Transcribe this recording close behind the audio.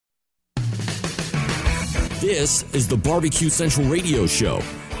This is the BBQ Central Radio Show,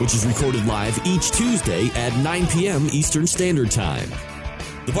 which is recorded live each Tuesday at 9 p.m. Eastern Standard Time.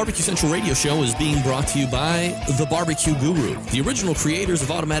 The BBQ Central Radio Show is being brought to you by the BBQ Guru, the original creators of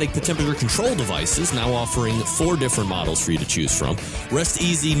automatic temperature control devices, now offering 4 different models for you to choose from. Rest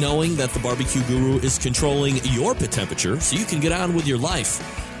easy knowing that the BBQ Guru is controlling your pit temperature so you can get on with your life.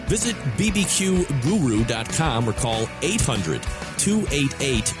 Visit bbqguru.com or call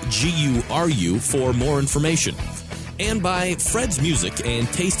 800-288-GURU for more information. And by Fred's Music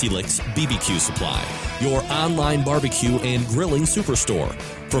and Tasty Licks BBQ Supply, your online barbecue and grilling superstore.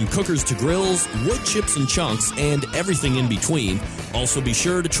 From cookers to grills, wood chips and chunks, and everything in between. Also be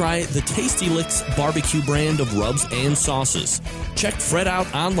sure to try the Tasty Licks barbecue brand of rubs and sauces. Check Fred out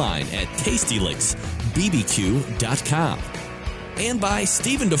online at tastylicksbbq.com. And by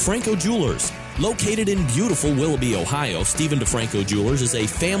Stephen DeFranco Jewelers. Located in beautiful Willoughby, Ohio, Stephen DeFranco Jewelers is a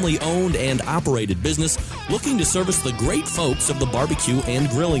family-owned and operated business looking to service the great folks of the barbecue and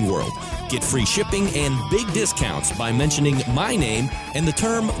grilling world. Get free shipping and big discounts by mentioning my name and the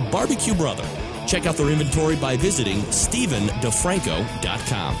term Barbecue Brother. Check out their inventory by visiting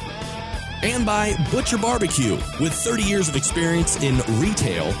StephenDeFranco.com. And by Butcher Barbecue, with 30 years of experience in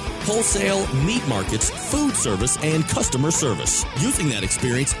retail, wholesale, meat markets, food service, and customer service. Using that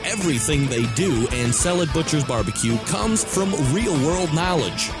experience, everything they do and sell at Butcher's Barbecue comes from real-world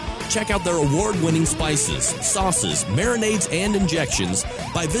knowledge. Check out their award-winning spices, sauces, marinades, and injections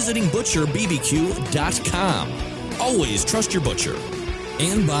by visiting ButcherBBQ.com. Always trust your butcher.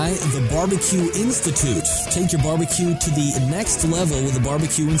 And by the Barbecue Institute. Take your barbecue to the next level with the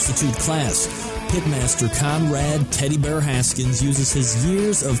Barbecue Institute class. Pitmaster Conrad Teddy Bear Haskins uses his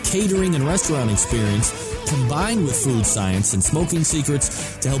years of catering and restaurant experience combined with food science and smoking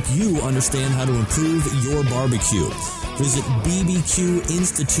secrets to help you understand how to improve your barbecue. Visit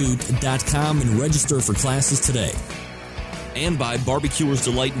bbqinstitute.com and register for classes today. And by Barbecuer's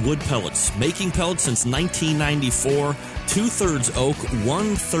Delight Wood Pellets, making pellets since 1994, 2/3 oak,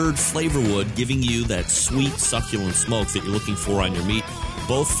 1/3 flavor wood, giving you that sweet, succulent smoke that you're looking for on your meat,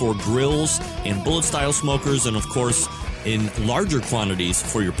 both for grills and bullet-style smokers, and of course, in larger quantities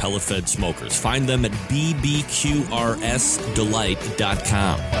for your pellet-fed smokers. Find them at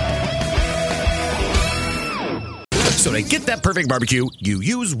bbqrsdelight.com. So to get that perfect barbecue, you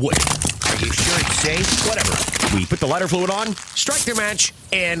use wood. Are you sure it's safe? Whatever. We put the lighter fluid on, strike the match,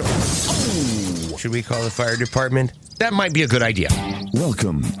 and... Oh, should we call the fire department? That might be a good idea.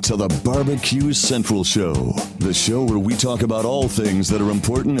 Welcome to the Barbecue Central Show, the show where we talk about all things that are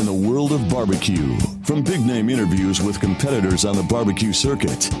important in the world of barbecue. From big-name interviews with competitors on the barbecue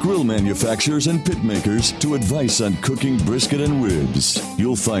circuit, grill manufacturers and pit makers, to advice on cooking brisket and ribs.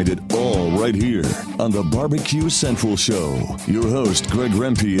 You'll find it all right here on the Barbecue Central Show. Your host, Greg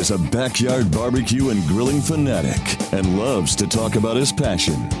Rempe, is a backyard barbecue and grilling fanatic and loves to talk about his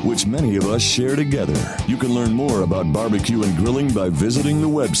passion, which many of us share together. You can learn more about barbecue and grilling by visiting the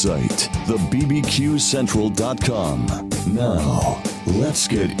website, thebbqcentral.com. Now, let's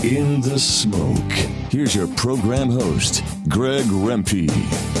get in the smoke. Here's your program host, Greg Rempe.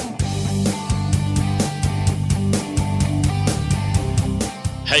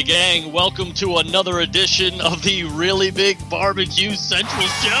 Hey gang, welcome to another edition of the Really Big Barbecue Central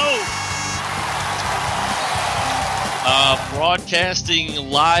Show.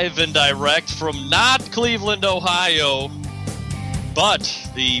 Broadcasting live and direct from not Cleveland, Ohio, but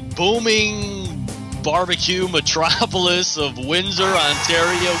the booming barbecue metropolis of Windsor,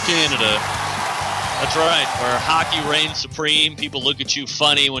 Ontario, Canada. That's right, where hockey reigns supreme. People look at you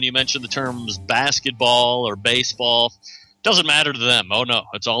funny when you mention the terms basketball or baseball. Doesn't matter to them. Oh no,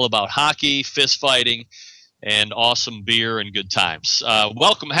 it's all about hockey, fist fighting, and awesome beer and good times.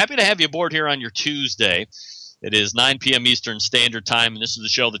 Welcome. Happy to have you aboard here on your Tuesday. It is 9 p.m. Eastern Standard Time, and this is the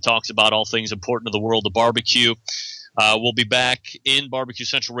show that talks about all things important to the world of barbecue. We'll be back in Barbecue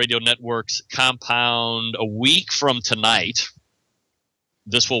Central Radio Network's compound a week from tonight.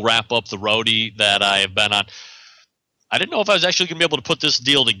 This will wrap up the roadie that I have been on. I didn't know if I was actually going to be able to put this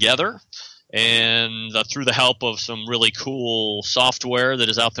deal together, and through the help of some really cool software that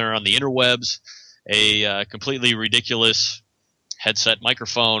is out there on the interwebs, a completely ridiculous headset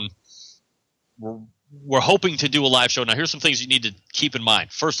microphone, we're hoping to do a live show. Now, here's some things you need to keep in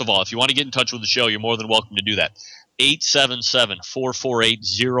mind. First of all, if you want to get in touch with the show, you're more than welcome to do that.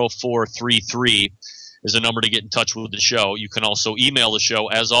 877-448-0433 is the number to get in touch with the show. You can also email the show,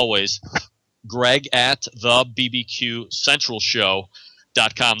 as always, Greg at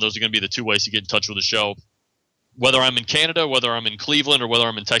thebbqcentralshow.com. Those are going to be the two ways to get in touch with the show. Whether I'm in Canada, whether I'm in Cleveland, or whether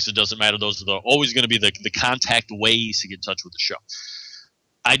I'm in Texas, doesn't matter. Those are always going to be the contact ways to get in touch with the show.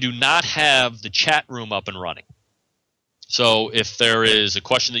 I do not have the chat room up and running. So if there is a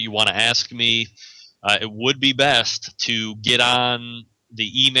question that you want to ask me, it would be best to get on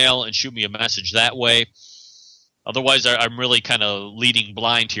the email and shoot me a message that way. Otherwise, I'm really kind of leading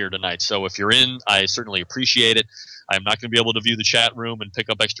blind here tonight. So if you're in, I certainly appreciate it. I'm not going to be able to view the chat room and pick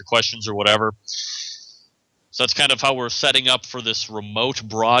up extra questions or whatever. So that's kind of how we're setting up for this remote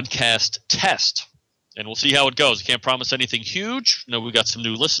broadcast test. And we'll see how it goes. I can't promise anything huge. I know we've got some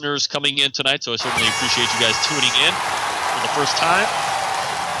new listeners coming in tonight, so I certainly appreciate you guys tuning in for the first time.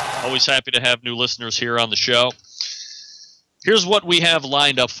 Always happy to have new listeners here on the show. Here's what we have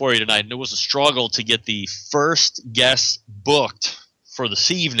lined up for you tonight. And it was a struggle to get the first guest booked for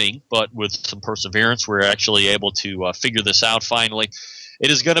this evening, but with some perseverance, we're actually able to figure this out finally. It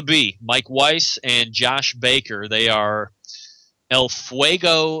is going to be Mike Weiss and Josh Baker. They are El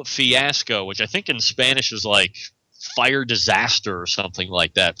Fuego Fiasco, which I think in Spanish is like fire disaster or something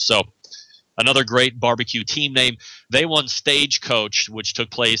like that. So another great barbecue team name. They won Stagecoach, which took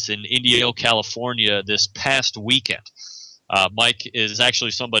place in Indio, California this past weekend. Mike is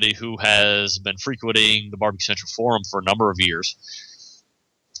actually somebody who has been frequenting the Barbecue Central Forum for a number of years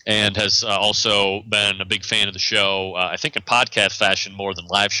and has also been a big fan of the show, I think in podcast fashion more than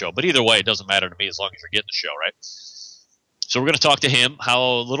live show. But either way, it doesn't matter to me as long as you're getting the show, right? So we're going to talk to him, a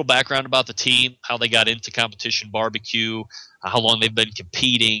little background about the team, how they got into competition barbecue, how long they've been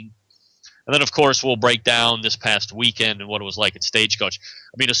competing. And then, of course, we'll break down this past weekend and what it was like at Stagecoach.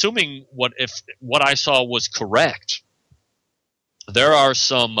 I mean, assuming what I saw was correct, there are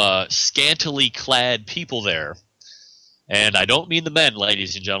some scantily clad people there. And I don't mean the men,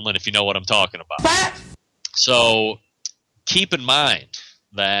 ladies and gentlemen, if you know what I'm talking about. So keep in mind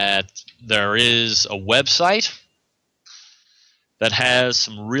that there is a website that has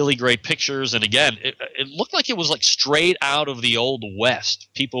some really great pictures. And again, it looked like it was like straight out of the Old West.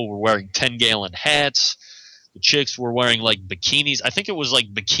 People were wearing 10-gallon hats. The chicks were wearing like bikinis. I think it was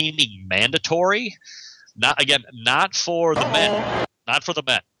like bikini mandatory. Not for the men. Not for the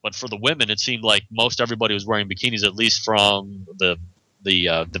men, but for the women, it seemed like most everybody was wearing bikinis, at least from the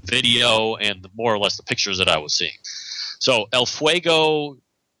video and more or less the pictures that I was seeing. So El Fuego,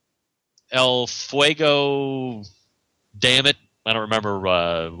 damn it, I don't remember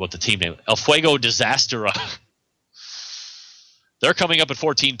what the team name. El Fuego Disastera. They're coming up at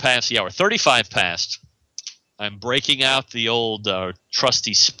 14 past the hour, 35 past. I'm breaking out the old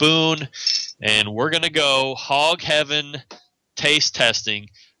trusty spoon, and we're going to go Hog Heaven taste testing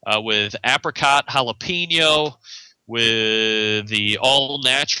with apricot jalapeno, with the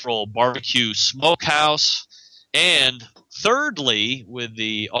all-natural barbecue smokehouse, and thirdly, with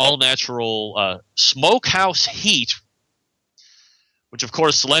the all-natural smokehouse heat, which of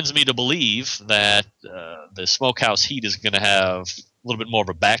course lends me to believe that the smokehouse heat is going to have a little bit more of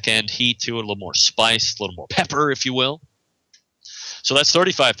a back-end heat to it, a little more spice, a little more pepper, if you will. So that's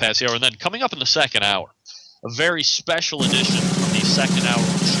 35 past the hour. And then coming up in the second hour, a very special edition of the second hour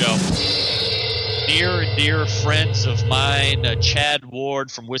of the show. Near and dear friends of mine, Chad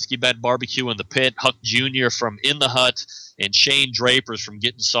Ward from Whiskey Bent Barbecue in the Pit, Huck Jr. from In the Hut, and Shane Draper from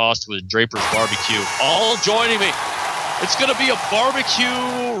Getting Sauced with Draper's Barbecue, all joining me. It's going to be a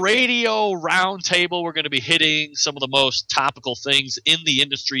barbecue radio round table. We're going to be hitting some of the most topical things in the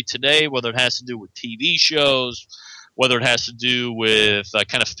industry today, whether it has to do with TV shows, whether it has to do with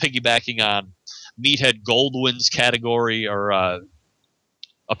kind of piggybacking on Meathead Goldwyn's category or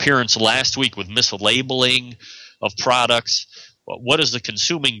appearance last week with mislabeling of products. What does the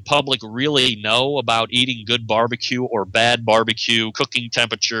consuming public really know about eating good barbecue or bad barbecue, cooking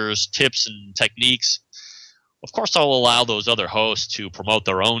temperatures, tips and techniques? Of course, I'll allow those other hosts to promote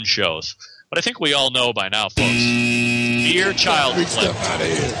their own shows. But I think we all know by now, folks, dear child play,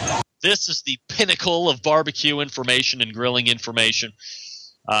 this is the pinnacle of barbecue information and grilling information.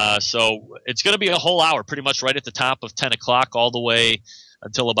 So it's going to be a whole hour, pretty much right at the top of 10 o'clock all the way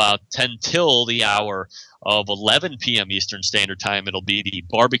until about 10 till the hour of 11 p.m. Eastern Standard Time. It'll be the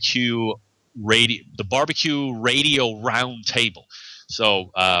barbecue radio round table.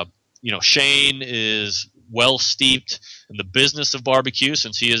 So, Shane is well steeped in the business of barbecue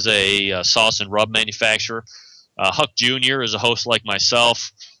since he is a sauce and rub manufacturer. Huck Jr. is a host like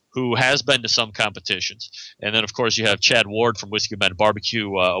myself who has been to some competitions. And then, of course, you have Chad Ward from Whiskey Bent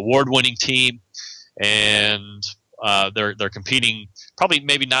Barbecue, award-winning team. And they're competing probably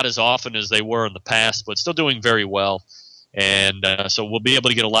maybe not as often as they were in the past, but still doing very well. And so we'll be able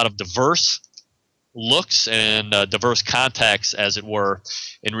to get a lot of diverse looks and diverse contacts, as it were,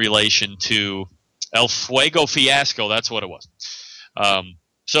 in relation to El Fuego Fiasco. That's what it was.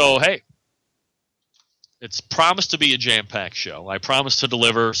 So, hey, It's promised to be a jam-packed show. I promise to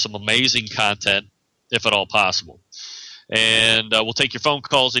deliver some amazing content, if at all possible. And we'll take your phone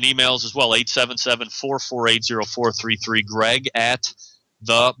calls and emails as well, 877-448-0433, Greg at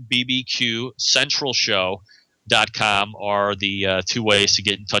thebbqcentralshow.com are the two ways to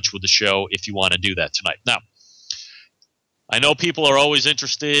get in touch with the show if you want to do that tonight. Now, I know people are always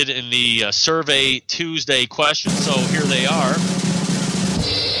interested in the Survey Tuesday questions, so here they are.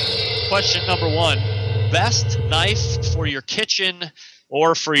 Question number 1, best knife for your kitchen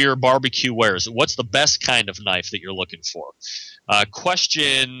or for your barbecue wares? What's the best kind of knife that you're looking for?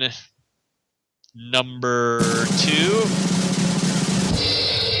 Question number 2,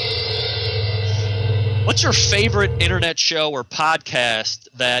 what's your favorite internet show or podcast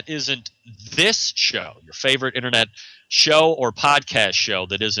that isn't this show? Your favorite internet show or podcast show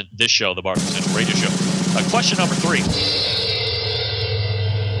that isn't this show, the Barbecue Central Radio Show. Question number 3.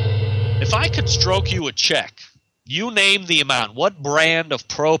 If I could stroke you a check, you name the amount. What brand of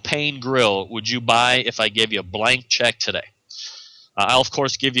propane grill would you buy if I gave you a blank check today? I'll, of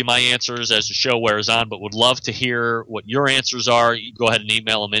course, give you my answers as the show wears on, but would love to hear what your answers are. You go ahead and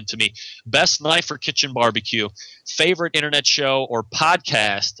email them in to me. Best knife for kitchen barbecue, favorite internet show or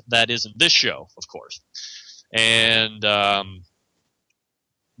podcast that isn't this show, of course. And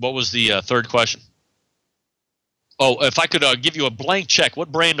what was the third question? Oh, if I could give you a blank check,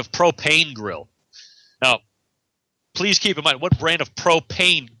 what brand of propane grill? Now, please keep in mind, what brand of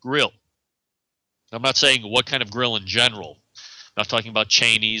propane grill? I'm not saying what kind of grill in general. I'm not talking about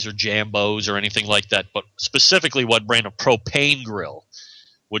Cheney's or Jambos or anything like that, but specifically what brand of propane grill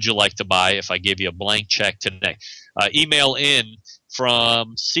would you like to buy if I gave you a blank check today? Email in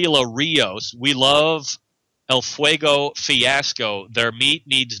from Sila Rios. We love El Fuego Fiasco. Their meat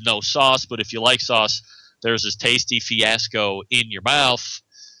needs no sauce, but if you like sauce, there's this tasty fiasco in your mouth.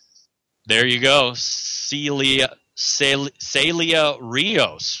 There you go. Celia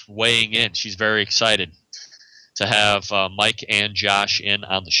Rios weighing in. She's very excited to have Mike and Josh in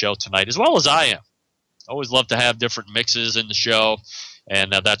on the show tonight, as well as I am. Always love to have different mixes in the show,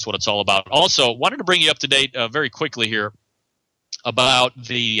 and that's what it's all about. Also, wanted to bring you up to date very quickly here about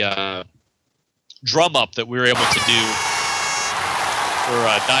the drum up that we were able to do for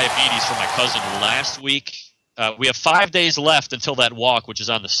diabetes for my cousin last week. We have 5 days left until that walk, which is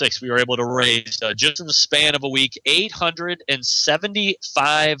on the 6th. We were able to raise, just in the span of a week,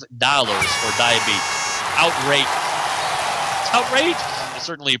 $875 for diabetes. Outrageous. It's outrageous. I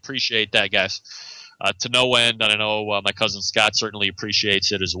certainly appreciate that, guys. To no end, and I know my cousin Scott certainly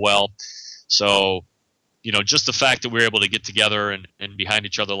appreciates it as well. So, you know, just the fact that we were able to get together and behind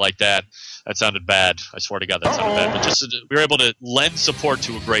each other like that sounded bad. I swear to God, that sounded bad. But just we were able to lend support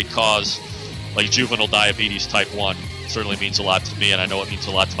to a great cause like juvenile diabetes type 1 certainly means a lot to me, and I know it means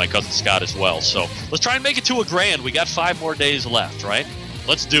a lot to my cousin Scott as well. So let's try and make it to $1,000. We got 5 more days left, right?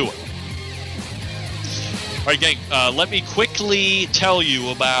 Let's do it. All right, gang, let me quickly tell you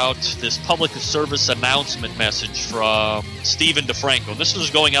about this public service announcement message from Stephen DeFranco. This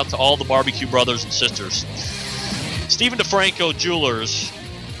is going out to all the barbecue brothers and sisters. Stephen DeFranco Jewelers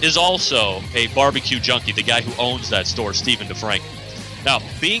is also a barbecue junkie, the guy who owns that store, Stephen DeFranco. Now,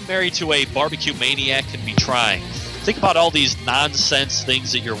 being married to a barbecue maniac can be trying. Think about all these nonsense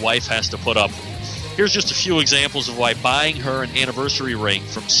things that your wife has to put up with. Here's just a few examples of why buying her an anniversary ring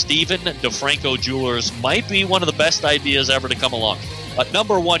from Stephen DeFranco Jewelers might be one of the best ideas ever to come along.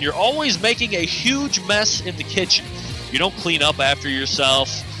 Number 1, you're always making a huge mess in the kitchen. You don't clean up after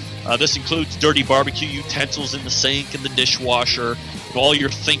yourself. This includes dirty barbecue utensils in the sink and the dishwasher. All you're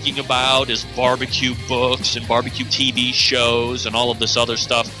thinking about is barbecue books and barbecue TV shows and all of this other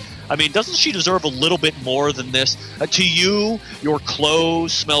stuff. I mean, doesn't she deserve a little bit more than this? To you, your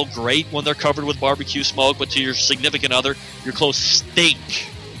clothes smell great when they're covered with barbecue smoke, but to your significant other, your clothes stink.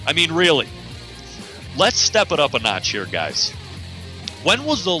 I mean, really. Let's step it up a notch here, guys. When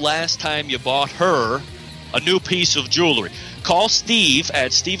was the last time you bought her a new piece of jewelry? Call Steve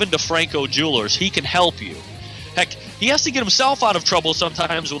at Stephen DeFranco Jewelers. He can help you. Heck, he has to get himself out of trouble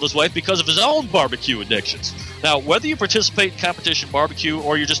sometimes with his wife because of his own barbecue addictions. Now, whether you participate in competition barbecue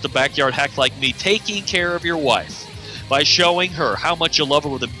or you're just a backyard hack like me, taking care of your wife by showing her how much you love her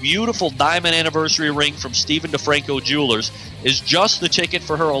with a beautiful diamond anniversary ring from Stephen DeFranco Jewelers is just the ticket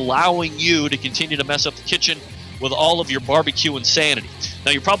for her allowing you to continue to mess up the kitchen with all of your barbecue insanity.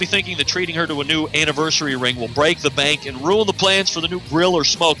 Now, you're probably thinking that treating her to a new anniversary ring will break the bank and ruin the plans for the new grill or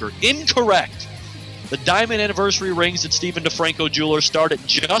smoker. Incorrect. The diamond anniversary rings at Stephen DeFranco Jewelers start at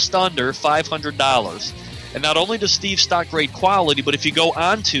just under $500. And not only does Steve stock great quality, but if you go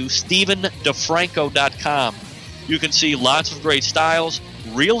on to StephenDeFranco.com, you can see lots of great styles,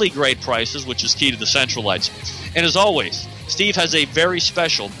 really great prices, which is key to the Centralites. And as always, Steve has a very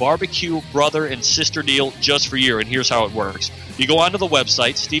special barbecue brother and sister deal just for you, and here's how it works. You go onto the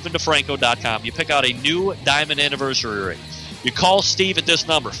website, StephenDeFranco.com. You pick out a new diamond anniversary ring. You call Steve at this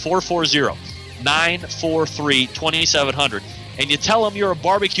number, 440-943-2700, and you tell him you're a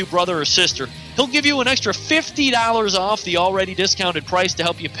barbecue brother or sister. He'll give you an extra $50 off the already discounted price to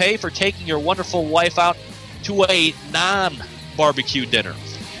help you pay for taking your wonderful wife out to a non-barbecue dinner.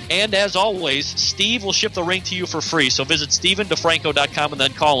 And as always, Steve will ship the ring to you for free. So visit StephenDeFranco.com and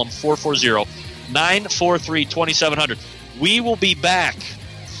then call him 440-943-2700. We will be back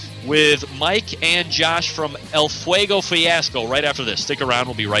with Mike and Josh from El Fuego Fiasco right after this. Stick around.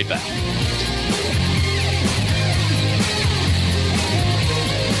 We'll be right back.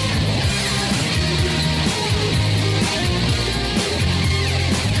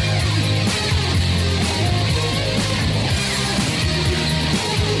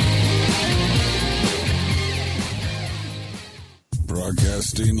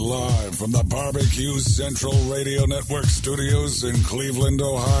 Broadcasting live from the Barbecue Central Radio Network studios in Cleveland,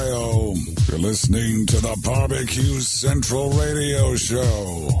 Ohio. You're listening to the Barbecue Central Radio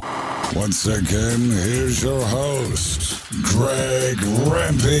Show. Once again, here's your host, Greg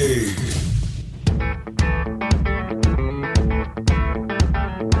Rempe.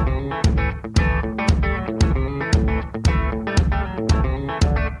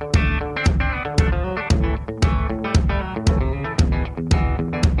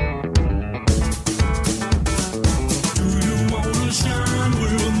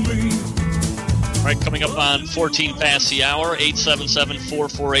 Coming up on 14 past the hour,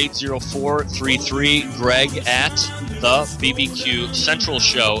 877-448-0433. Greg at the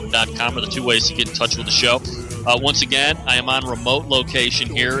BBQCentralShow.com are the two ways to get in touch with the show. Once again, I am on remote location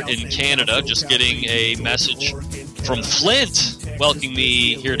here in Canada, just getting a message from Flint welcoming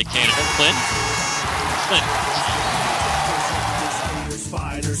me here to Canada. Flint.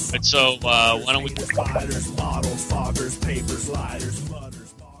 And so, why don't we... Spiders, bottles, foggers, papers, lighters,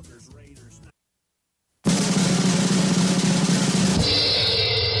 butters, boggers, raiders.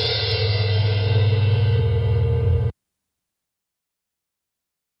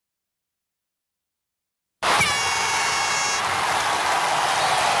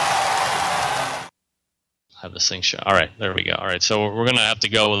 Have this thing show. All right, there we go. All right, so we're going to have to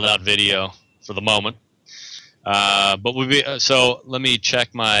go without video for the moment. But we'll be, so let me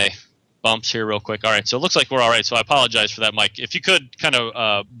check my bumps here real quick. All right, so it looks like we're all right, so I apologize for that, Mike. If you could kind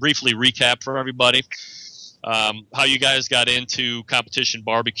of briefly recap for everybody how you guys got into competition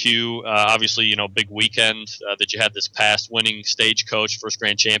barbecue. Obviously, you know, big weekend that you had this past, winning Stagecoach First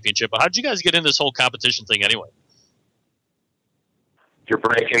Grand Championship. But how did you guys get into this whole competition thing anyway? You're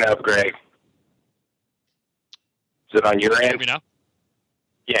breaking up, Greg. Is it on your end? Hear me now?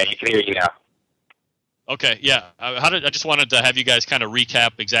 Yeah, you can hear you now. Okay, yeah. I just wanted to have you guys kind of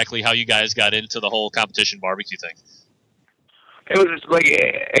recap exactly how you guys got into the whole competition barbecue thing. It was just like,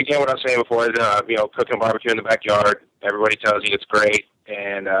 again, what I was saying before, you know, cooking barbecue in the backyard. Everybody tells you it's great,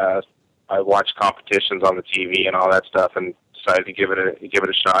 and I watched competitions on the TV and all that stuff, and decided to give it a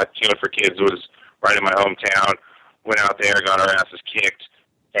shot. Team for Kids was right in my hometown. Went out there, got our asses kicked,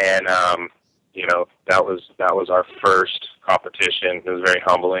 and you know, that was our first competition. It was very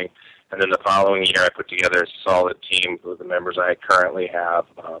humbling. And then the following year, I put together a solid team with the members I currently have,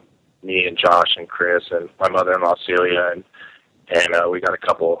 me and Josh and Chris and my mother-in-law Celia, and we got a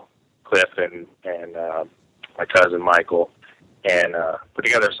couple, Cliff and my cousin Michael, and put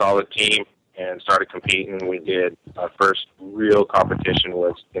together a solid team and started competing. We did our first real competition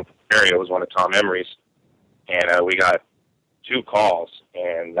was in Ontario. It was one of Tom Emery's, and we got 2 calls,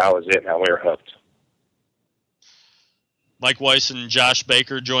 and that was it. Now we were hooked. Mike Weiss and Josh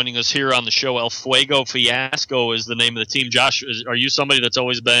Baker joining us here on the show. El Fuego Fiasco is the name of the team. Josh, are you somebody that's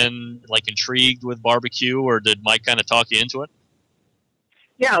always been like intrigued with barbecue, or did Mike kind of talk you into it?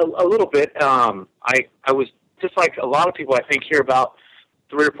 Yeah, a little bit. I was just like a lot of people I think here about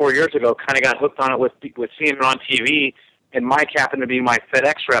 3 or 4 years ago, kind of got hooked on it with seeing it on TV, and Mike happened to be my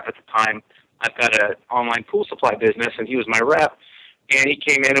FedEx rep at the time. I've got an online pool supply business, and he was my rep, and he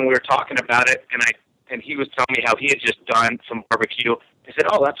came in and we were talking about it, and he was telling me how he had just done some barbecue. I said,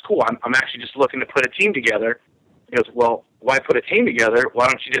 "Oh, that's cool. I'm actually just looking to put a team together." He goes, "Well, why put a team together? Why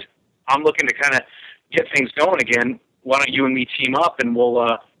don't you just? I'm looking to kind of get things going again. Why don't you and me team up and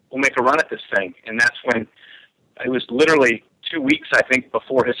we'll make a run at this thing?" And that's when it was literally 2 weeks, I think,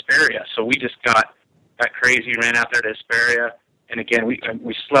 before Hesperia. So we just got crazy, ran out there to Hesperia, and again we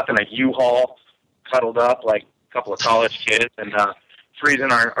slept in a U-Haul, cuddled up like a couple of college kids, and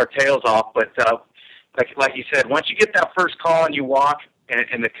freezing our tails off. But like you said, once you get that first call and you walk,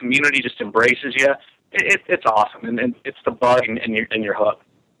 and the community just embraces you. It's awesome, and it's the bug and your hook.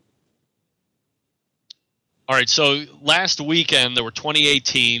 All right, so last weekend there were 28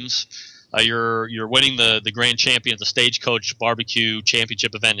 teams. You're winning the grand champion at the Stagecoach BBQ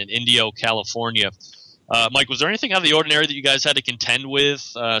Championship event in Indio, California. Mike, was there anything out of the ordinary that you guys had to contend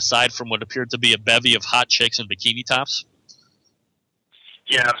with, aside from what appeared to be a bevy of hot chicks and bikini tops?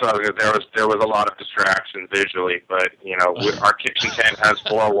 Yeah, so there was a lot of distractions visually, but our kitchen tent has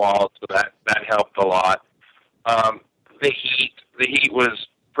 4 walls, so that helped a lot. The heat was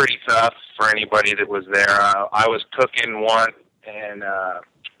pretty tough for anybody that was there. I was cooking one, and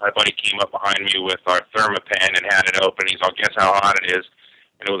my buddy came up behind me with our Thermapan and had it open. He's all, guess how hot it is,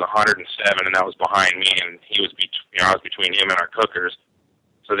 and it was 107, and that was behind me, and I was between him and our cookers.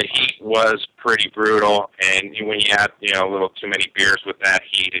 So the heat was pretty brutal, and when you have a little too many beers with that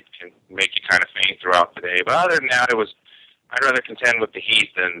heat, it can make you kind of faint throughout the day. But other than that, I'd rather contend with the heat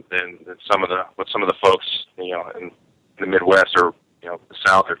than some of the folks in the Midwest or the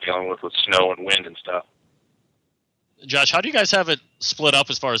South are dealing with snow and wind and stuff. Josh, how do you guys have it split up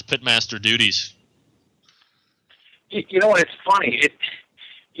as far as pitmaster duties? You know what? It's funny.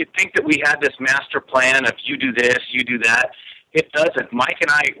 You'd think that we had this master plan of you do this, you do that. It doesn't. Mike and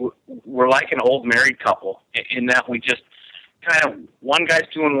I, we're like an old married couple in that we just kind of, one guy's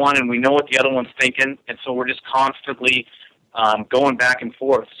doing one and we know what the other one's thinking, and so we're just constantly going back and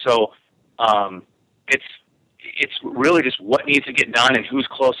forth. So it's really just what needs to get done and who's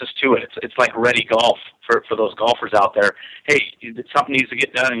closest to it. It's like ready golf for those golfers out there. Hey, something needs to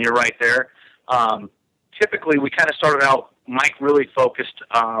get done and you're right there. Typically, we kind of started out, Mike really focused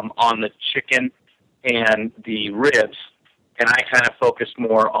on the chicken and the ribs, and I kind of focused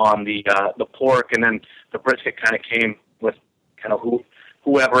more on the pork, and then the brisket kind of came with kind of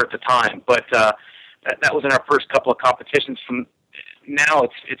whoever at the time. But that was in our first couple of competitions. From now,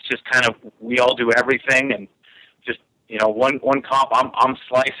 it's just kind of we all do everything, and just one comp I'm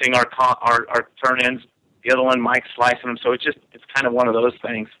slicing our turn-ins, the other one Mike's slicing them. So it's kind of one of those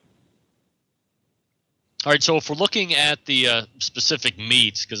things. All right, so if we're looking at the specific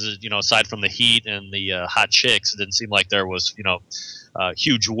meats, because aside from the heat and the hot chicks, it didn't seem like there was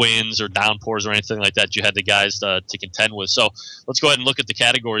huge winds or downpours or anything like that you had the guys to contend with. So let's go ahead and look at the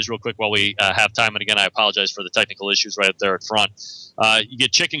categories real quick while we have time. And again, I apologize for the technical issues right up there at front. You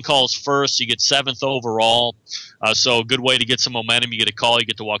get chicken calls first. You get 7th overall, so a good way to get some momentum. You get a call. You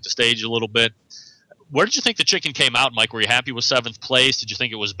get to walk the stage a little bit. Where did you think the chicken came out, Mike? Were you happy with 7th place? Did you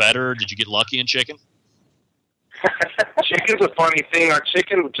think it was better? Did you get lucky in chicken? Chicken's a funny thing. Our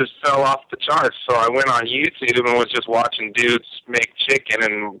chicken just fell off the charts. So I went on YouTube and was just watching dudes make chicken,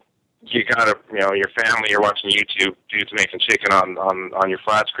 and you gotta, your family, you're watching YouTube, dudes making chicken on your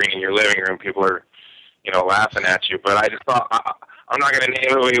flat screen in your living room. People are, laughing at you. But I just thought, I'm not going to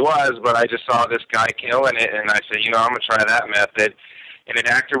name who he was, but I just saw this guy killing it, and I said, I'm going to try that method. And it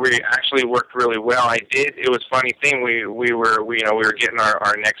actually worked really well. It was a funny thing. We were getting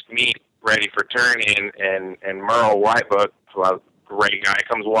our next meat ready for turn-in, and Merle Whitebook, a great guy,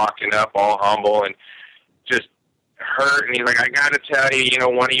 comes walking up all humble and just hurt, and he's like, I got to tell you,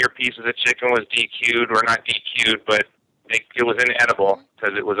 one of your pieces of chicken was DQ'd, or not DQ'd, but it was inedible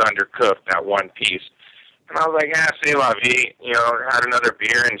because it was undercooked, that one piece. And I was like, c'est la vie, had another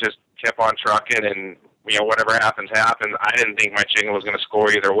beer and just kept on trucking, and, whatever happens, happens. I didn't think my chicken was going to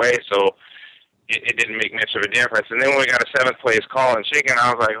score either way, so it didn't make much of a difference. And then when we got a 7th place call in chicken,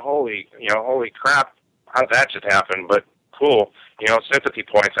 I was like, holy crap, how did that just happen? But cool, sympathy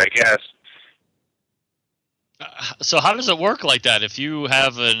points, I guess. So how does it work like that? If you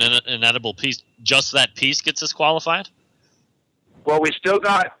have an edible piece, just that piece gets disqualified? Well, we still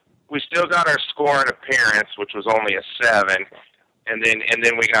got our score and appearance, which was only a 7, and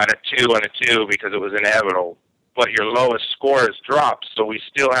then we got a 2 and a 2 because it was inevitable. But your lowest scores dropped, so we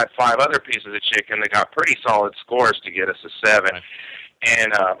still had 5 other pieces of chicken that got pretty solid scores to get us a 7. Right.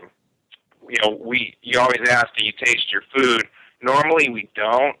 And you always ask, do you taste your food? Normally we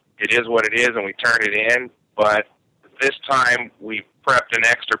don't. It is what it is, and we turn it in. But this time we prepped an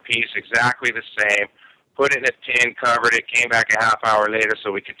extra piece exactly the same, put it in a tin, covered it, came back a half hour later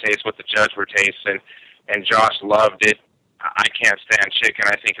so we could taste what the judge were tasting. And Josh loved it. I can't stand chicken.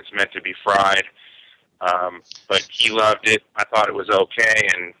 I think it's meant to be fried. But he loved it. I thought it was okay,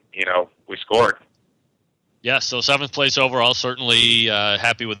 and, we scored. Yeah, so 7th place overall, certainly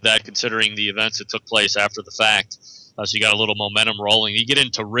happy with that considering the events that took place after the fact. So you got a little momentum rolling. You get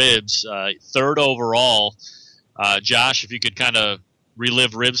into ribs, 3rd overall. Josh, if you could kind of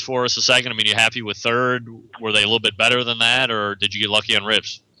relive ribs for us a second. I mean, you happy with 3rd? Were they a little bit better than that, or did you get lucky on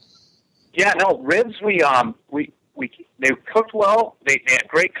ribs? Yeah, no, ribs we they cooked well. They had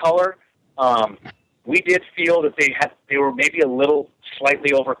great color. We did feel that they were maybe a little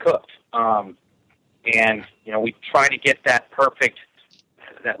slightly overcooked. And we try to get that perfect,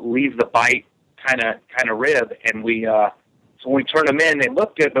 that leave the bite kind of rib. And so when we turned them in, they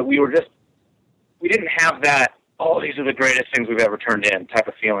looked good, but we didn't have that, oh, these are the greatest things we've ever turned in type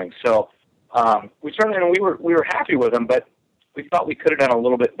of feeling. So we turned in and we were happy with them, but we thought we could have done a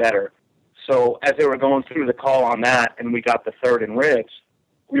little bit better. So as they were going through the call on that, and we got the third in ribs,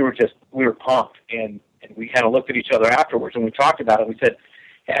 we were pumped, and we kind of looked at each other afterwards, and we talked about it. We said,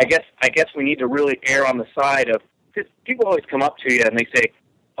 hey, I guess we need to really err on the side of, because people always come up to you and they say,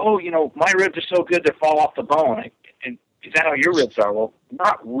 oh, my ribs are so good they fall off the bone. And is that how your ribs are? Well,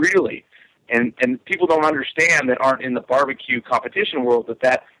 not really. And people don't understand, that aren't in the barbecue competition world,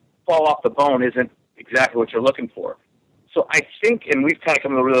 that fall off the bone isn't exactly what you're looking for. So I think, and we've kind of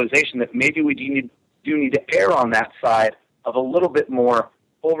come to the realization that maybe we do need to err on that side of a little bit more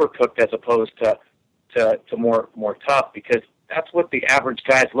overcooked as opposed to more tough, because that's what the average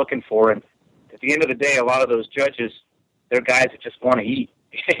guy's looking for. And at the end of the day, a lot of those judges, they're guys that just want to eat,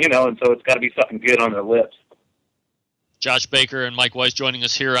 and so it's got to be something good on their lips. Josh Baker and Mike Weiss joining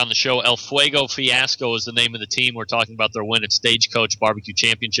us here on the show. El Fuego Fiasco is the name of the team. We're talking about their win at Stagecoach BBQ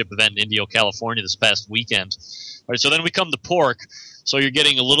Championship event in Indio, California this past weekend. All right, so then we come to pork. So you're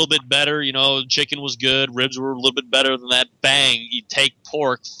getting a little bit better. Chicken was good. Ribs were a little bit better than that. Bang, you take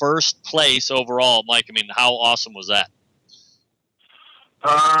pork, first place overall. Mike, how awesome was that?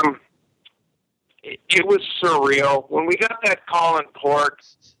 It was surreal. When we got that call in pork,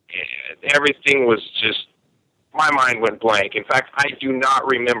 everything was just, my mind went blank. In fact, I do not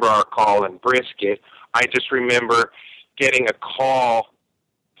remember our call in brisket. I just remember getting a call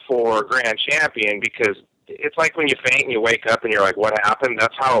for Grand Champion, because it's like when you faint and you wake up and you're like, what happened?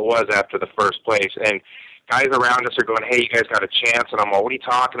 That's how it was after the first place. And guys around us are going, hey, you guys got a chance. And I'm all, what are you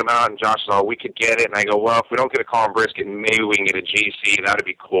talking about? And Josh is all, we could get it. And I go, well, if we don't get a call in brisket, maybe we can get a GC. That would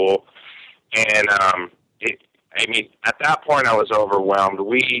be cool. And at that point, I was overwhelmed.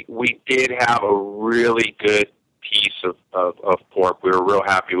 We did have a really good piece of pork. We were real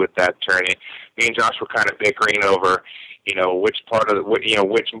happy with that turning. Me and Josh were kind of bickering over, which part of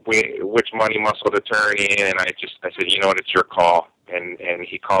which money muscle to turn in. And I said, it's your call. And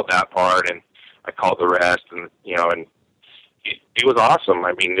he called that part, and I called the rest. And and it was awesome.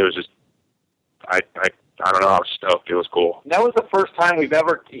 It was just, I don't know, I was stoked. It was cool. That was the first time we've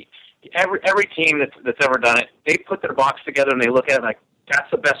ever. Every team that's ever done it, they put their box together and they look at it like,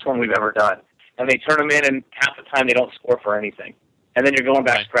 that's the best one we've ever done. And they turn them in, and half the time they don't score for anything. And then you're going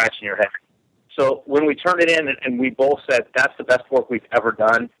back scratching your head. So when we turned it in and we both said, that's the best pork we've ever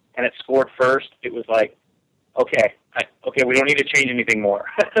done, and it scored first, it was like, okay, we don't need to change anything more.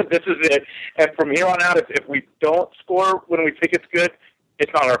 This is it. And from here on out, if we don't score when we think it's good,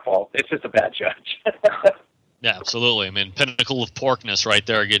 it's not our fault. It's just a bad judge. Yeah, absolutely. Pinnacle of porkness right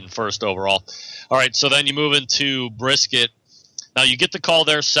there, getting first overall. All right, so then you move into brisket. Now you get the call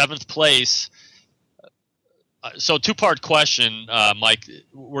there, 7th place. So two-part question, Mike.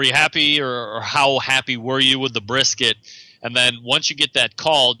 Were you happy, or how happy were you with the brisket? And then once you get that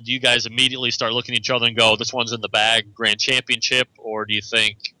call, do you guys immediately start looking at each other and go, this one's in the bag, Grand Championship? Or do you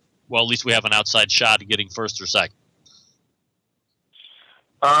think, well, at least we have an outside shot at getting first or second?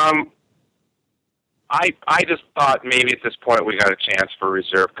 I just thought maybe at this point we got a chance for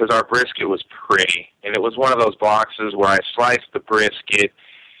reserve, because our brisket was pretty. And it was one of those boxes where I sliced the brisket,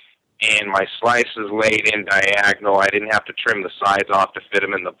 and my slices laid in diagonal. I didn't have to trim the sides off to fit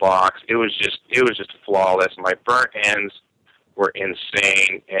them in the box. It was just flawless. My burnt ends were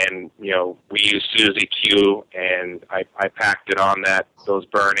insane, and we used Suzy Q, and I packed it on those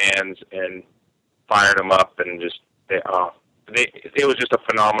burnt ends and fired them up, and it was just a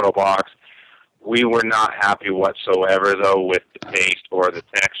phenomenal box. We were not happy whatsoever, though, with the taste or the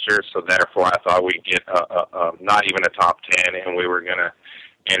texture, so therefore I thought we'd get not even a top 10, and we were going to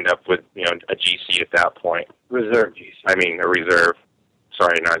end up with a GC at that point. Reserve GC. A reserve.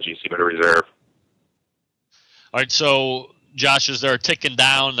 Sorry, not a GC, but a reserve. All right, so Josh, as they're ticking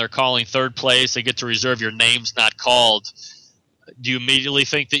down, they're calling third place, they get to reserve, your name's not called. Do you immediately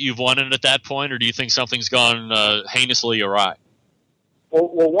think that you've won it at that point, or do you think something's gone heinously awry?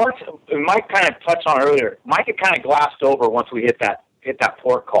 Well, once Mike kind of touched on earlier, Mike had kind of glassed over once we hit that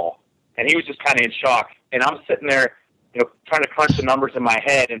pork call, and he was just kind of in shock. And I'm sitting there, trying to crunch the numbers in my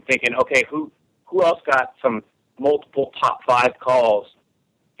head and thinking, okay, who else got some multiple top 5 calls?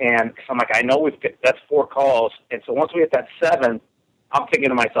 And I'm like, I know that's 4 calls. And so once we hit that 7, I'm thinking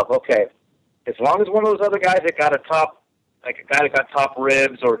to myself, okay, as long as one of those other guys that got a guy that got top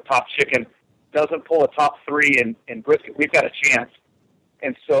ribs or top chicken, doesn't pull a top 3 in brisket, we've got a chance.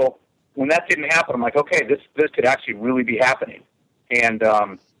 And so when that didn't happen, I'm like, okay, this could actually really be happening. And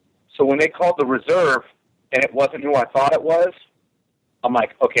so when they called the reserve and it wasn't who I thought it was, I'm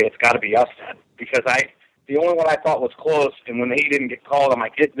like, okay, it's got to be us then, because the only one I thought was close, and when he didn't get called, I'm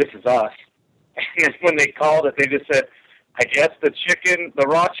like, this is us. And when they called it, they just said, I guess the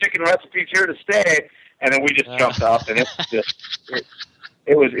raw chicken recipe's here to stay. And then we just jumped up, and it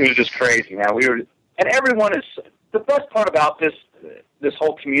was just crazy, man. And everyone is, the best part about this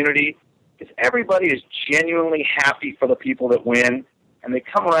whole community is everybody is genuinely happy for the people that win, and they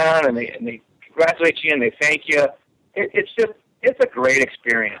come around and they congratulate you and they thank you. It's a great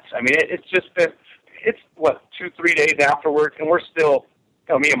experience. I mean, it's 2-3 days afterwards, and we're still,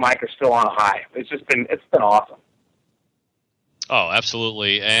 me and Mike are still on a high. It's been awesome. Oh,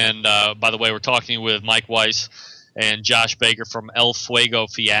 absolutely. And by the way, we're talking with Mike Weiss and Josh Baker from El Fuego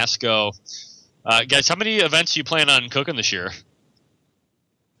Fiasco. Guys, how many events do you plan on cooking this year?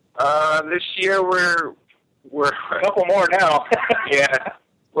 This year we're a couple more now. Yeah.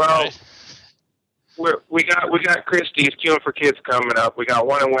 Well, we got Christie's Queuing for Kids coming up. We got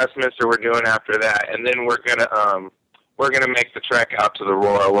one in Westminster we're doing after that, and then we're gonna make the trek out to the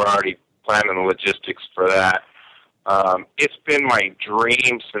Royal. We're already planning the logistics for that. It's been my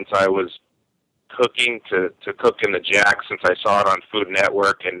dream since I was cooking to cook in the Jack, since I saw it on Food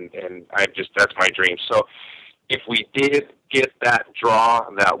Network, and that's my dream. So if we did get that draw,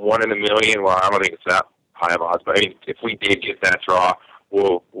 that 1 in a million, well, I don't think it's that high of odds, but I mean, if we did get that draw,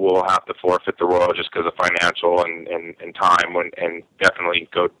 we'll have to forfeit the Royal just because of financial and time, and definitely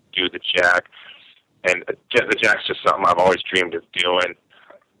go do the Jack. And the Jack's just something I've always dreamed of doing.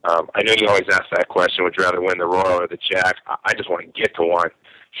 I know you always ask that question, would you rather win the Royal or the Jack? I just want to get to one.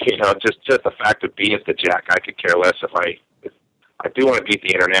 Just the fact of being at the Jack, I could care less if I do want to beat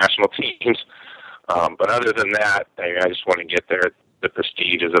the international teams. But other than that, I just want to get there. The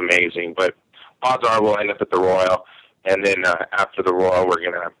prestige is amazing. But odds are we'll end up at the Royal. And then after the Royal, we're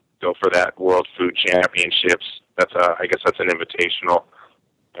going to go for that World Food Championships. I guess that's an invitational.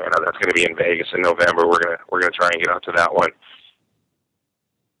 And that's going to be in Vegas in November. We're going to try and get out to that one.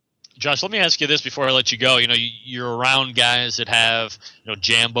 Josh, let me ask you this before I let you go. You're around guys that have,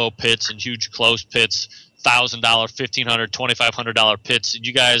 Jambo pits and huge close pits, $1,000, $1,500, $2,500 pits. And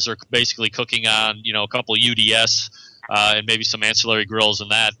you guys are basically cooking on, a couple of UDS and maybe some ancillary grills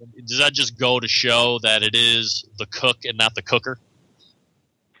and that. Does that just go to show that it is the cook and not the cooker?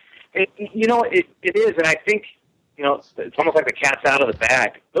 It is, and I think, it's almost like the cat's out of the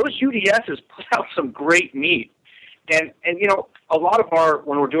bag. Those UDSs put out some great meat. And a lot of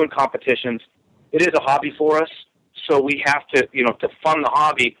when we're doing competitions, it is a hobby for us. So we have to, to fund the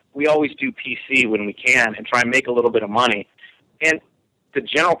hobby, we always do PC when we can and try and make a little bit of money. And the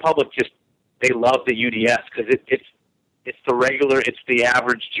general public they love the UDS because it's the regular, it's the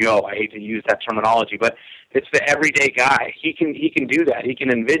average Joe. I hate to use that terminology, but it's the everyday guy. He can do that. He can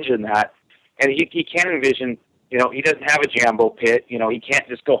envision that. And he can envision, he doesn't have a Jambo pit. He can't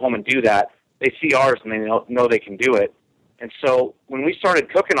just go home and do that. They see ours and they know they can do it. And so when we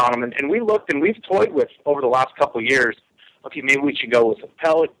started cooking on them, and we looked and we've toyed with over the last couple of years, okay, maybe we should go with some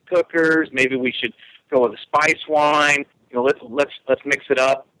pellet cookers. Maybe we should go with a spice wine. Let's mix it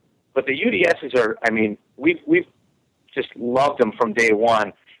up. But the UDSs are, we've just loved them from day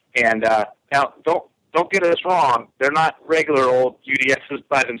one. And now don't get us wrong, they're not regular old UDSs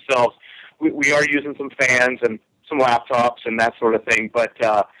by themselves. We are using some fans and some laptops and that sort of thing. But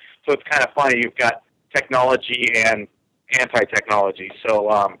so it's kind of funny. You've got technology and anti-technology. So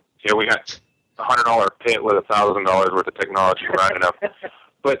we got a $100 pit with $1,000 worth of technology right up.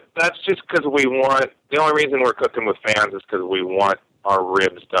 But that's just because the only reason we're cooking with fans is because we want our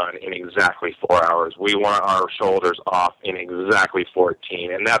ribs done in exactly 4 hours. We want our shoulders off in exactly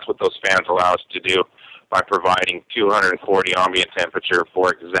 14, and that's what those fans allow us to do by providing 240 ambient temperature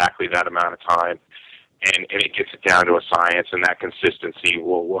for exactly that amount of time. And it gets it down to a science, and that consistency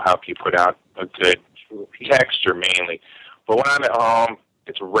will help you put out a good texture mainly. But when I'm at home,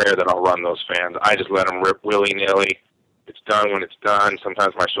 it's rare that I'll run those fans. I just let them rip willy-nilly. It's done when it's done.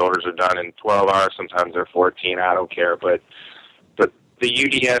 Sometimes my shoulders are done in 12 hours. Sometimes they're 14. I don't care. But the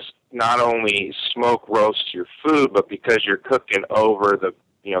UDS not only smoke roasts your food, but because you're cooking over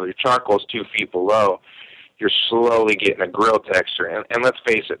your charcoal's 2 feet below, you're slowly getting a grill texture. And let's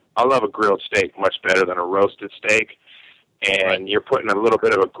face it, I love a grilled steak much better than a roasted steak. And you're putting a little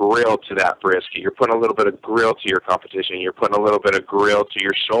bit of a grill to that brisket. You're putting a little bit of grill to your competition. You're putting a little bit of grill to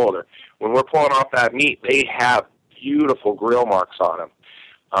your shoulder. When we're pulling off that meat, they have beautiful grill marks on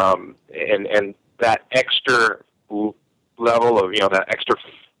them. And that extra level of, that extra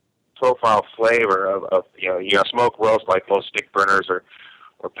profile flavor of smoke roast like most stick burners or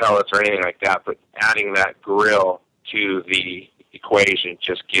pellets or anything like that, but adding that grill to the equation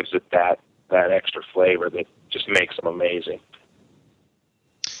just gives it that extra flavor that just makes them amazing.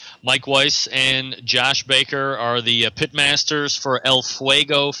 Mike Weiss and Josh Baker are the pitmasters for El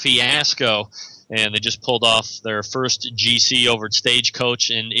Fuego Fiasco, and they just pulled off their first GC over at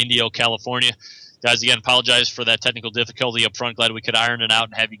Stagecoach in Indio, California. Guys, again, apologize for that technical difficulty up front. Glad we could iron it out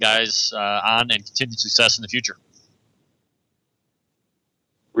and have you guys on, and continued success in the future.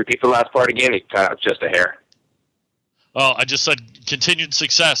 Repeat the last part again. It cut out just a hair. Oh, I just said continued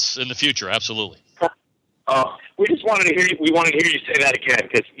success in the future. Absolutely. Oh, we just wanted to hear you. We wanted to hear you say that again,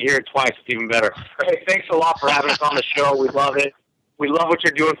 because you hear it twice, it's even better. Hey, thanks a lot for having us on the show. We love it. We love what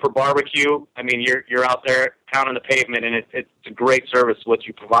you're doing for barbecue. I mean, you're out there pounding the pavement, and it's a great service what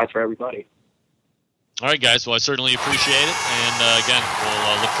you provide for everybody. All right, guys. Well, I certainly appreciate it, and again,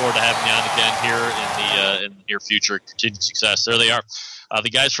 we'll look forward to having you on again here in the near future. Continued success. There they are, the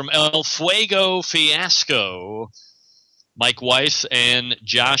guys from El Fuego Fiasco, Mike Weiss and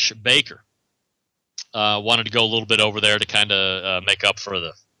Josh Baker. Wanted to go a little bit over there to kind of make up for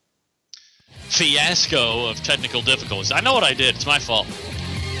the fiasco of technical difficulties. I know what I did. It's my fault.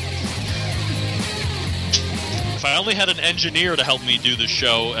 If I only had an engineer to help me do the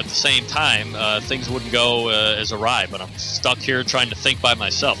show at the same time, things wouldn't go as awry, but I'm stuck here trying to think by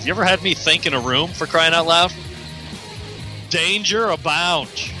myself. You ever had me think in a room, for crying out loud? Danger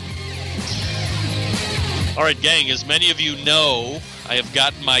abound. All right, gang, as many of you know, I have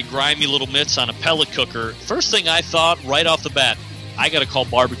gotten my grimy little mitts on a pellet cooker. First thing I thought right off the bat, I got to call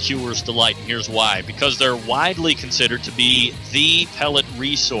Barbecuers Delight, and here's why. Because they're widely considered to be the pellet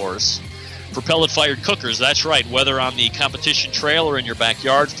resource for pellet-fired cookers. That's right. Whether on the competition trail or in your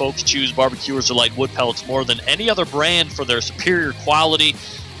backyard, folks choose Barbecuers Delight wood pellets more than any other brand for their superior quality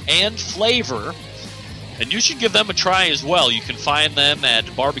and flavor. And you should give them a try as well. You can find them at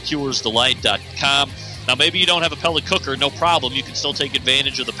barbecuersdelight.com. Now, maybe you don't have a pellet cooker, no problem. You can still take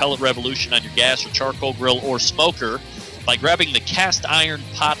advantage of the pellet revolution on your gas or charcoal grill or smoker by grabbing the cast iron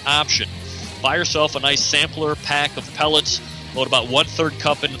pot option. Buy yourself a nice sampler pack of pellets, load about 1/3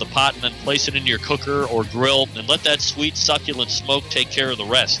 cup into the pot, and then place it into your cooker or grill, and let that sweet, succulent smoke take care of the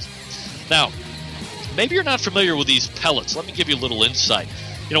rest. Now, maybe you're not familiar with these pellets. Let me give you a little insight.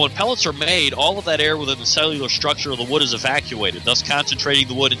 You know, when pellets are made, all of that air within the cellular structure of the wood is evacuated, thus concentrating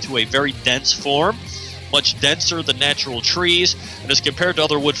the wood into a very dense form, much denser than natural trees, and as compared to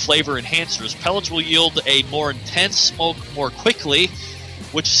other wood flavor enhancers, pellets will yield a more intense smoke more quickly,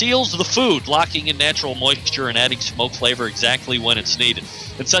 which seals the food, locking in natural moisture and adding smoke flavor exactly when it's needed.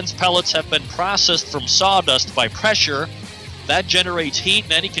 And since pellets have been processed from sawdust by pressure, that generates heat,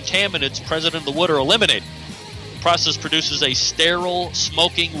 and any contaminants present in the wood are eliminated. The process produces a sterile,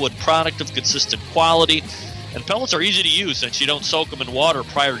 smoking wood product of consistent quality, and pellets are easy to use since you don't soak them in water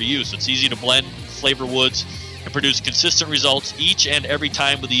prior to use. It's easy to blend flavor woods and produce consistent results each and every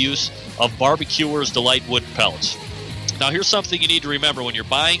time with the use of Barbecuers Delight wood pellets. Now, here's something you need to remember when you're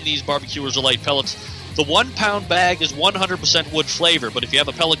buying these Barbecuers Delight pellets. The 1 pound bag is 100% wood flavor, but if you have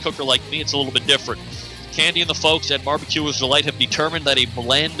a pellet cooker like me, it's a little bit different. Candy and the folks at Barbecuers Delight have determined that a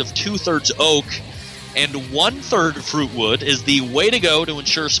blend of 2/3 oak and 1/3 fruit wood is the way to go to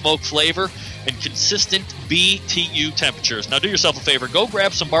ensure smoke flavor and consistent BTU temperatures. Now, do yourself a favor. Go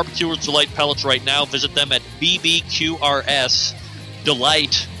grab some Barbecuers Delight pellets right now. Visit them at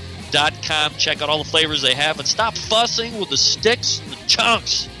bbqrsdelight.com. Check out all the flavors they have and stop fussing with the sticks and the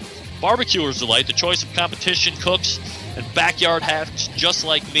chunks. Barbecuers Delight, the choice of competition cooks and backyard hacks just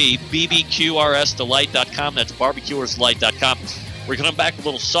like me. bbqrsdelight.com. That's barbecuersdelight.com. We're going to come back with a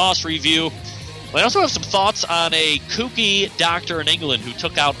little sauce review. I also have some thoughts on a kooky doctor in England who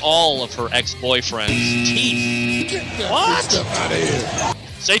took out all of her ex-boyfriend's teeth. Get that What? stuff out of here.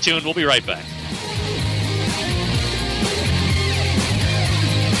 Stay tuned. We'll be right back.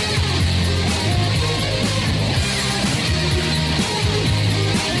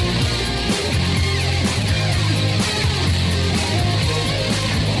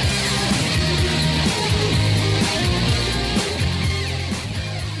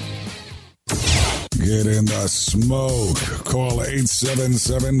 Get in the smoke. Call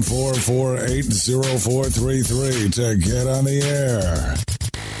 877-448-0433 to get on the air.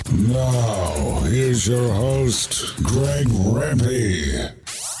 Now, here's your host, Greg Rempe.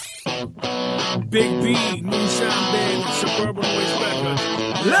 Big B, Moonshine Band, Suburban Waste Records.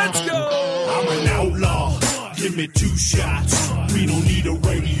 Let's go! I'm an outlaw. Give me 2 shots. We don't need a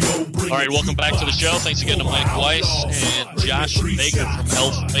radio. Bring All right, welcome back to the show. Thanks again to Mike Weiss and Josh Baker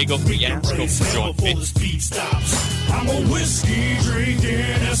from Fuego Fiasco for joining me. I'm a whiskey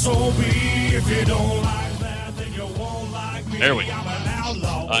drinking SOB. If you don't like that, then you won't like me. There we go.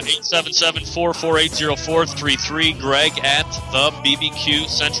 877-448-0433. Greg at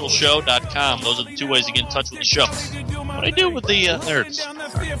thebbqcentralshow.com. Those are the two ways to get in touch with the show. What do I do with the nerds?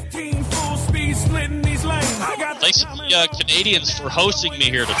 Thanks to the Canadians for hosting me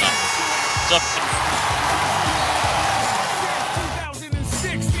here tonight. What's up?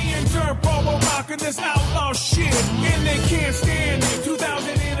 This outlaw shit, and they can't stand it.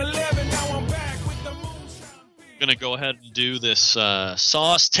 2011, now I'm back with the moonshine. Gonna go ahead and do this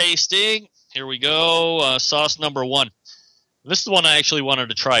sauce tasting. Here we go. Sauce number 1. This is the one I actually wanted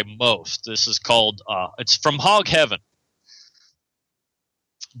to try most. This is called, it's from Hog Heaven.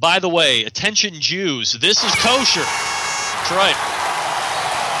 By the way, attention Jews, this is kosher. That's right.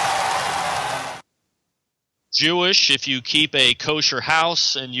 Jewish, if you keep a kosher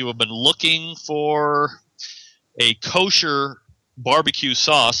house and you have been looking for a kosher barbecue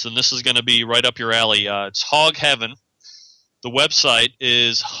sauce, then this is going to be right up your alley. It's Hog Heaven. The website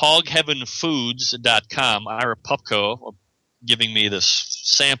is hogheavenfoods.com. Ira Pupko giving me this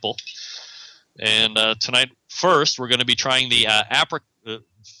sample. And tonight, first, we're going to be trying the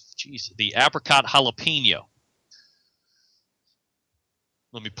apricot jalapeno.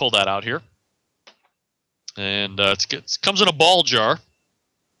 Let me pull that out here. And it comes in a ball jar.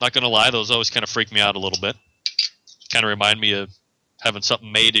 Not going to lie, those always kind of freak me out a little bit. Kind of remind me of having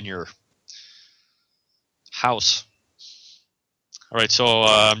something made in your house. All right, so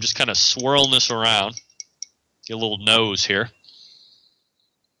I'm just kind of swirling this around. Get a little nose here.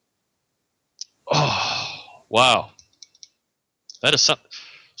 Oh, wow. That is something.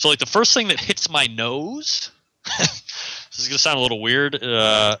 So, like, the first thing that hits my nose, this is going to sound a little weird,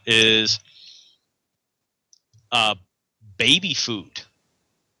 is baby food.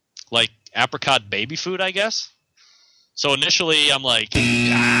 Like apricot baby food, I guess. So initially, I'm like, get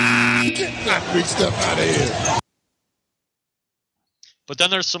that big stuff out of here. But then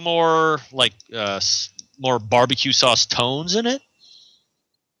there's some more, like, more barbecue sauce tones in it.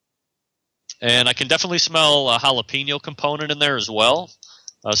 And I can definitely smell a jalapeno component in there as well.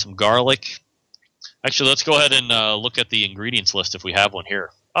 Some garlic. Actually, let's go ahead and look at the ingredients list if we have one here.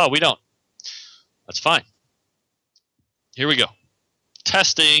 Oh, we don't. That's fine. Here we go.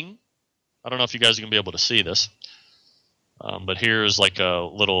 Testing. I don't know if you guys are going to be able to see this. But here's like a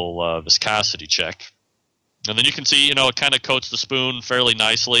little viscosity check. And then you can see, it kind of coats the spoon fairly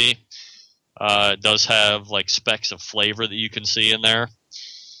nicely. It does have like specks of flavor that you can see in there.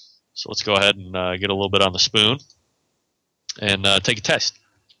 So let's go ahead and get a little bit on the spoon and take a taste.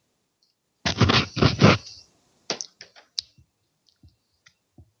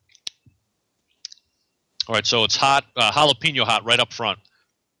 All right, so it's hot, jalapeno hot right up front.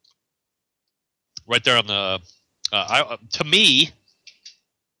 Right there on the, to me,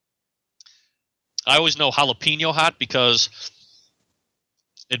 I always know jalapeno hot because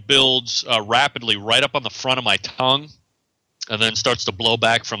it builds rapidly right up on the front of my tongue and then starts to blow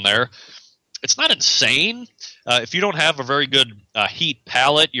back from there. It's not insane. If you don't have a very good heat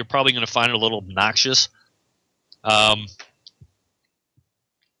palate, you're probably going to find it a little obnoxious. I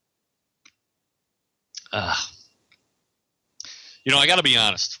got to be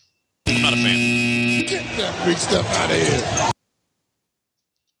honest. I'm not a fan. Get that big stuff out of here.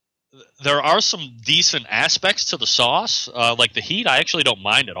 There are some decent aspects to the sauce. Like the heat, I actually don't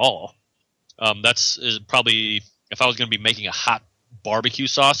mind at all. That's probably, if I was going to be making a hot barbecue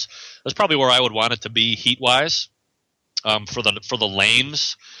sauce, that's probably where I would want it to be heat-wise. For the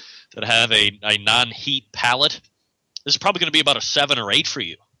lames that have a non-heat palate, this is probably going to be about a 7 or 8 for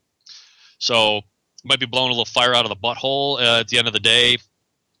you. So you might be blowing a little fire out of the butthole at the end of the day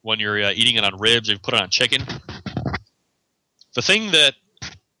when you're eating it on ribs or you put it on chicken. The thing that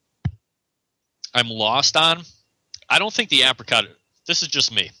I'm lost on, I don't think the apricot, this is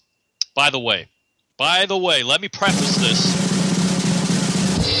just me. By the way, let me preface this.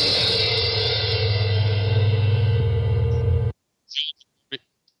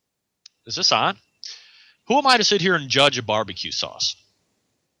 Is this on? Who am I to sit here and judge a barbecue sauce?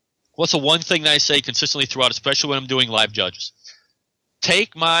 What's the one thing that I say consistently throughout, especially when I'm doing live judges?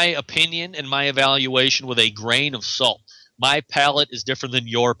 Take my opinion and my evaluation with a grain of salt. My palate is different than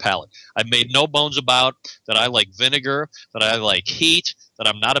your palate. I've made no bones about that I like vinegar, that I like heat, that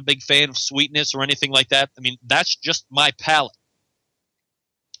I'm not a big fan of sweetness or anything like that. I mean, that's just my palate.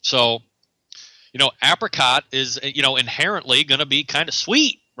 So, apricot is, inherently going to be kind of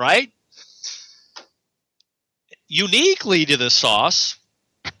sweet, right? Uniquely to this sauce,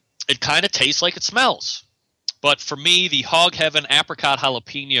 it kind of tastes like it smells. But for me, the Hog Heaven Apricot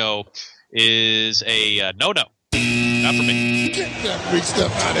Jalapeno is a no-no. Not for me. Get that free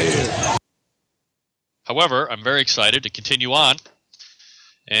stuff out of here. However, I'm very excited to continue on.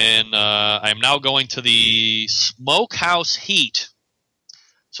 And I'm now going to the Smokehouse Heat.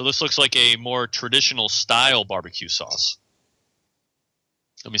 So this looks like a more traditional style barbecue sauce.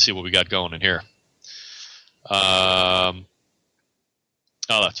 Let me see what we got going in here. Oh,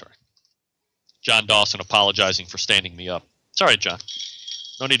 that's all right. John Dawson apologizing for standing me up. It's all right, John.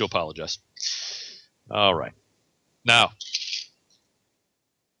 No need to apologize. All right. Now,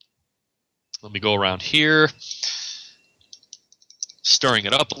 let me go around here. Stirring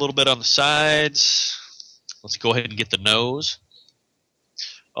it up a little bit on the sides. Let's go ahead and get the nose.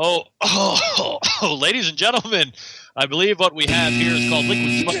 Oh, ladies and gentlemen, I believe what we have here is called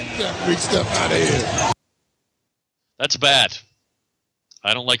liquid smoke. Get that free stuff out of here. That's bad.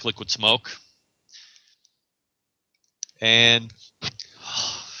 I don't like liquid smoke. And,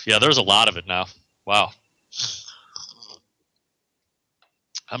 yeah, there's a lot of it now. Wow.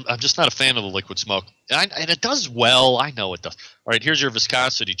 I'm just not a fan of the liquid smoke. And it does well. I know it does. All right, here's your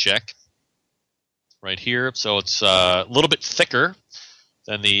viscosity check. Right here. So it's a little bit thicker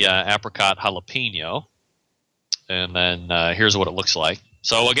than the apricot jalapeno. And then here's what it looks like.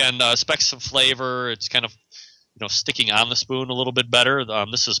 So, again, specks of flavor. It's kind of, sticking on the spoon a little bit better.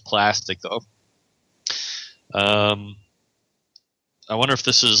 This is plastic, though. I wonder if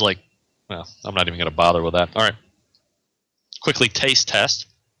this is like, well, I'm not even going to bother with that. All right. Quickly taste test.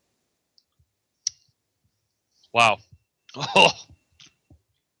 Wow. Oh.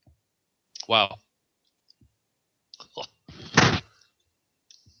 Wow.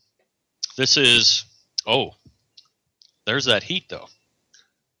 This is, there's that heat, though.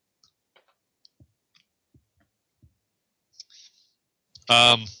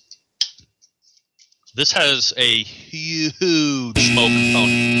 This has a huge smoke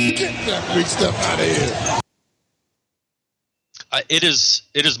component. Get that free stuff out of here. It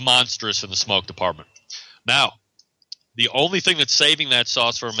is monstrous in the smoke department. Now, the only thing that's saving that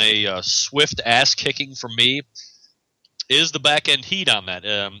sauce from a swift ass kicking from me is the back end heat on that.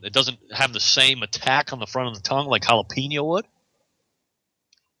 It doesn't have the same attack on the front of the tongue like jalapeno would.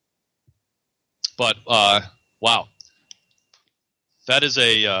 But wow, that is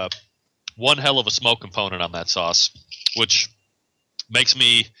a one hell of a smoke component on that sauce, which makes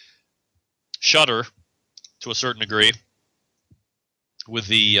me shudder to a certain degree with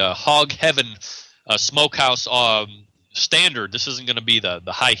the Hog Heaven Smokehouse standard. This isn't going to be the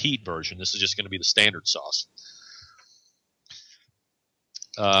high heat version. This is just going to be the standard sauce.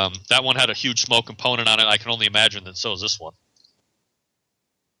 That one had a huge smoke component on it. I can only imagine that so is this one.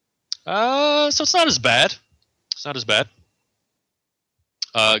 So it's not as bad. It's not as bad.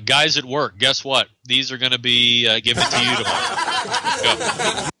 Guys at work, guess what? These are going to be given to you tomorrow.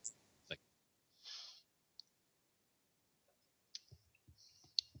 Go.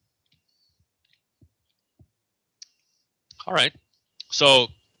 All right. So, I'm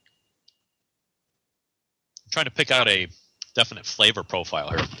trying to pick out a definite flavor profile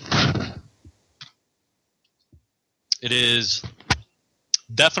here. It is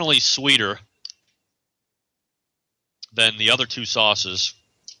definitely sweeter than the other two sauces.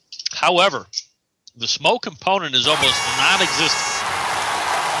 However, the smoke component is almost non-existent.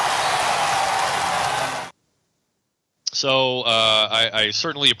 So I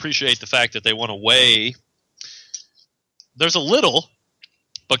certainly appreciate the fact that they want to weigh. There's a little,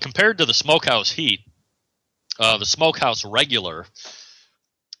 but compared to the Smokehouse Heat, the Smokehouse Regular,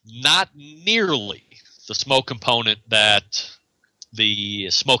 not nearly the smoke component that the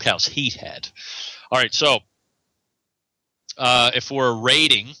Smokehouse Heat had. All right, so if we're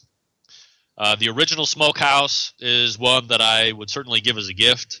rating, the original Smokehouse is one that I would certainly give as a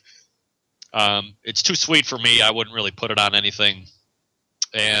gift. It's too sweet for me. I wouldn't really put it on anything.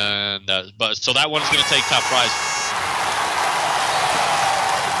 And but so that one's going to take top prize.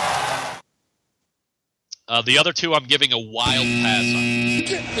 The other two I'm giving a wild pass on.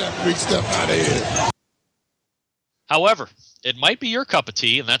 Get that free stuff out of here. However, it might be your cup of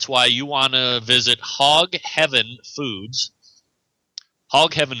tea, and that's why you want to visit Hog Heaven Foods,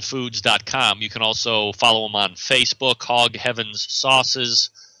 hogheavenfoods.com. You can also follow them on Facebook, Hog Heaven's Sauces,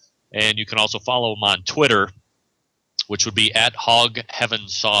 and you can also follow them on Twitter, which would be at Hog Heaven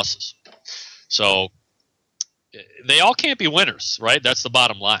Sauces. So they all can't be winners, right? That's the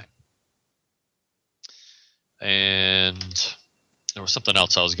bottom line. And there was something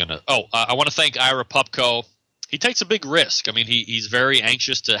else I was going to... I want to thank Ira Pupko. He takes a big risk. I mean, he's very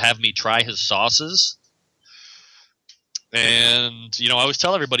anxious to have me try his sauces. And, I always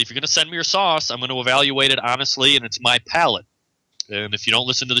tell everybody, if you're going to send me your sauce, I'm going to evaluate it honestly, and it's my palate. And if you don't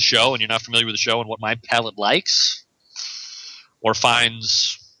listen to the show and you're not familiar with the show and what my palate likes or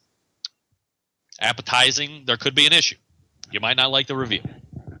finds appetizing, there could be an issue. You might not like the review.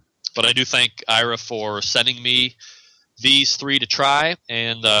 But I do thank Ira for sending me these 3 to try.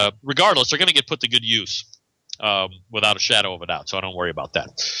 And regardless, they're going to get put to good use without a shadow of a doubt. So I don't worry about that.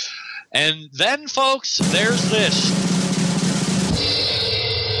 And then, folks, there's this.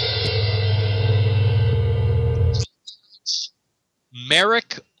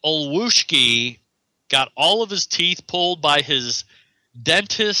 Merrick Olwushki got all of his teeth pulled by his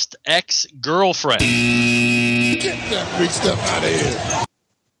dentist ex-girlfriend. Get that big stuff out of here.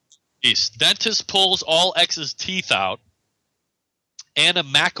 His dentist pulls all ex's teeth out. Anna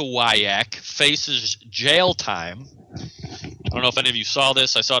Makowiak faces jail time. I don't know if any of you saw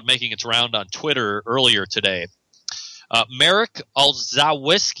this. I saw it making its round on Twitter earlier today. Merrick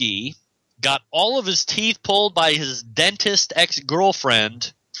Olzawiski got all of his teeth pulled by his dentist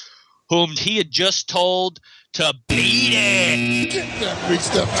ex-girlfriend, whom he had just told to beat it. Get that big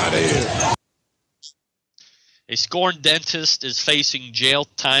stuff out of here. A scorned dentist is facing jail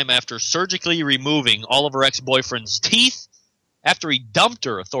time after surgically removing all of her ex-boyfriend's teeth after he dumped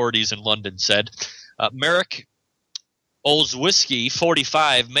her, authorities in London said. Merrick Olzawiski,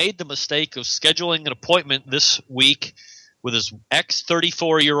 45, made the mistake of scheduling an appointment this week with his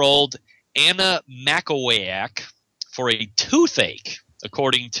ex-34-year-old Anna Makowiak for a toothache,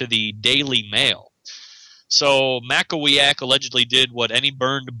 according to the Daily Mail. So Makowiak allegedly did what any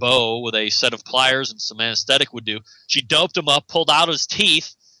burned bow with a set of pliers and some anesthetic would do. She doped him up, pulled out his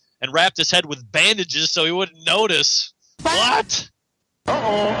teeth, and wrapped his head with bandages so he wouldn't notice. What?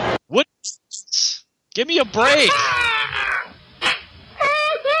 Uh-oh. What? Give me a break.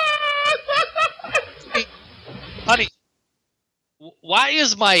 Honey, why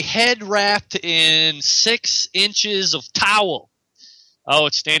is my head wrapped in 6 inches of towel? Oh,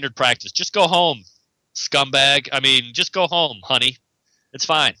 it's standard practice. Just go home, scumbag. I mean, just go home, honey. It's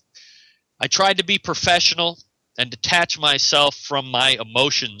fine. I tried to be professional and detach myself from my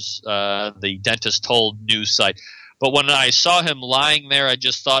emotions, the dentist told news site. But when I saw him lying there, I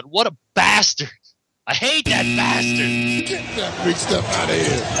just thought, what a bastard. I hate that bastard. Get that big stuff out of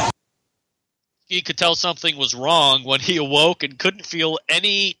here. He could tell something was wrong when he awoke and couldn't feel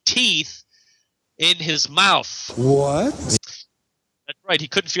any teeth in his mouth. What? That's right. He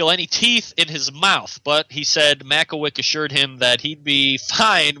couldn't feel any teeth in his mouth, but he said Makowiak assured him that he'd be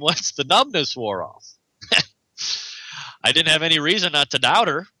fine once the numbness wore off. I didn't have any reason not to doubt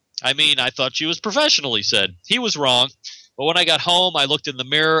her. I mean, I thought she was professional, he said. He was wrong. But when I got home, I looked in the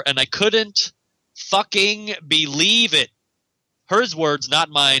mirror and I couldn't fucking believe it. Hers words, not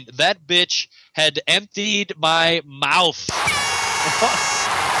mine. That bitch had emptied my mouth.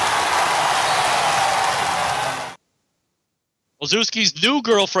 Olszewski's new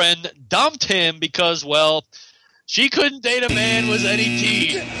girlfriend dumped him because, well, she couldn't date a man with any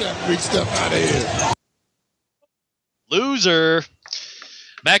teeth. Get that big stuff out of here. Loser.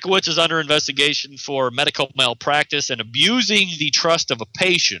 Makowicz is under investigation for medical malpractice and abusing the trust of a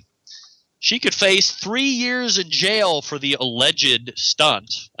patient. She could face 3 years in jail for the alleged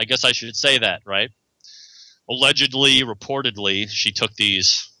stunt. I guess I should say that, right? Allegedly, reportedly, she took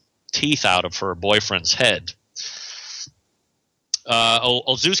these teeth out of her boyfriend's head.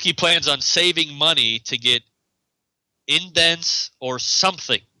 Olszewski plans on saving money to get indents or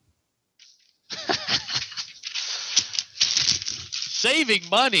something. Saving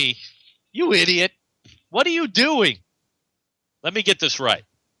money? You idiot. What are you doing? Let me get this right.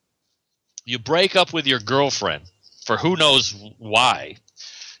 You break up with your girlfriend for who knows why.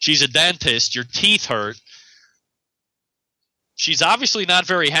 She's a dentist. Your teeth hurt. She's obviously not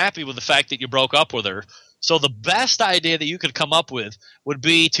very happy with the fact that you broke up with her. So the best idea that you could come up with would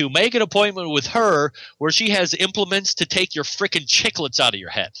be to make an appointment with her where she has implements to take your frickin' chiclets out of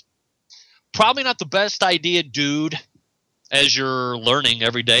your head. Probably not the best idea, dude, as you're learning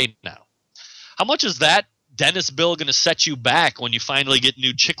every day now. How much is that dentist bill going to set you back when you finally get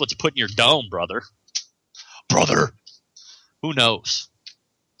new chiclets put in your dome, brother? Brother! Who knows?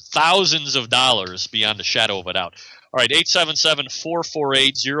 Thousands of dollars beyond a shadow of a doubt. All right,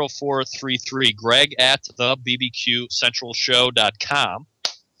 877-448-0433. Greg at the BBQCentralShow.com.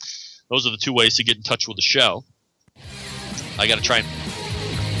 Those are the 2 ways to get in touch with the show. I got to try and...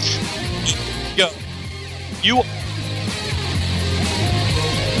 Go. You...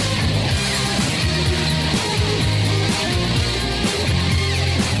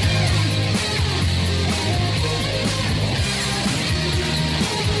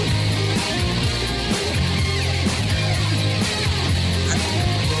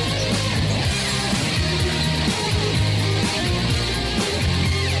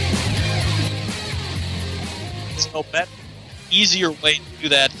 no better, easier way to do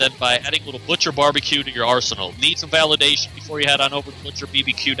that than by adding a little Butcher Barbecue to your arsenal. Need some validation before you head on over to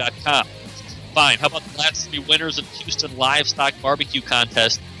ButcherBBQ.com. Fine. How about the last 3 winners of the Houston Livestock Barbecue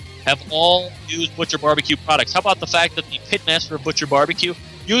Contest have all used Butcher Barbecue products? How about the fact that the pitmaster of Butcher Barbecue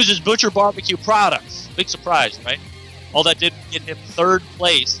uses Butcher Barbecue products? Big surprise, right? All that did get him 3rd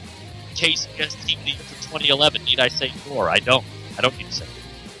place in case against Team of the Year for 2011. Need I say more? I don't need to say more.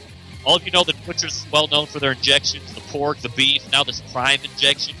 All of you know that Butcher's well known for their injections, the pork, the beef, now this prime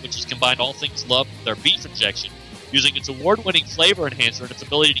injection, which has combined all things loved with their beef injection, using its award-winning flavor enhancer and its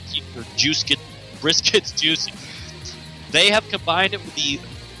ability to keep your briskets juicy. They have combined it with the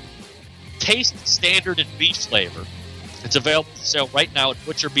taste standard and beef flavor. It's available for sale right now at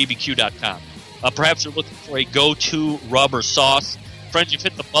butcherbbq.com. Perhaps you're looking for a go-to rub or sauce. Friends, you've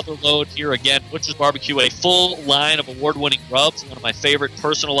hit the mother lode here again. Butcher's Barbecue, a full line of award-winning rubs. One of my favorite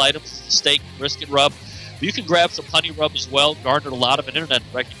personal items is the steak and brisket rub. But you can grab some honey rub as well. Garnered a lot of internet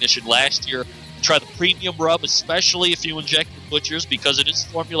recognition last year. Try the premium rub, especially if you inject with Butcher's, because it is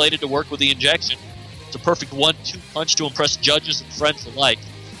formulated to work with the injection. It's a perfect 1-2 punch to impress judges and friends alike.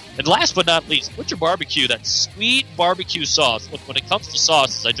 And last but not least, Butcher Barbecue, that sweet barbecue sauce. Look, when it comes to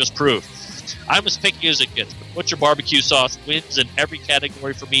sauces, I just proved I'm as picky as it gets, but Butcher Barbecue sauce wins in every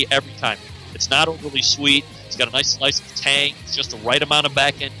category for me every time. It's not overly sweet. It's got a nice slice of tang. It's just the right amount of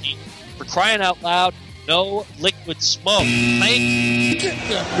back-end heat. For crying out loud, no liquid smoke. Get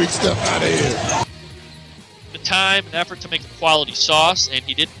that big stuff out of here. The time and effort to make a quality sauce, and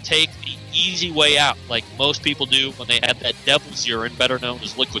he didn't take the easy way out like most people do when they add that devil's urine, better known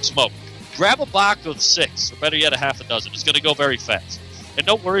as liquid smoke. Grab a box of 6, or better yet, a half a dozen. It's going to go very fast. And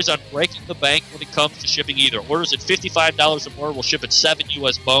no worries on breaking the bank when it comes to shipping either. Orders at $55 or more will ship at 7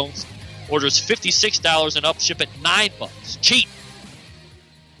 U.S. bones. Orders $56 and up ship at $9. Cheap.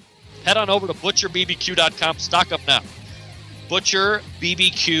 Head on over to butcherbbq.com. Stock up now.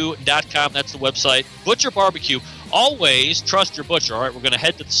 butcherbbq.com. That's the website. Butcher Barbecue. Always trust your butcher. All right, we're going to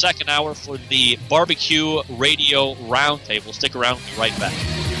head to the second hour for the BBQ Radio Round Table. Stick around. We'll be right back.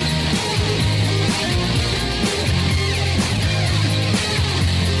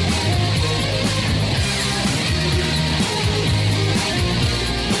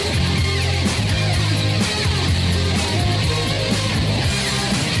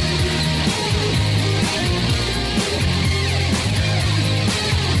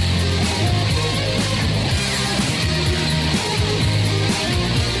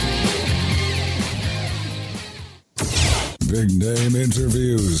 Big name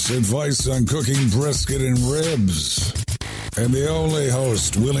interviews, advice on cooking brisket and ribs. And the only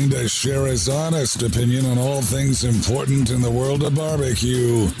host willing to share his honest opinion on all things important in the world of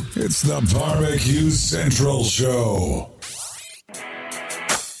barbecue. It's the Barbecue Central Show.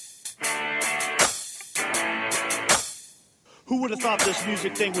 Who would have thought this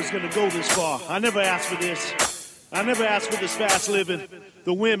music thing was going to go this far? I never asked for this. I never asked for this fast living,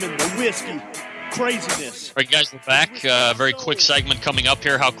 the women, the whiskey. Craziness. All right, guys, we're back. Very quick segment coming up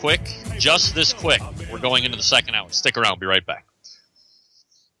here. How quick? Just this quick. We're going into the second hour. Stick around. We'll be right back.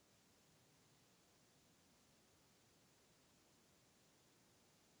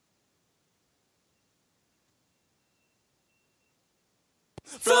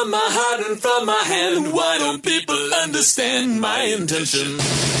 From my heart and from my hand, why don't people understand my intention?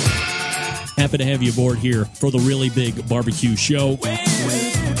 Happy to have you aboard here for the really big barbecue show.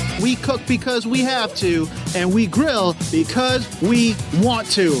 We cook because we have to, and we grill because we want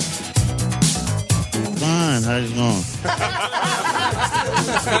to. Fine, how's it going?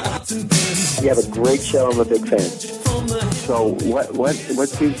 You have a great show. I'm a big fan. So what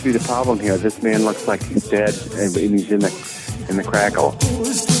seems to be the problem here? This man looks like he's dead, and he's in the crackle.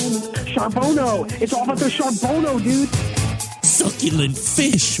 Charbono! It's all about the Charbono, dude! Succulent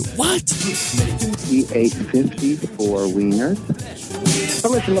fish. What? He ate 54 wieners.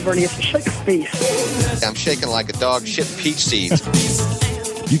 But listen, Lavernius, shake a face. I'm shaking like a dog shit peach seeds.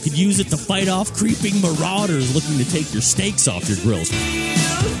 You could use it to fight off creeping marauders looking to take your steaks off your grills.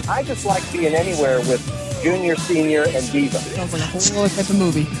 I just like being anywhere with Junior, Senior, and Diva. Sounds like a whole other type of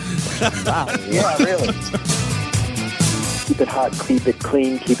movie. Wow. Yeah, really. Keep it hot, keep it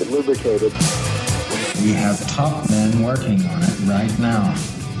clean, keep it lubricated. We have top men working on it right now.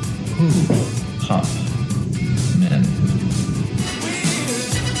 Top men.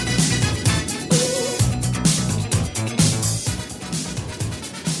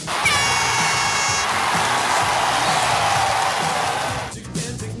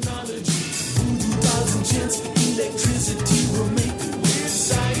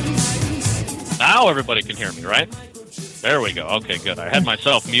 Now everybody can hear me, right? There we go. Okay, good. I had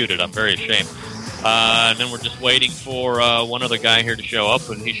myself muted. I'm very ashamed. And then we're just waiting for one other guy here to show up,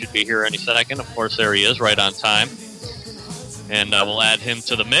 and he should be here any second. Of course, there he is, right on time. And we'll add him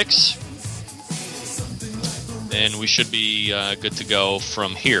to the mix. And we should be good to go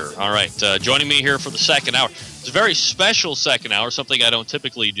from here. All right, joining me here for the second hour. It's a very special second hour, something I don't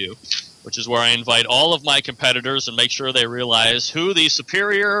typically do, which is where I invite all of my competitors and make sure they realize who the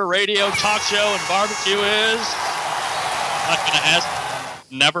superior radio talk show and barbecue is. I'm not going to ask,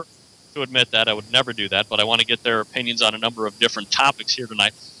 never to admit that. I would never do that, but I want to get their opinions on a number of different topics here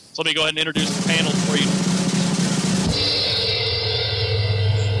tonight. So let me go ahead and introduce the panel for you.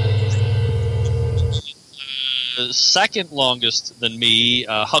 Second longest than me,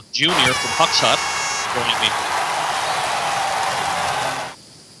 Huck Jr. from Huck's Hut, joining me.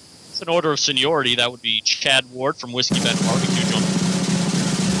 It's an order of seniority. That would be Chad Ward from Whiskey Bent Barbecue.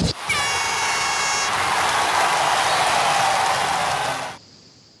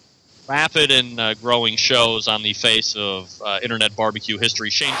 Rapid and growing shows on the face of internet barbecue history.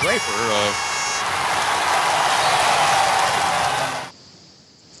 Shane Draper of...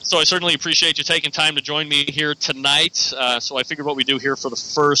 So I certainly appreciate you taking time to join me here tonight. So I figured what we do here for the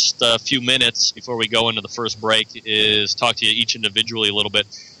first few minutes before we go into the first break is talk to you each individually a little bit.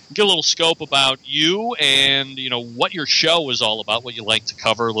 Get a little scope about you and, you know, what your show is all about, what you like to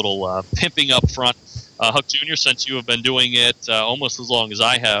cover, a little pimping up front. Huck Jr., since you have been doing it almost as long as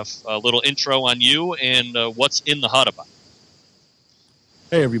I have, a little intro on you and what's in the hut about.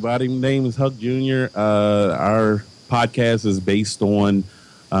 Hey, everybody. My name is Huck Jr. Our podcast is based on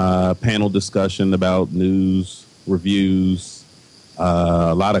panel discussion about news, reviews,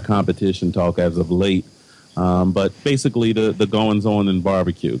 a lot of competition talk as of late. But basically the goings-on in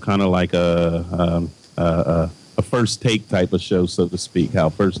barbecue, kind of like a first take type of show, so to speak, how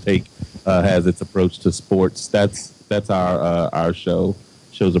First Take has its approach to sports. That's our show's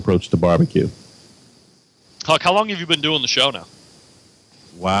approach to barbecue. Huck, how long have you been doing the show now?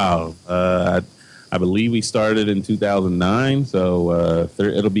 Wow. I believe we started in 2009, so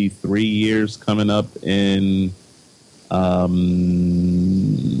it'll be 3 years coming up in,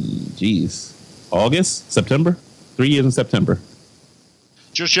 August? September? 3 years in September.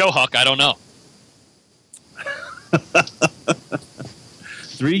 It's your show, Huck. I don't know.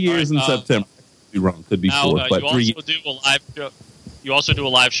 3 years in September. Could be wrong. Could be now, 4. But you also do a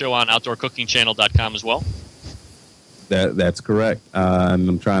live show on OutdoorCookingChannel.com as well? That's correct. And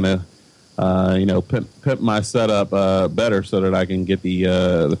I'm trying to, pimp my setup better so that I can get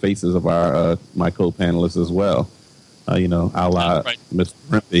the faces of my co-panelists as well. A la Mr.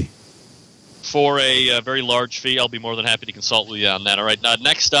 Brimpy. For a very large fee, I'll be more than happy to consult with you on that. All right.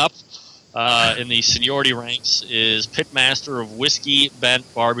 Next up in the seniority ranks is Pitmaster of Whiskey Bent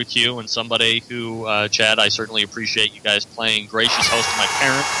Barbecue, and somebody who, Chad, I certainly appreciate you guys playing gracious host to my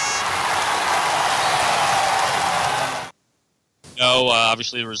parent.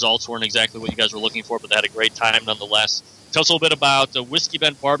 Obviously the results weren't exactly what you guys were looking for, but they had a great time nonetheless. Tell us a little bit about Whiskey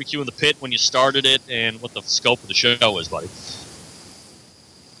Bent Barbecue in the Pit, when you started it, and what the scope of the show is, buddy.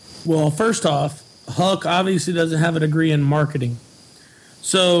 Well, first off, Huck obviously doesn't have a degree in marketing.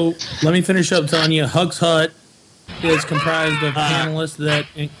 So let me finish up telling you, Huck's Hut is comprised of panelists that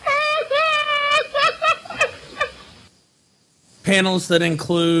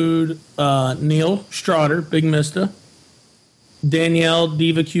include Neil Strotter, Big Mista, Danielle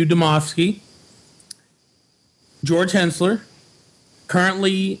Diva Q. Domofsky, George Hensler,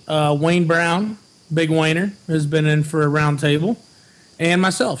 currently Wayne Brown, Big Wayner, has been in for a round table, and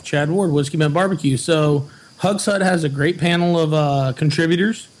myself, Chad Ward, Whiskey Bent Barbecue. So Huck's Hut has a great panel of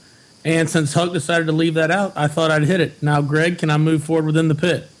contributors, and since Huck decided to leave that out, I thought I'd hit it. Now, Greg, can I move forward within the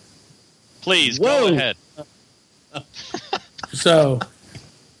pit? Please, go ahead. So,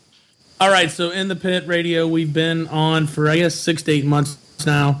 all right, so in the Pit Radio, we've been on for, I guess, 6 to 8 months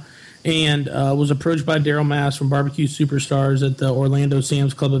now, and was approached by Daryl Mass from Barbecue Superstars at the Orlando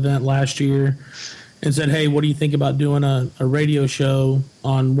Sam's Club event last year and said, hey, what do you think about doing a radio show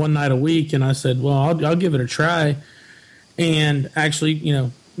on one night a week? And I said, well, I'll give it a try. And actually,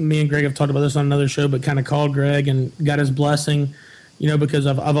 me and Greg have talked about this on another show, but kind of called Greg and got his blessing, because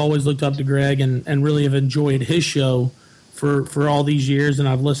I've always looked up to Greg and really have enjoyed his show for all these years, and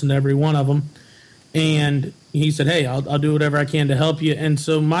I've listened to every one of them. And he said, hey, I'll do whatever I can to help you. And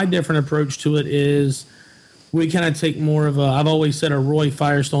so my different approach to it is we kind of take more of I've always said a Roy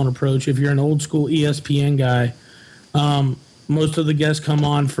Firestone approach. If you're an old school ESPN guy, most of the guests come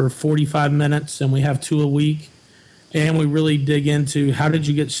on for 45 minutes, and we have 2 a week. And we really dig into how did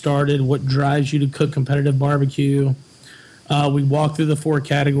you get started, what drives you to cook competitive barbecue. We walk through the 4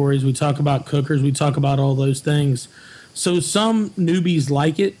 categories. We talk about cookers. We talk about all those things. So some newbies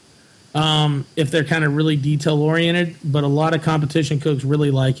like it. if they're kind of really detail-oriented, but a lot of competition cooks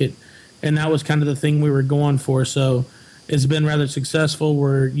really like it, and that was kind of the thing we were going for. So it's been rather successful.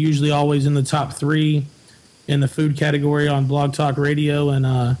 We're usually always in the top 3 in the food category on Blog Talk Radio,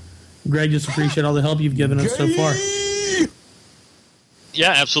 and Greg, just appreciate all the help you've given us so far.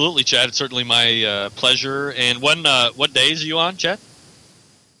 Yeah, absolutely, Chad. It's certainly my pleasure. And what days are you on, Chad?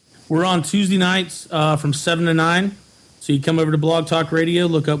 We're on Tuesday nights from 7 to 9. So you come over to Blog Talk Radio,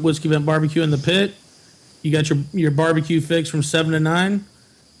 look up Whiskey Vent Barbecue in the Pit. You got your barbecue fix from 7 to 9.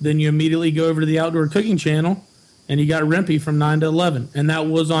 Then you immediately go over to the Outdoor Cooking Channel, and you got Rempy from 9 to 11. And that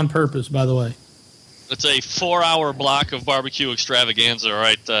was on purpose, by the way. It's a 4-hour block of barbecue extravaganza. All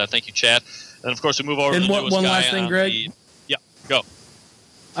right, thank you, Chad. And, of course, we move over to the newest one guy last thing, Greg. Yeah, go.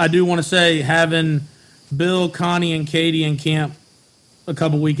 I do want to say having Bill, Connie, and Katie in camp a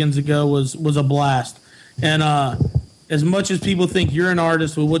couple weekends ago was a blast. And as much as people think you're an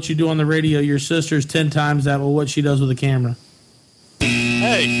artist with what you do on the radio, your sister's 10 times that with what she does with the camera.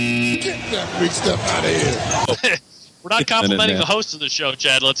 Hey. Get that big stuff out of here. We're not complimenting the host of the show,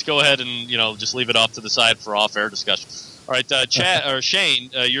 Chad. Let's go ahead and just leave it off to the side for off-air discussion. All right, Chad or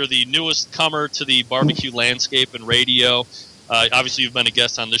Shane, you're the newest comer to the barbecue landscape and radio. Obviously, you've been a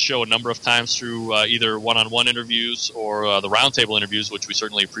guest on this show a number of times through either one-on-one interviews or the roundtable interviews, which we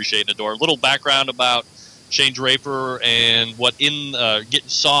certainly appreciate and adore. A little background about Shane Draper and what getting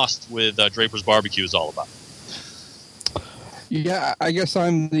sauced with Draper's Barbecue is all about. Yeah, I guess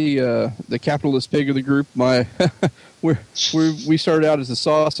I'm the capitalist pig of the group. We started out as a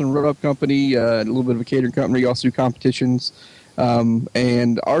sauce and rub company, a little bit of a catering company, also do competitions,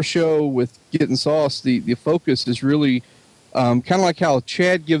 and our show with Getting Sauce, the focus is really kind of like how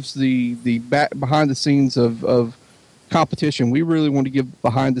Chad gives the behind the scenes of competition. We really want to give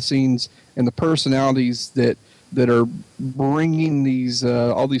behind the scenes and the personalities that are bringing these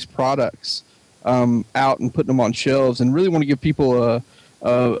all these products out and putting them on shelves, and really want to give people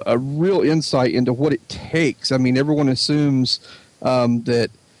a real insight into what it takes. I mean, everyone assumes that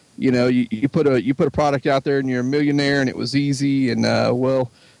you put a product out there and you're a millionaire and it was easy, and the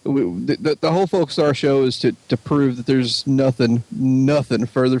whole focus of our show is to prove that there's nothing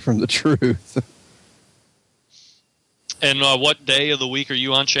further from the truth. And what day of the week are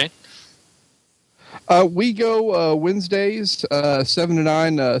you on, Shane? We go Wednesdays, 7 to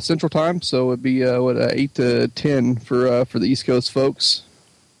 9 Central Time, so it'd be 8 to 10 for the East Coast folks.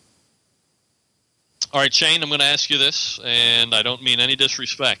 All right, Shane, I'm going to ask you this, and I don't mean any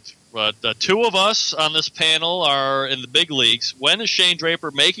disrespect, but 2 of us on this panel are in the big leagues. When is Shane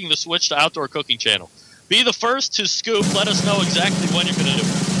Draper making the switch to Outdoor Cooking Channel? Be the first to scoop. Let us know exactly when you're going to do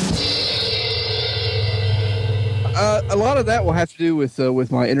it. A lot of that will have to do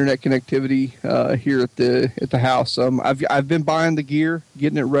with my internet connectivity here at the house. I've been buying the gear,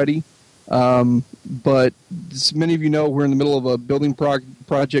 getting it ready, but as many of you know, we're in the middle of a building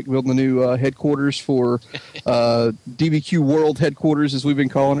project, building a new headquarters for DBQ World Headquarters, as we've been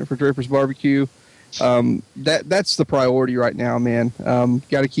calling it, for Draper's Barbecue. That's the priority right now, man.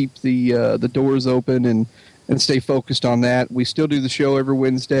 Got to keep the doors open and stay focused on that. We still do the show every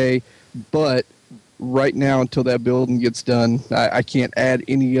Wednesday, but right now, until that building gets done, I can't add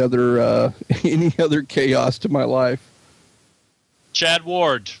any other chaos to my life. Chad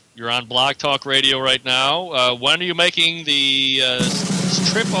Ward, you're on Blog Talk Radio right now. When are you making the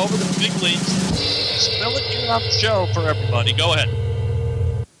trip over to the big leagues? Spill it here on the show for everybody. Go ahead.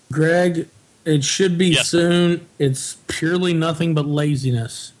 Greg, it should be soon. It's purely nothing but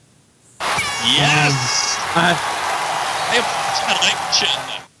laziness. Yes!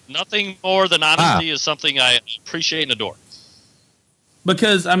 Nothing more than honesty is something I appreciate and adore.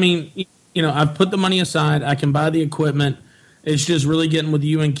 Because, I mean, I've put the money aside. I can buy the equipment. It's just really getting with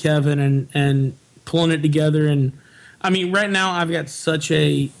you and Kevin and pulling it together. And, I mean, right now I've got such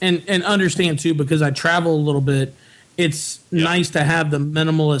and understand, too, because I travel a little bit, it's nice to have the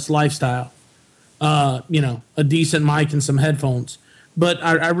minimalist lifestyle. A decent mic and some headphones. But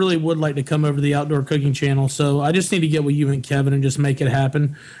I really would like to come over to the Outdoor Cooking Channel, so I just need to get with you and Kevin and just make it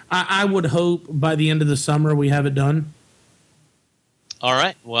happen. I would hope by the end of the summer we have it done. All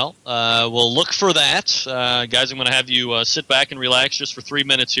right. Well, we'll look for that. Guys, I'm going to have you sit back and relax just for 3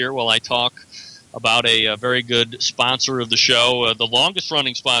 minutes here while I talk about a very good sponsor of the show, the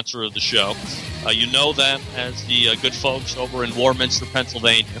longest-running sponsor of the show. You know them as the good folks over in Warminster,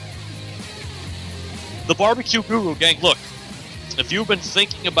 Pennsylvania. The Barbecue Guru, gang, look. If you've been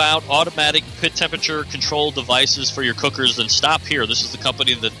thinking about automatic pit temperature control devices for your cookers, then stop here. This is the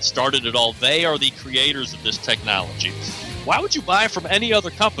company that started it all. They are the creators of this technology. Why would you buy from any other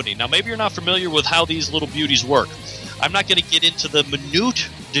company? Now, maybe you're not familiar with how these little beauties work. I'm not going to get into the minute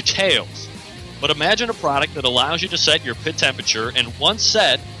details, but imagine a product that allows you to set your pit temperature, and once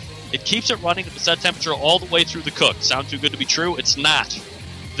set, it keeps it running at the set temperature all the way through the cook. Sound too good to be true? It's not.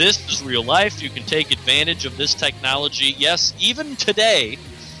 This is real life. You can take advantage of this technology, yes, even today,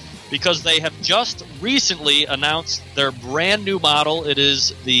 because they have just recently announced their brand new model. It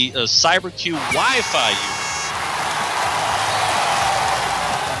is the CyberQ Wi-Fi unit.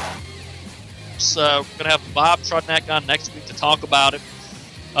 We're going to have Bob Trudnak on next week to talk about it.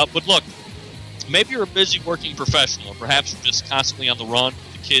 But look, maybe you're a busy working professional, or perhaps you're just constantly on the run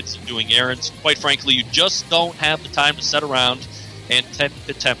with the kids and doing errands. Quite frankly, you just don't have the time to sit around and tend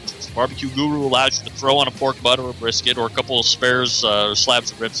to temperatures. Barbecue Guru allows you to throw on a pork butt or a brisket or a couple of spares,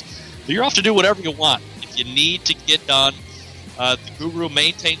 slabs of ribs. So you're off to do whatever you want. If you need to get done, the Guru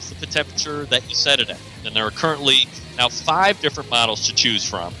maintains the temperature that you set it at. And there are currently now 5 different models to choose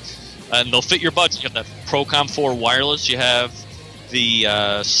from. And they'll fit your budget. You have that Procom 4 wireless. You have the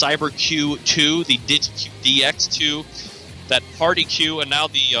CyberQ 2, the DigiQ DX2, that Party Q, and now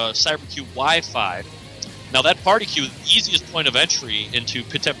the CyberQ Wi-Fi. Now, that Party Q, the easiest point of entry into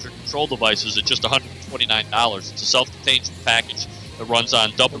pit temperature control devices at just $129. It's a self-contained package that runs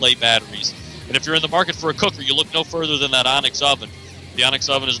on AA batteries. And if you're in the market for a cooker, you look no further than that Onyx oven. The Onyx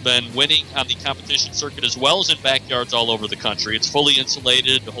oven has been winning on the competition circuit as well as in backyards all over the country. It's fully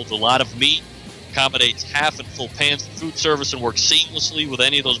insulated, it holds a lot of meat, accommodates half and full pans for food service, and works seamlessly with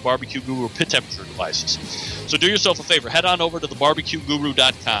any of those Barbecue Guru pit temperature devices. So do yourself a favor. Head on over to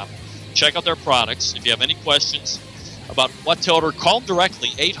thebarbecueguru.com. Check out their products. If you have any questions about what to order, call them directly,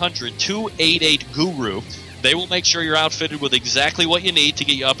 800-288-GURU. They will make sure you're outfitted with exactly what you need to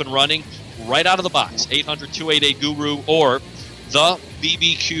get you up and running right out of the box. 800-288-GURU or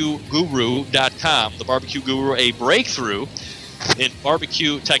thebbqguru.com. The Barbecue Guru, a breakthrough in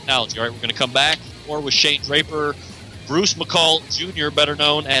barbecue technology. All right, we're going to come back more with Shane Draper, Bruce McCall Jr., better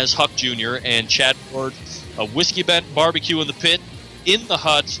known as Huck Jr., and Chad Ward, a Whiskey Bent Barbecue in the Pit, in the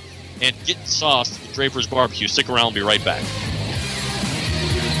Hut, and getting sauce with Draper's Barbecue. Stick around, we'll be right back.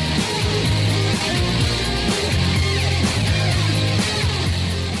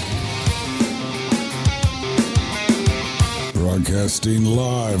 Broadcasting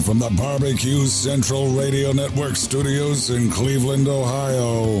live from the Barbecue Central Radio Network studios in Cleveland,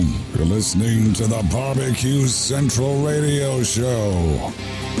 Ohio. You're listening to the Barbecue Central Radio Show.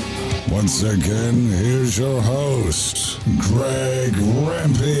 Once again, here's your host, Greg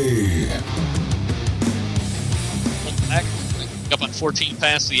Rempe. Back up on 14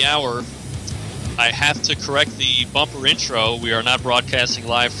 past the hour. I have to correct the bumper intro. We are not broadcasting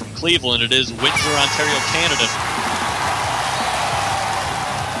live from Cleveland. It is Windsor, Ontario, Canada.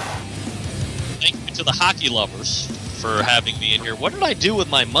 Thank you to the hockey lovers for having me in here. What did I do with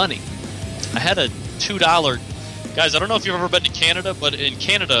my money? I had a $2. Guys, I don't know if you've ever been to Canada, but in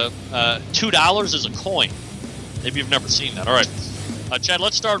Canada, $2 is a coin. Maybe you've never seen that. All right. Chad,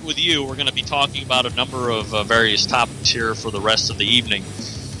 let's start with you. We're going to be talking about a number of various topics here for the rest of the evening.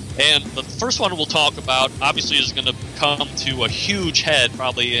 And the first one we'll talk about, obviously, is going to come to a huge head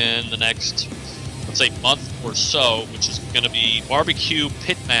probably in the next, let's say, month or so, which is going to be Barbecue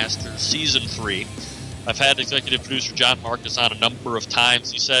Pitmasters Season 3. I've had executive producer John Marcus on a number of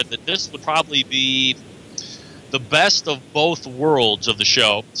times. He said that this would probably be the best of both worlds of the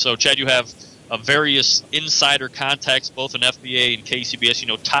show. So, Chad, you have various insider contacts, both in FBA and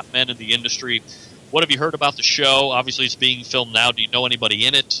KCBS, top men in the industry. What have you heard about the show? Obviously, it's being filmed now. Do you know anybody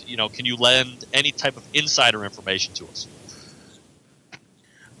in it? Can you lend any type of insider information to us?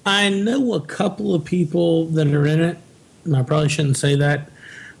 I know a couple of people that are in it, and I probably shouldn't say that.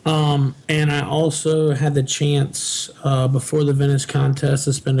 And I also had the chance before the Venice contest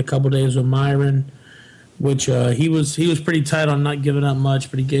to spend a couple days with Myron, which he was pretty tight on not giving up much,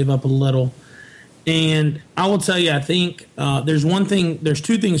 but he gave up a little. And I will tell you, I think there's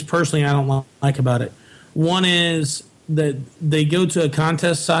two things personally I don't like about it. One is that they go to a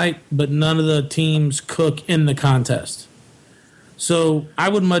contest site, but none of the teams cook in the contest. So I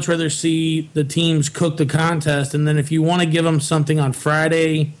would much rather see the teams cook the contest, and then if you want to give them something on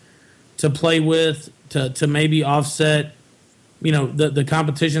Friday to play with, to maybe offset, the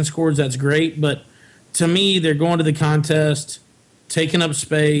competition scores, that's great. But to me, they're going to the contest, taking up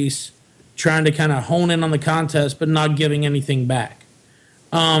space, trying to kind of hone in on the contest, but not giving anything back.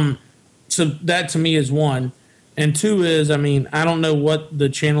 So that to me is one. And two is, I don't know what the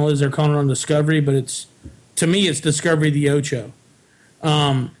channel is they're calling it on Discovery, but to me, it's Discovery the Ocho.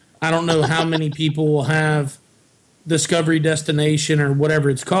 I don't know how many people will have Discovery Destination or whatever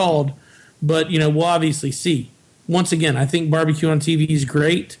it's called, but, we'll obviously see. Once again, I think barbecue on TV is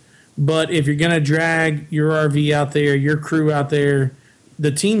great, But if you're going to drag your RV out there, your crew out there,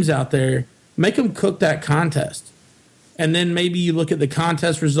 the teams out there, make them cook that contest. And then maybe you look at the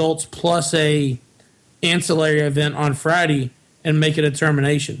contest results plus a ancillary event on Friday and make a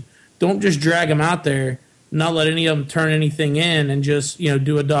determination. Don't just drag them out there, not let any of them turn anything in, and just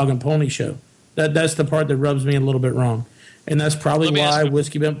do a dog and pony show. That's the part that rubs me a little bit wrong. And that's probably why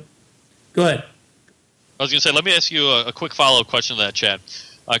Whiskey Bent. Go ahead. I was going to say, let me ask you a quick follow-up question to that, Chad.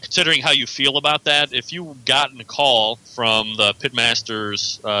 Considering how you feel about that, if you gotten a call from the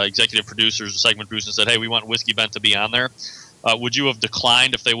Pitmasters executive producers, segment producers, and said, hey, we want Whiskey Bent to be on there, would you have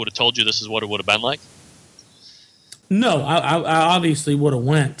declined if they would have told you this is what it would have been like? No, I obviously would have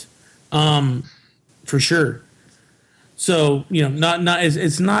went, for sure. So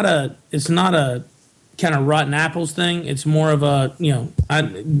it's not a kind of rotten apples thing. It's more of a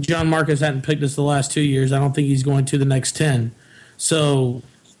John Marcus hadn't picked us the last 2 years. I don't think he's going to the next 10. So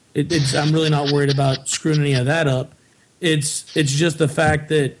I'm really not worried about screwing any of that up. It's just the fact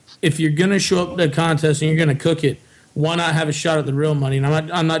that if you're going to show up to the contest and you're going to cook it, why not have a shot at the real money? And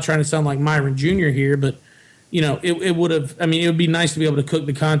I'm not trying to sound like Myron Jr. here, but it would have. I mean, it would be nice to be able to cook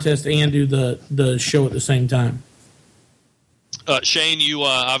the contest and do the show at the same time. Shane, you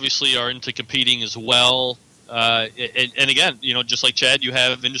obviously are into competing as well. And again, just like Chad, you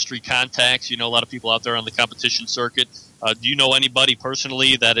have industry contacts. A lot of people out there on the competition circuit. Do you know anybody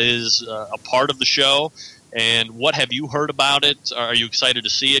personally that is a part of the show? And what have you heard about it? Are you excited to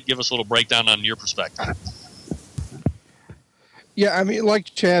see it? Give us a little breakdown on your perspective. Yeah, I mean,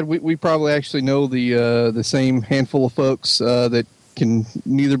 like Chad, we probably actually know the same handful of folks that can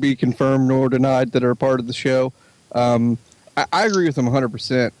neither be confirmed nor denied that are a part of the show. I agree with them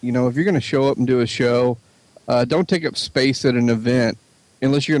 100%. If you're going to show up and do a show, don't take up space at an event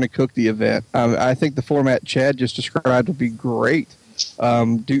unless you're going to cook the event. I think the format Chad just described would be great. Do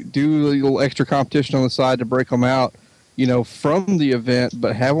a little extra competition on the side to break them out, from the event,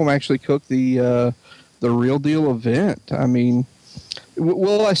 but have them actually cook the real deal event. I mean,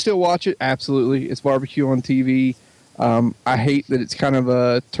 will I still watch it? Absolutely. It's barbecue on TV. I hate that it's kind of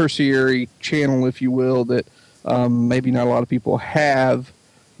a tertiary channel, if you will, that maybe not a lot of people have,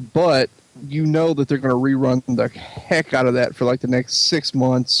 but that they're going to rerun the heck out of that for like the next 6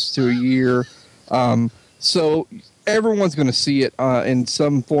 months to a year. So everyone's going to see it in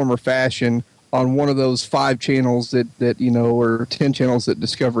some form or fashion on one of those 5 channels that or 10 channels that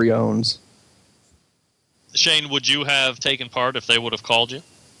Discovery owns. Shane, would you have taken part if they would have called you?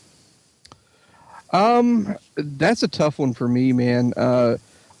 That's a tough one for me, man.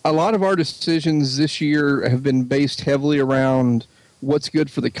 A lot of our decisions this year have been based heavily around what's good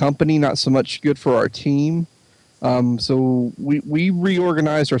for the company, not so much good for our team. So we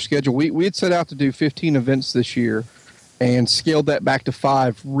reorganized our schedule. We had set out to do 15 events this year and scaled that back to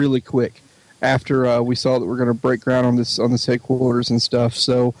 5 really quick after we saw that we're going to break ground on this headquarters and stuff.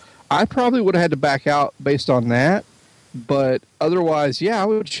 So I probably would have had to back out based on that. But otherwise, yeah, I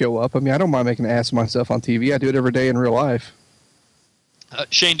would show up. I mean, I don't mind making an ass of myself on TV. I do it every day in real life.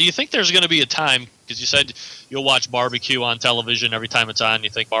 Shane, do you think there's going to be a time, because you said you'll watch barbecue on television every time it's on, you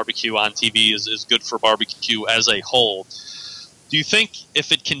think barbecue on TV is good for barbecue as a whole. Do you think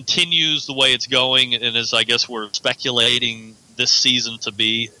if it continues the way it's going, and as I guess we're speculating this season to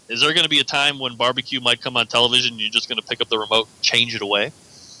be, is there going to be a time when barbecue might come on television and you're just going to pick up the remote and change it away?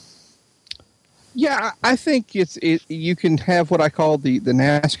 Yeah, I think you can have what I call the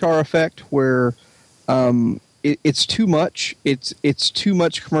NASCAR effect, where it's too much. It's too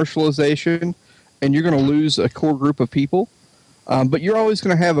much commercialization, and you're going to lose a core group of people. But you're always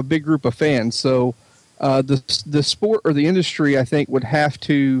going to have a big group of fans. So the sport or the industry, I think, would have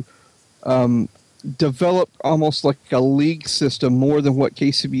to develop almost like a league system more than what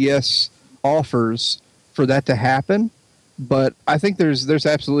KCBS offers for that to happen. But I think there's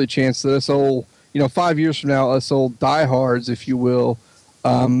absolutely a chance that us old, 5 years from now, us old diehards, if you will,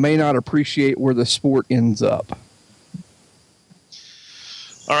 may not appreciate where the sport ends up.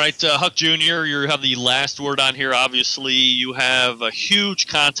 All right, Huck Jr., you have the last word on here. Obviously, you have a huge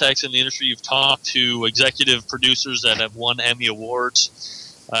contacts in the industry. You've talked to executive producers that have won Emmy Awards.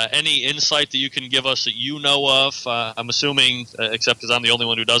 Any insight that you can give us that you know of? I'm assuming, except because I'm the only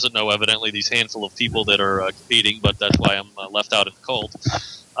one who doesn't know, evidently, these handful of people that are competing, but that's why I'm left out in the cold.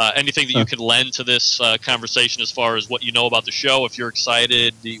 Anything that you can lend to this conversation as far as what you know about the show, if you're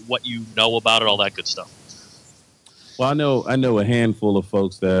excited, what you know about it, all that good stuff? Well, I know a handful of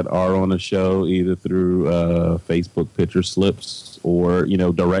folks that are on the show either through Facebook picture slips or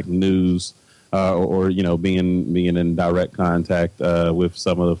direct news, or being in direct contact with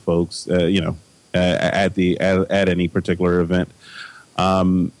some of the folks at any particular event.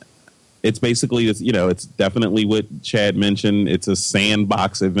 it's basically, it's definitely what Chad mentioned. It's a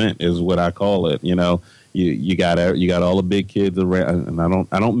sandbox event, is what I call it. You got all the big kids around, and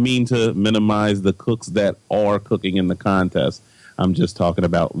I don't mean to minimize the cooks that are cooking in the contest. I'm just talking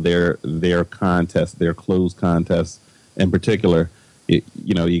about their contest, their closed contest in particular.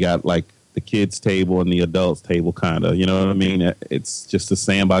 You got like the kids table and the adults table, kind of. You know what I mean? It's just a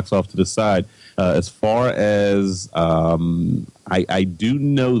sandbox off to the side. As far as I do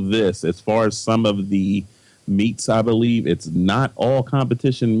know this, as far as some of the meats, I believe it's not all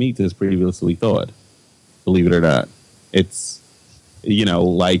competition meats as previously thought. Believe it or not, it's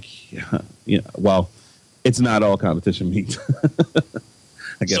it's not all competition meats.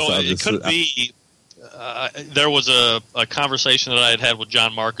 I guess so. It could be. There was a conversation that I had with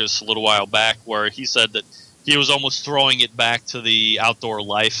John Marcus a little while back where he said that he was almost throwing it back to the Outdoor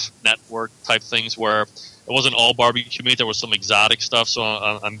Life Network type things where it wasn't all barbecue meat. There was some exotic stuff. So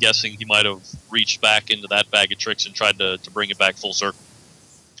I'm guessing he might have reached back into that bag of tricks and tried to bring it back full circle.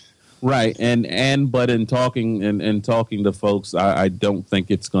 Right. But in talking to folks, I don't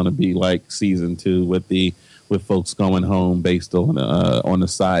think it's going to be like season 2 with folks going home based on a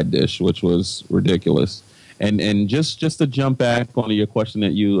side dish, which was ridiculous. And just to jump back onto your question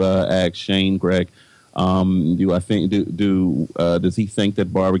that you asked Shane, Greg, does he think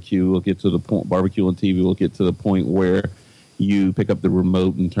that barbecue on TV will get to the point where you pick up the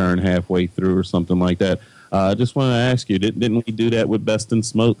remote and turn halfway through or something like that? I just want to ask you, didn't we do that with Best in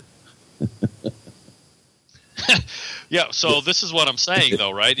Smoke? Yeah, so this is what I'm saying,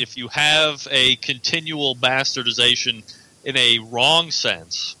 though, right? If you have a continual bastardization in a wrong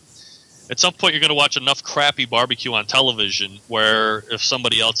sense, at some point you're going to watch enough crappy barbecue on television where if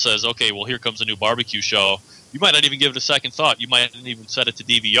somebody else says, okay, well, here comes a new barbecue show, you might not even give it a second thought. You might not even set it to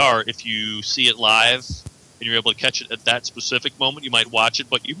DVR. If you see it live and you're able to catch it at that specific moment, you might watch it,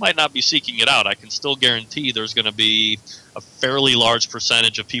 but you might not be seeking it out. I can still guarantee there's going to be a fairly large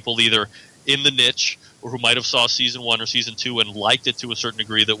percentage of people either in the niche or who might have saw season 1 or season 2 and liked it to a certain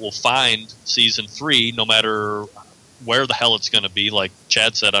degree that will find season 3 no matter where the hell it's going to be, like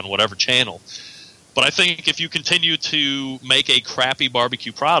Chad said, on whatever channel. But I think if you continue to make a crappy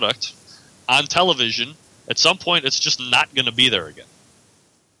barbecue product on television, at some point it's just not going to be there again.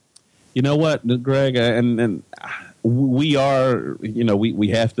 You know what, Greg, and we are,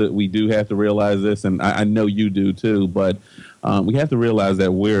 we do have to realize this, and I know you do too, but we have to realize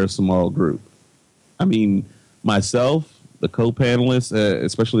that we're a small group. I mean, myself, the co-panelists,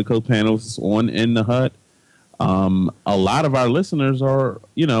 especially co-panelists on In the Hut, a lot of our listeners are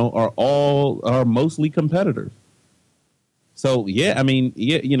mostly competitors. So yeah, I mean,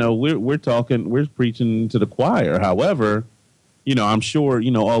 we're preaching to the choir. However, I'm sure,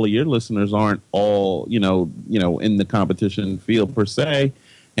 all of your listeners aren't all, in the competition field per se.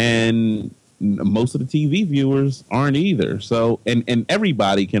 And most of the TV viewers aren't either. So, and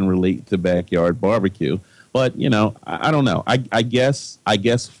everybody can relate to backyard barbecue. But, I don't know. I guess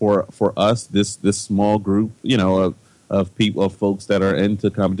for us, this small group, of people, of folks that are into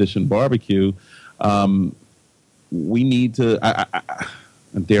competition barbecue, we need to,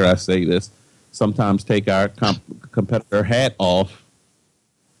 dare I say this, sometimes take our competitor hat off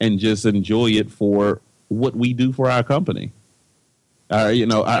and just enjoy it for what we do for our company.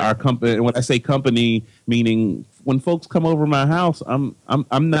 Our company. When I say company, meaning when folks come over my house, I'm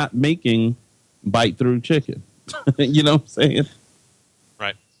not making bite through chicken. You know what I'm saying?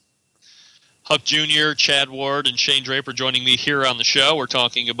 Right. Huck Jr., Chad Ward, and Shane Draper joining me here on the show. We're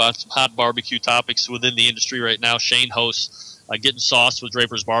talking about some hot barbecue topics within the industry right now. Shane hosts Getting Sauce with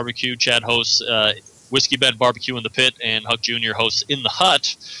Draper's Barbecue. Chad hosts Whiskey Bed Barbecue in the Pit, and Huck Jr. hosts In the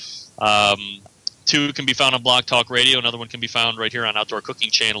Hut. Two can be found on Blog Talk Radio. Another one can be found right here on Outdoor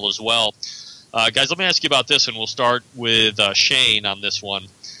Cooking Channel as well. Guys, let me ask you about this, and we'll start with Shane on this one.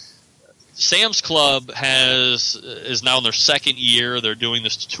 Sam's Club is now in their second year. They're doing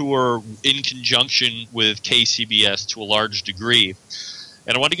this tour in conjunction with KCBS to a large degree.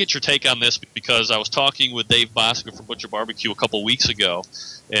 And I want to get your take on this because I was talking with Dave Bosker from Butcher Barbecue a couple weeks ago,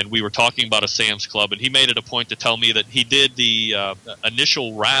 and we were talking about a Sam's Club, and he made it a point to tell me that he did the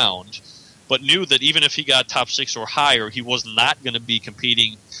initial round, but knew that even if he got top 6 or higher, he was not going to be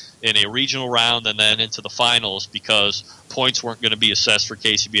competing in a regional round and then into the finals because points weren't going to be assessed for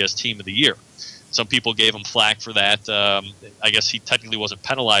KCBS Team of the Year. Some people gave him flack for that. I guess he technically wasn't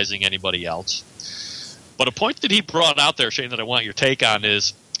penalizing anybody else. But a point that he brought out there, Shane, that I want your take on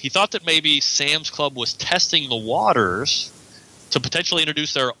is he thought that maybe Sam's Club was testing the waters to potentially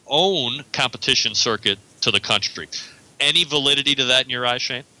introduce their own competition circuit to the country. Any validity to that in your eyes,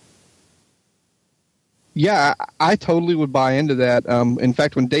 Shane? Yeah, I totally would buy into that. In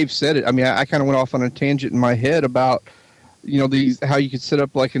fact, when Dave said it, I mean, I kind of went off on a tangent in my head about, how you could set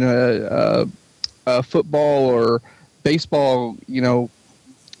up like in a football or baseball,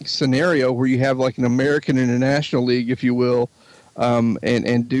 scenario where you have like an American and a National League, if you will,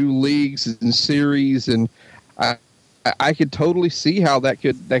 and do leagues and series, and I could totally see how that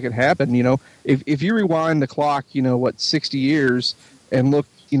could happen. If you rewind the clock, 60 years and look,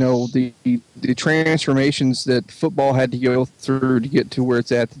 the transformations that football had to go through to get to where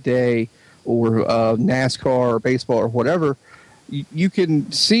it's at today, or NASCAR or baseball or whatever, you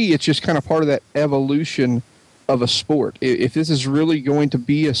can see it's just kind of part of that evolution of a sport. If this is really going to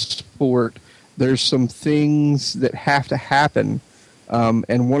be a sport, there's some things that have to happen,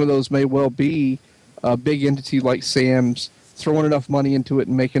 and one of those may well be a big entity like Sam's throwing enough money into it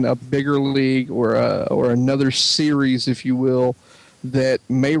and making a bigger league or another series, if you will, that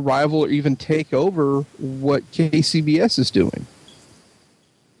may rival or even take over what KCBS is doing.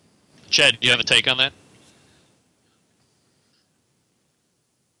 Chad, do you have a take on that?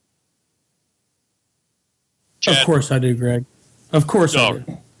 Chad? Of course I do, Greg. Of course I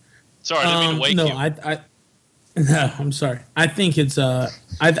do. Sorry, I didn't mean to wake you. No, I'm sorry. I think it's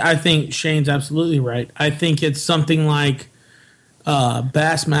I think Shane's absolutely right. I think it's something like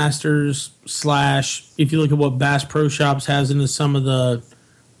Bassmasters / if you look at what Bass Pro Shops has into some of the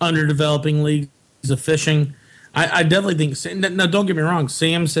underdeveloping leagues of fishing. I definitely think. Now, don't get me wrong.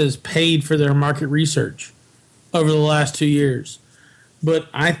 Sam's has paid for their market research over the last 2 years, but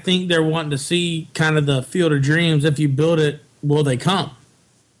I think they're wanting to see kind of the field of dreams. If you build it, will they come?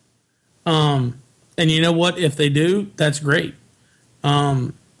 And you know what? If they do, that's great.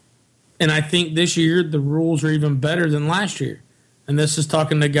 And I think this year the rules are even better than last year. And this is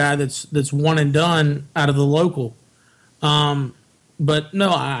talking to a guy that's one and done out of the local. But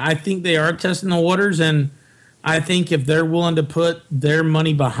no, I think they are testing the waters, and I think if they're willing to put their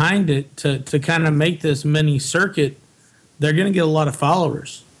money behind it to kind of make this mini circuit, they're going to get a lot of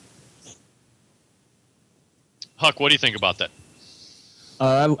followers. Huck, what do you think about that?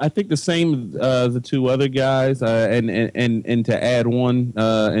 I think the same the two other guys, and to add one,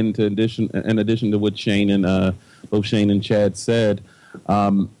 in addition to what Shane and both Shane and Chad said,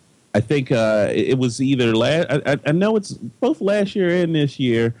 I think it was either I know it's both last year and this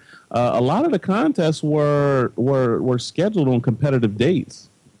year. A lot of the contests were scheduled on competitive dates.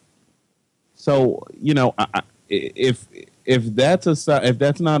 So if that's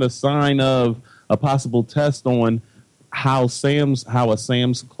not a sign of a possible test on how a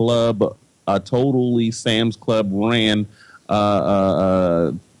Sam's Club, a totally Sam's Club ran,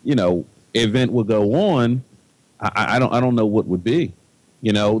 event would go on, I don't know what would be.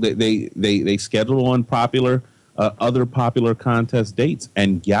 They scheduled on popular other popular contest dates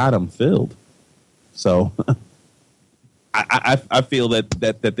and got them filled. So I feel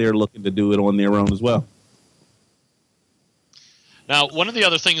that they're looking to do it on their own as well. Now, one of the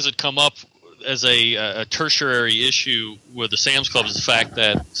other things that come up as a tertiary issue with the Sam's Club is the fact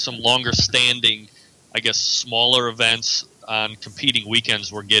that some longer standing, I guess, smaller events on competing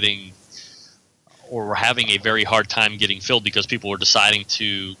weekends were having a very hard time getting filled because people were deciding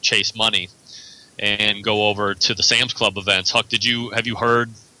to chase money and go over to the Sam's Club events. Huck, have you heard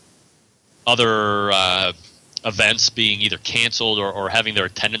other events being either canceled or having their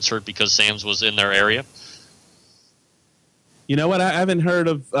attendance hurt because Sam's was in their area? You know what? I haven't heard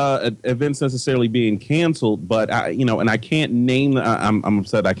of events necessarily being canceled, but and I can't name. I'm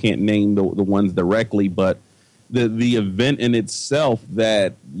upset I can't name the ones directly, but the event in itself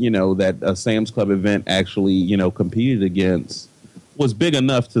that a Sam's Club event actually competed against was big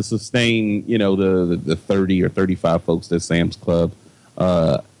enough to sustain the 30 or 35 folks that Sam's Club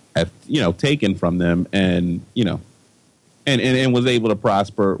have taken from them, and and was able to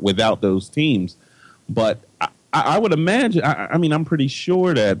prosper without those teams, but. I would imagine. I mean, I'm pretty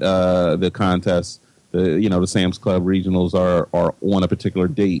sure that the contests, the Sam's Club regionals are on a particular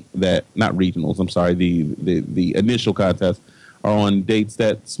date. That not regionals. I'm sorry. The initial contests are on dates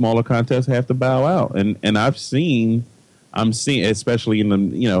that smaller contests have to bow out. And I'm seeing, especially in the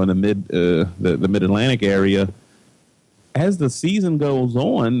Mid Atlantic area, as the season goes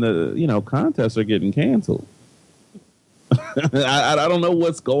on, the contests are getting canceled. I don't know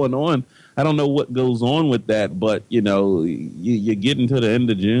what's going on. I don't know what goes on with that, but you get into the end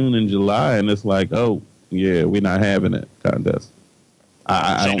of June and July, and it's like, oh yeah, we're not having it contest.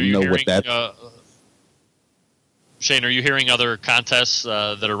 I don't know what that. Shane, are you hearing other contests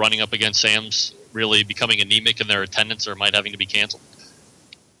that are running up against Sam's really becoming anemic in their attendance or might having to be canceled?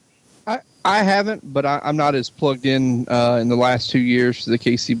 I haven't, but I'm not as plugged in the last 2 years to the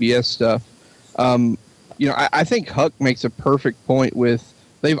KCBS stuff. I think Huck makes a perfect point with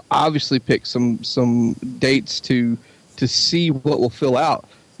they've obviously picked some dates to see what will fill out.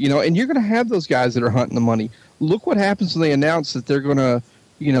 And you're going to have those guys that are hunting the money. Look what happens when they announce that they're going to,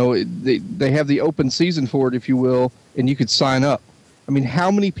 they have the open season for it, if you will, and you could sign up. I mean, how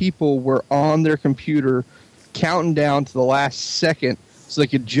many people were on their computer counting down to the last second so they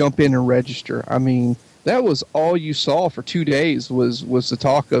could jump in and register? I mean, that was all you saw for 2 days was the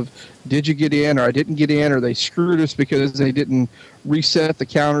talk of, did you get in, or I didn't get in, or they screwed us because they didn't reset the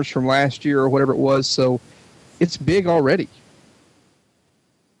counters from last year or whatever it was. So it's big already.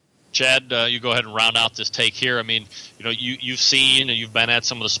 Chad, you go ahead and round out this take here. I mean, you've seen and you've been at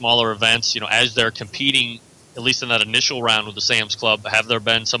some of the smaller events, as they're competing, at least in that initial round with the Sam's Club. Have there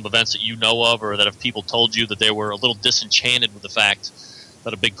been some events that you know of, or that have people told you that they were a little disenchanted with the fact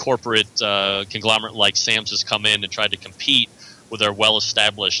that a big corporate conglomerate like Sam's has come in and tried to compete with their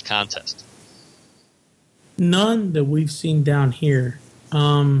well-established contest? None that we've seen down here.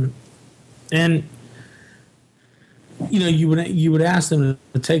 And you would ask them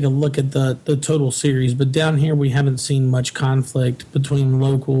to take a look at the total series, but down here we haven't seen much conflict between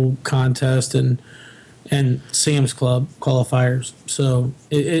local contest and Sam's Club qualifiers. So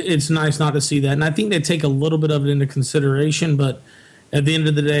it's nice not to see that, and I think they take a little bit of it into consideration. But at the end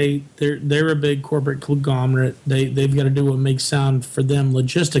of the day, they're a big corporate conglomerate. They've got to do what makes sound for them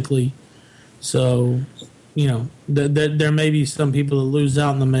logistically. So there may be some people that lose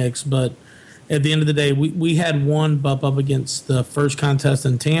out in the mix, but at the end of the day, we had one bump up against the first contest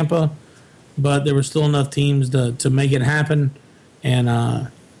in Tampa, but there were still enough teams to make it happen, and I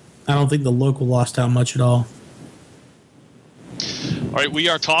don't think the local lost out much at all. All right, we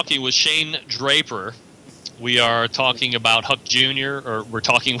are talking with Shane Draper. We are talking about Huck Jr., or we're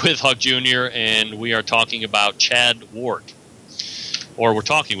talking with Huck Jr., and we are talking about Chad Ward. Or we're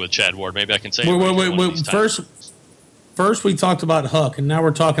talking with Chad Ward. Maybe I can say wait. First we talked about Huck, and now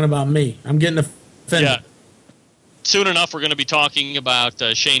we're talking about me. I'm getting offended. Yeah. Soon enough, we're going to be talking about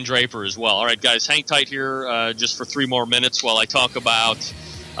Shane Draper as well. All right, guys, hang tight here just for 3 more minutes while I talk about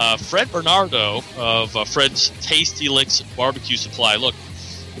Fred Bernardo of Fred's Tasty Licks Barbecue Supply. Look,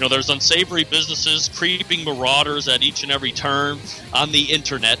 there's unsavory businesses, creeping marauders at each and every turn on the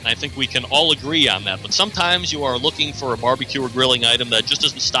internet, and I think we can all agree on that. But sometimes you are looking for a barbecue or grilling item that just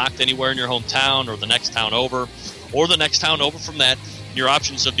isn't stocked anywhere in your hometown or the next town over, or the next town over from that. Your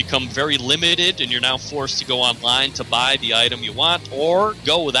options have become very limited, and you're now forced to go online to buy the item you want or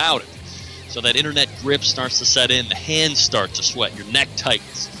go without it. So that internet grip starts to set in, the hands start to sweat, your neck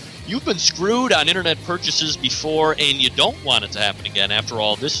tightens. You've been screwed on internet purchases before, and you don't want it to happen again. After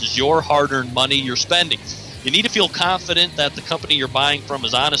all, this is your hard-earned money you're spending. You need to feel confident that the company you're buying from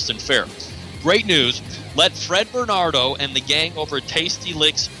is honest and fair. Great news. Let Fred Bernardo and the gang over at Tasty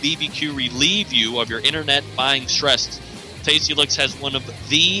Licks BBQ relieve you of your internet buying stress. Tasty Licks has one of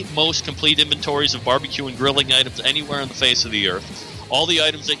the most complete inventories of barbecue and grilling items anywhere on the face of the earth. All the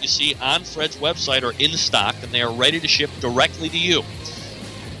items that you see on Fred's website are in stock, and they are ready to ship directly to you.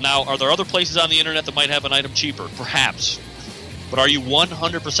 Now, are there other places on the internet that might have an item cheaper? Perhaps. But are you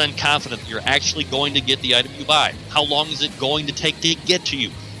 100% confident that you're actually going to get the item you buy? How long is it going to take to get to you?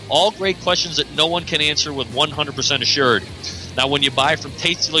 All great questions that no one can answer with 100% assurity. Now, when you buy from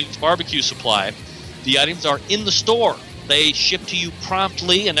Tasty Licks Barbecue Supply, the items are in the store. They ship to you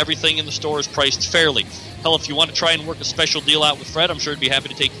promptly, and everything in the store is priced fairly. Hell, if you want to try and work a special deal out with Fred, I'm sure he'd be happy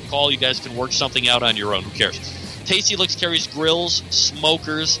to take your call. You guys can work something out on your own. Who cares? Tasty Licks carries grills,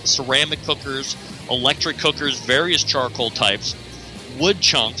 smokers, ceramic cookers, electric cookers, various charcoal types, wood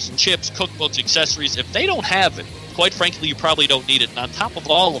chunks, chips, cookbooks, accessories. If they don't have it, quite frankly, you probably don't need it. And on top of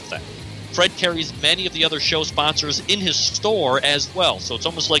all of that, Fred carries many of the other show sponsors in his store as well. So it's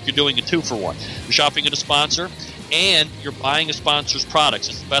almost like you're doing a 2-for-1. You're shopping at a sponsor, and you're buying a sponsor's products.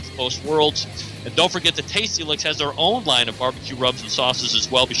 It's the best of both worlds. And don't forget that Tasty Licks has their own line of barbecue rubs and sauces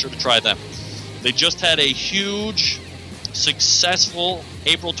as well. Be sure to try them. They just had a huge, successful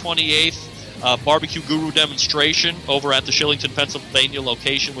April 28th Barbecue Guru demonstration over at the Shillington, Pennsylvania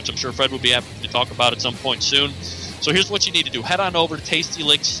location, which I'm sure Fred will be happy to talk about at some point soon. So here's what you need to do. Head on over to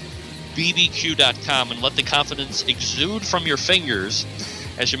TastyLicksBBQ.com and let the confidence exude from your fingers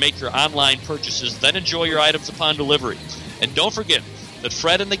as you make your online purchases. Then enjoy your items upon delivery. And don't forget that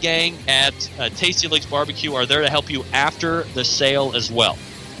Fred and the gang at Tasty Licks Barbecue are there to help you after the sale as well.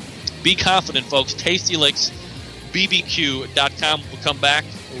 Be confident, folks. TastyLicksBBQ.com. We'll come back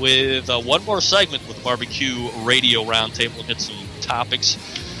with one more segment with the Barbecue Radio Round Table and hit some topics.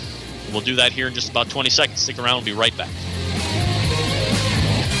 And we'll do that here in just about 20 seconds. Stick around. We'll be right back.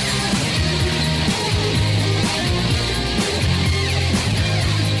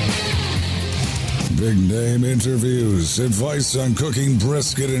 Big name interviews, advice on cooking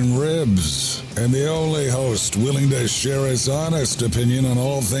brisket and ribs, and the only host willing to share his honest opinion on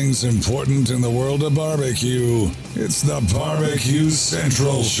all things important in the world of barbecue. It's the Barbecue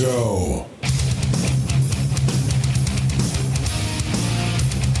Central Show.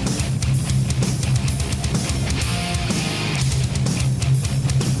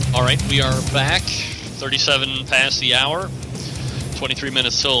 All right, we are back. 37 past the hour. 23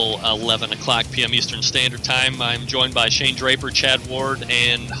 minutes till 11 o'clock p.m. Eastern Standard Time. I'm joined by Shane Draper, Chad Ward,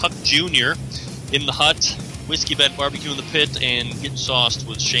 and Huck Jr. in the hut. Whiskey Bed Barbecue in the Pit and Getting Sauced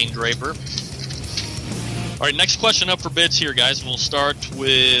with Shane Draper. All right, next question up for bids here, guys. We'll start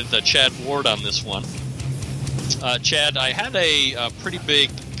with Chad Ward on this one. Chad, I had a pretty big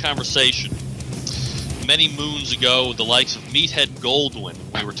conversation many moons ago with the likes of Meathead Goldwyn.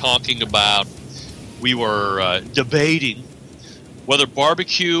 We were debating whether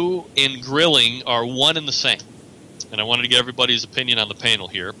barbecue and grilling are one and the same. And I wanted to get everybody's opinion on the panel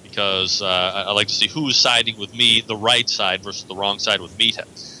here because I like to see who is siding with me, the right side versus the wrong side with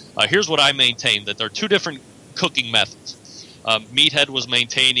Meathead. Here's what I maintain, that there are two different cooking methods. Meathead was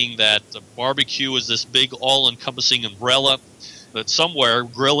maintaining that barbecue is this big all-encompassing umbrella, that somewhere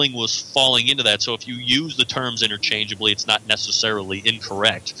grilling was falling into that. So if you use the terms interchangeably, it's not necessarily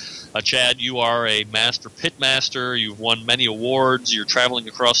incorrect. Chad, you are a master pit master. You've won many awards. You're traveling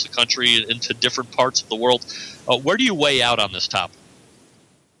across the country into different parts of the world. Where do you weigh out on this topic?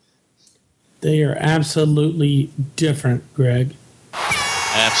 They are absolutely different, Greg.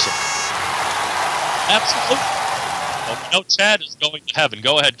 Absolutely. Well, we know Chad is going to heaven.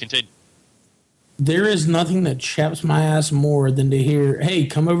 Go ahead, continue. There is nothing that chaps my ass more than to hear, hey,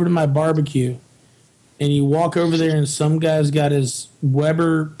 come over to my barbecue. And you walk over there and some guy's got his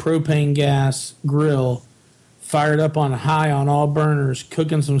Weber propane gas grill fired up on high on all burners,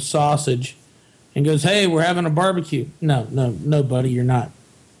 cooking some sausage, and goes, hey, we're having a barbecue. No, buddy, you're not.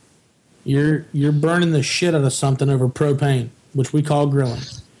 You're burning the shit out of something over propane, which we call grilling.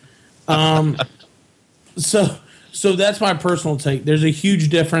 So that's my personal take. There's a huge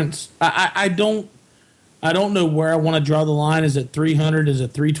difference. I don't know where I want to draw the line. Is it 300? Is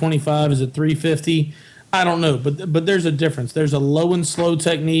it 325? Is it 350? I don't know, but there's a difference. There's a low and slow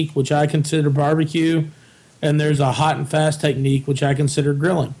technique, which I consider barbecue, and there's a hot and fast technique, which I consider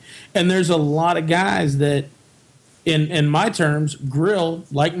grilling. And there's a lot of guys that, in my terms, grill,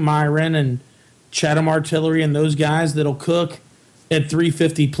 like Myron and Chatham Artillery and those guys that'll cook at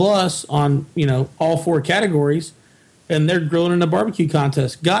 350 plus on, all four categories, and they're grilling in a barbecue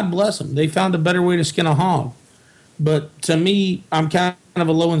contest. God bless them. They found a better way to skin a hog. But to me, I'm kind of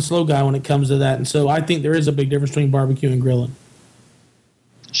a low and slow guy when it comes to that. And so I think there is a big difference between barbecue and grilling.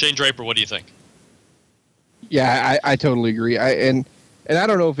 Shane Draper, what do you think? Yeah, I totally agree. And I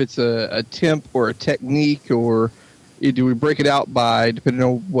don't know if it's a temp or a technique, or do we break it out by, depending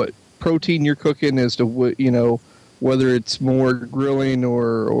on what protein you're cooking, as to what, whether it's more grilling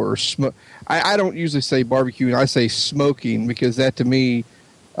or smoke. I don't usually say barbecue, I say smoking, because that to me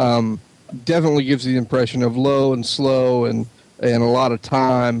definitely gives the impression of low and slow and a lot of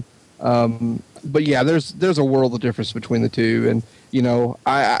time. But yeah, there's a world of difference between the two. And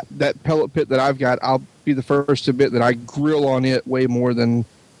that pellet pit that I've got, I'll be the first to admit that I grill on it way more than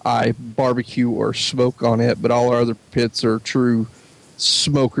I barbecue or smoke on it. But all our other pits are true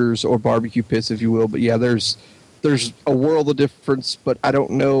smokers or barbecue pits, if you will. But yeah, there's a world of difference, but I don't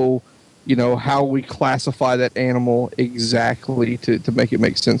know, how we classify that animal exactly to make it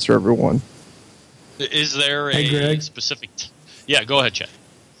make sense for everyone. Is there a specific... Yeah, go ahead, Chad.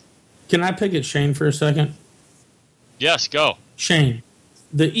 Can I pick at Shane for a second? Yes, go. Shane,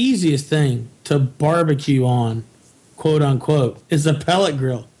 the easiest thing to barbecue on, quote unquote, is a pellet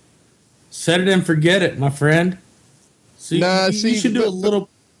grill. Set it and forget it, my friend. So you should do a little...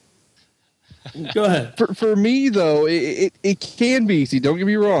 Go ahead. For me, though, it can be easy. Don't get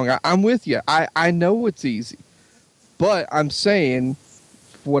me wrong. I'm with you. I know it's easy. But I'm saying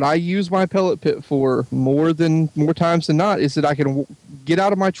what I use my pellet pit for more times than not is that I can get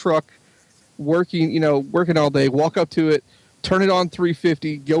out of my truck, working all day, walk up to it, turn it on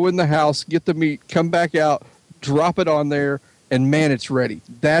 350, go in the house, get the meat, come back out, drop it on there, and man, it's ready.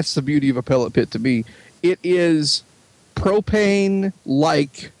 That's the beauty of a pellet pit to me. It is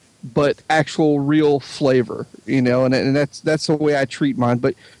propane-like, but actual real flavor, and that's the way I treat mine.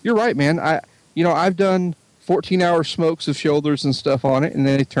 But you're right, man. I've done 14-hour smokes of shoulders and stuff on it, and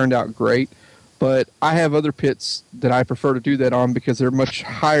they turned out great. But I have other pits that I prefer to do that on because they're much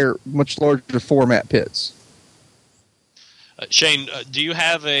higher, much larger format pits. Shane, do you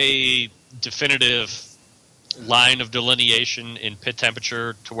have a definitive line of delineation in pit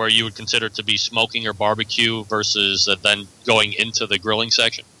temperature to where you would consider it to be smoking or barbecue versus then going into the grilling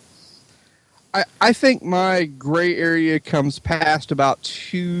section? I think my gray area comes past about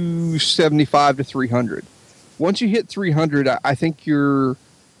 275 to 300. Once you hit 300, I think you're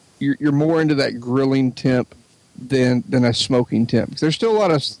more into that grilling temp than a smoking temp. Because there's still a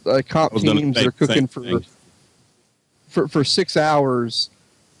lot of comp teams that are cooking for 6 hours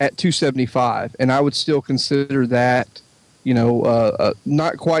at 275, and I would still consider that,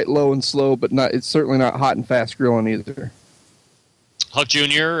 not quite low and slow, but it's certainly not hot and fast grilling either. Huck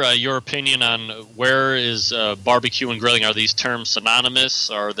Jr., your opinion on where is barbecue and grilling? Are these terms synonymous?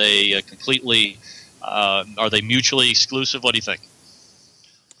 Are they completely? Are they mutually exclusive? What do you think?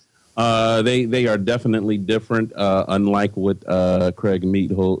 They are definitely different. Unlike what Craig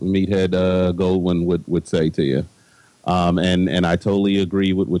Meathead Goldwyn would say to you, and I totally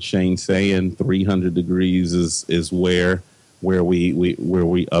agree with what Shane's saying. 300 degrees is where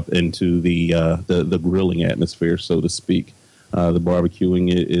we up into the grilling atmosphere, so to speak. The barbecuing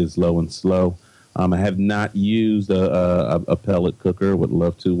is low and slow. I have not used a pellet cooker. Would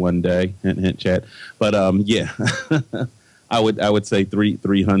love to one day. Hint, hint, chat. But yeah, I would say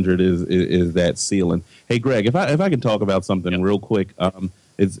 300 is that ceiling. Hey, Greg, if I can talk about something real quick,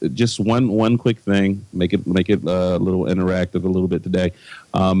 it's just one quick thing. Make it a little interactive a little bit today.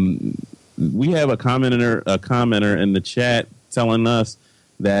 We have a commenter in the chat telling us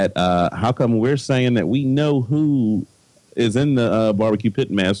that how come we're saying that we know who is in the Barbecue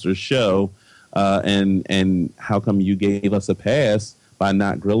Pitmaster show, and how come you gave us a pass by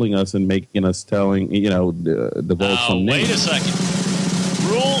not grilling us and making us telling, the votes from wait a second.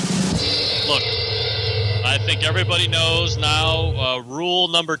 Look, I think everybody knows now, rule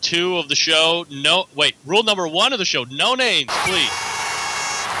number 2 of the show, rule number 1 of the show, no names, please.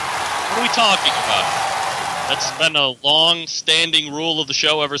 What are we talking about? That's been a long-standing rule of the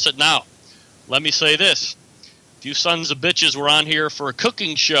show ever since. Now, let me say this. If you sons of bitches were on here for a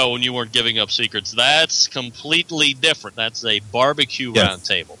cooking show and you weren't giving up secrets, that's completely different. That's a barbecue round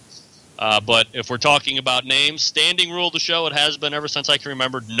table. But if we're talking about names, standing rule of the show, it has been ever since I can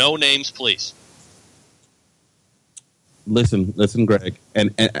remember, no names, please. Listen, Greg,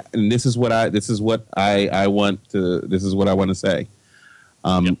 and this is what I want to say.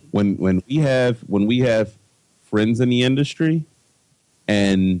 When we have friends in the industry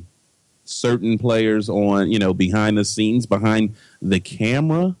and certain players on, behind the scenes, behind the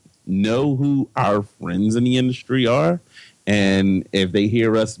camera, know who our friends in the industry are. And if they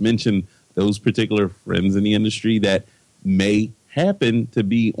hear us mention those particular friends in the industry that may happen to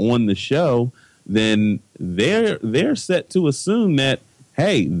be on the show, then they're set to assume that,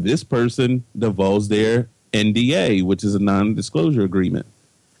 hey, this person divulged their NDA, which is a non-disclosure agreement.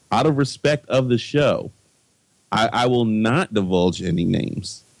 Out of respect of the show, I will not divulge any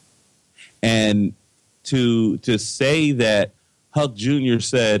names. And to say that Huck Jr.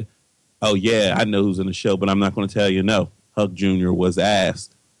 said, oh, yeah, I know who's in the show, but I'm not going to tell you. No, Huck Jr. was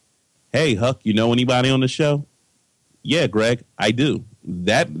asked, hey, Huck, you know anybody on the show? Yeah, Greg, I do.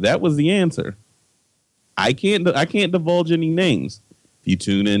 That was the answer. I can't divulge any names. If you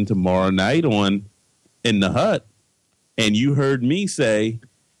tune in tomorrow night on In the Hut and you heard me say,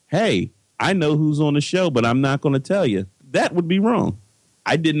 hey, I know who's on the show, but I'm not going to tell you, that would be wrong.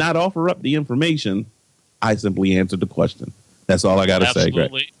 I did not offer up the information. I simply answered the question. That's all I got to say,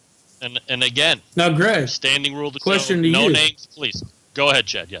 Greg. And again, now, Greg, standing rule of the question show, to no you. names, please. Go ahead,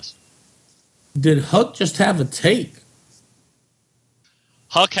 Chad. Yes. Did Huck just have a take?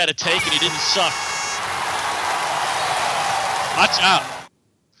 Huck had a take and he didn't suck. Watch out.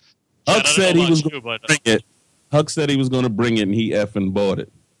 Huck said he was going to bring it. Huck said he was going to bring it, and he effing bought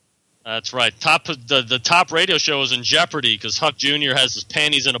it. That's right. The top radio show is in jeopardy because Huck Jr. has his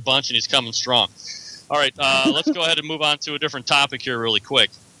panties in a bunch and he's coming strong. All right, let's go ahead and move on to a different topic here really quick.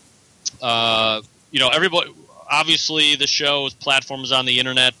 Everybody, obviously the show is platforms on the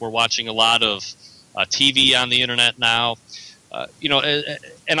internet. We're watching a lot of TV on the internet now.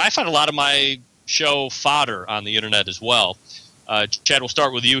 And I find a lot of my show fodder on the internet as well. Chad, we'll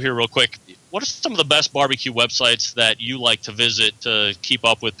start with you here real quick. What are some of the best barbecue websites that you like to visit to keep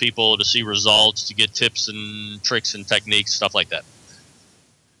up with people, to see results, to get tips and tricks and techniques, stuff like that?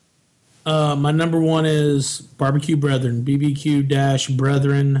 My number one is Barbecue Brethren,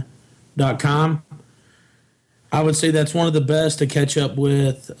 bbq-brethren.com. I would say that's one of the best to catch up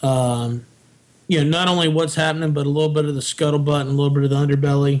with, not only what's happening, but a little bit of the scuttlebutt and a little bit of the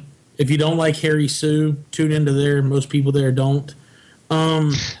underbelly. If you don't like Harry Sue, tune into there. Most people there don't.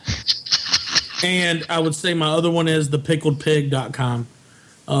 And I would say my other one is thepickledpig.com.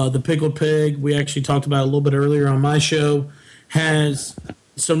 The Pickled Pig, we actually talked about a little bit earlier on my show, has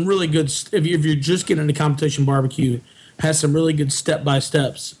some really good, if you're just getting into competition barbecue, has some really good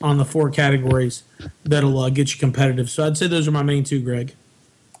step-by-steps on the 4 categories that'll get you competitive. So I'd say those are my main 2, Greg.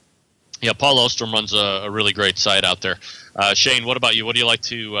 Yeah, Paul Ostrom runs a really great site out there. Shane, what about you? What do you like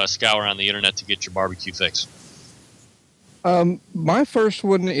to scour on the internet to get your barbecue fix? My first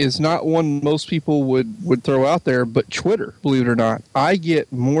one is not one most people would throw out there, but Twitter, believe it or not. I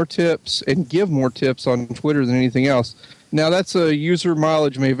get more tips and give more tips on Twitter than anything else. Now, that's a user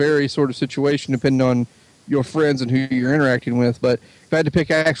mileage may vary sort of situation depending on your friends and who you're interacting with. But if I had to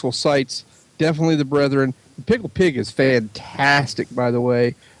pick actual sites, definitely the Brethren. The Pickled Pig is fantastic, by the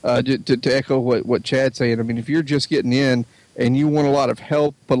way, to echo what Chad's saying. I mean, if you're just getting in and you want a lot of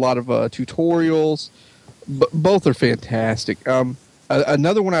help, a lot of tutorials, both are fantastic.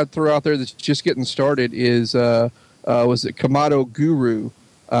 Another one I'd throw out there that's just getting started is was it Kamado Guru.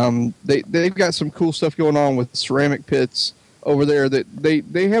 They've got some cool stuff going on with ceramic pits over there that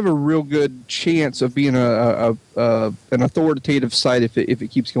they have a real good chance of being an authoritative site if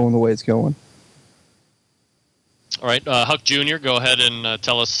it keeps going the way it's going. All right, Huck Jr., go ahead and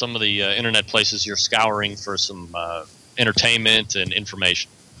tell us some of the internet places you're scouring for some entertainment and information.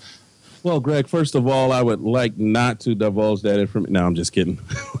 Well, Greg, first of all, I would like not to divulge that information. No, I'm just kidding.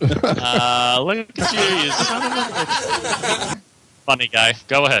 Look at you. Funny guy.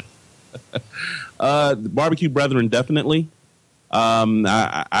 Go ahead. Barbecue Brethren, definitely.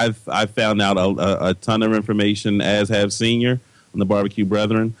 I've found out a ton of information, as have Senior, on the Barbecue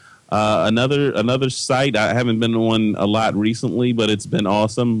Brethren. Another site, I haven't been on a lot recently, but it's been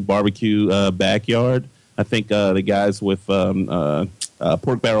awesome, Barbecue Backyard. I think the guys with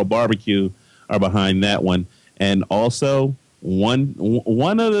Pork Barrel Barbecue are behind that one. And also, one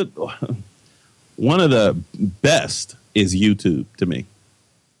of the best is YouTube to me.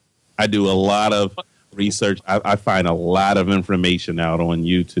 I do a lot of research. I find a lot of information out on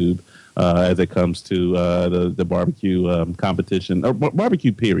YouTube as it comes to the barbecue competition or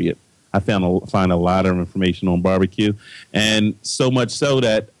barbecue period. I find a lot of information on barbecue, and so much so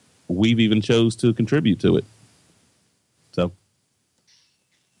that we've even chose to contribute to it. So,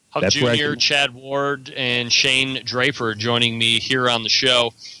 Huck Jr., Chad Ward, and Shane Draper joining me here on the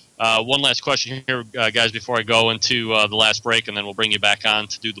show. One last question here, guys, before I go into the last break, and then we'll bring you back on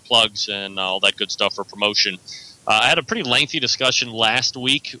to do the plugs and all that good stuff for promotion. I had a pretty lengthy discussion last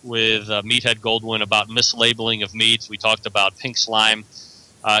week with Meathead Goldwyn about mislabeling of meats. We talked about pink slime.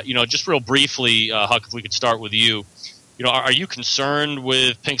 Just real briefly, Huck, if we could start with you. Are you concerned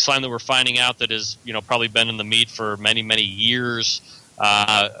with pink slime that we're finding out that has, probably been in the meat for many, many years?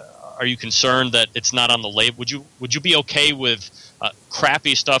 Are you concerned that it's not on the label? Would you be okay with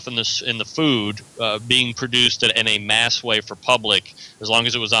crappy stuff in the food being produced in a mass way for public, as long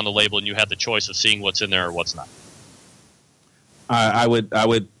as it was on the label and you had the choice of seeing what's in there or what's not? I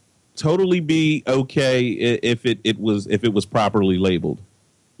would totally be okay if it was properly labeled.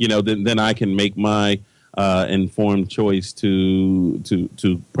 Then I can make my informed choice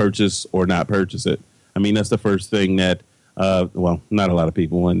to purchase or not purchase it. I mean, that's the first thing that not a lot of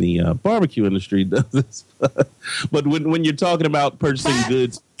people in the barbecue industry does this. But when you're talking about purchasing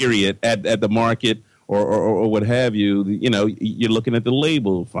goods, period, at the market or what have you, you're looking at the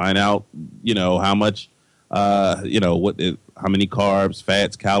label, find out, how much, how many carbs,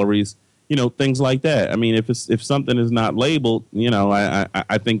 fats, calories, things like that. I mean, if something is not labeled,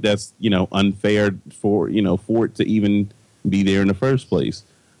 I think that's, unfair for it to even be there in the first place.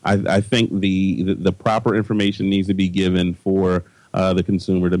 I think the proper information needs to be given for the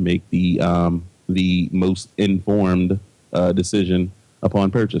consumer to make the most informed decision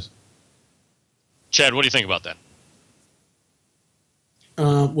upon purchase. Chad, what do you think about that?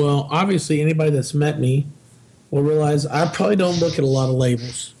 Well, obviously, anybody that's met me will realize I probably don't look at a lot of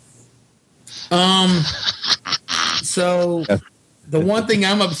labels. So the one thing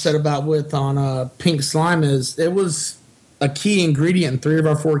I'm upset about with on pink slime is it was a key ingredient in 3 of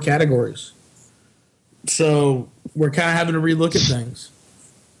our 4 categories. So we're kind of having to relook at things.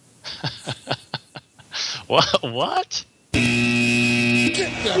 What?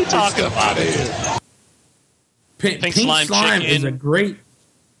 You talking about it? Pink slime is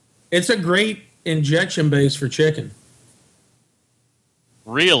a great injection base for chicken.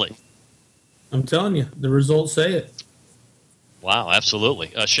 Really? I'm telling you, the results say it. Wow,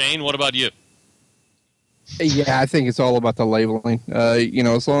 absolutely. Shane, what about you? Yeah, I think it's all about the labeling.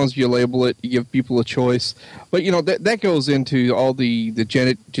 As long as you label it, you give people a choice. But, that goes into all the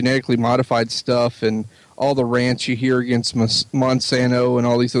genetically modified stuff and all the rants you hear against Monsanto and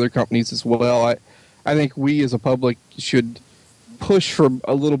all these other companies as well. I think we as a public should push for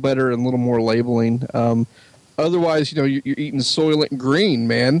a little better and a little more labeling. Otherwise, you're eating Soylent Green,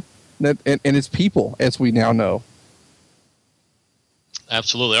 man, and it's people, as we now know.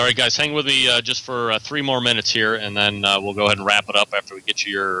 Absolutely. All right, guys, hang with me just for 3 more minutes here, and then we'll go ahead and wrap it up after we get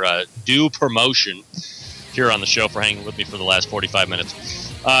you your due promotion here on the show for hanging with me for the last 45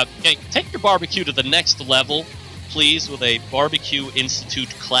 minutes. Okay, take your barbecue to the next level, please, with a Barbecue Institute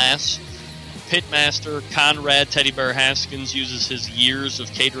class. Pitmaster Conrad Teddy Bear Haskins uses his years of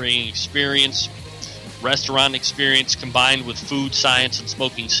catering experience, restaurant experience, combined with food science and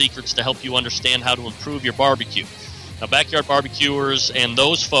smoking secrets to help you understand how to improve your barbecue. Now, backyard barbecuers and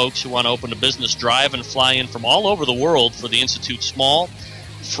those folks who want to open a business drive and fly in from all over the world for the Institute's small,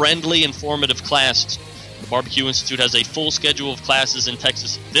 friendly, informative classes. The Barbecue Institute has a full schedule of classes in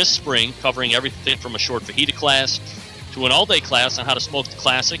Texas this spring, covering everything from a short fajita class to an all-day class on how to smoke the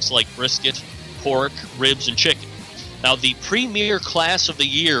classics like brisket, pork, ribs, and chicken. Now, the premier class of the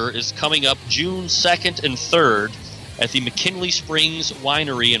year is coming up June 2nd and 3rd at the McKinley Springs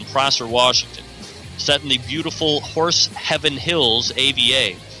Winery in Prosser, Washington, set in the beautiful Horse Heaven Hills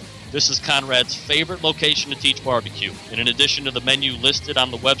AVA. This is Conrad's favorite location to teach barbecue. And in addition to the menu listed on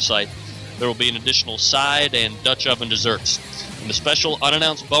the website, there will be an additional side and Dutch oven desserts. And the special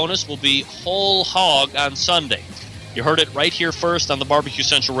unannounced bonus will be whole hog on Sunday. You heard it right here first on the Barbecue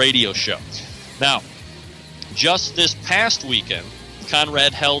Central radio show. Now, just this past weekend,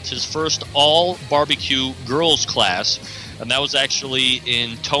 Conrad held his first all-barbecue girls class, and that was actually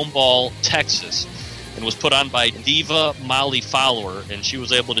in Tomball, Texas, and was put on by Diva Molly Fowler, and she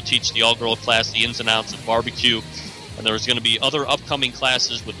was able to teach the all-girl class the ins and outs of barbecue. And there was going to be other upcoming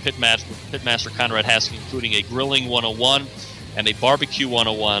classes with Pitmaster Conrad Haskins, including a Grilling 101 and a Barbecue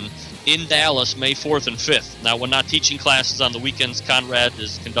 101 in Dallas, May 4th and 5th. Now, when not teaching classes on the weekends, Conrad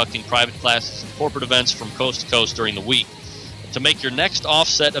is conducting private classes and corporate events from coast to coast during the week. To make your next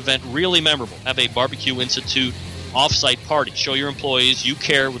offset event really memorable, have a Barbecue Institute offsite party. Show your employees you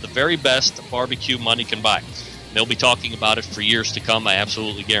care with the very best barbecue money can buy. They'll be talking about it for years to come, I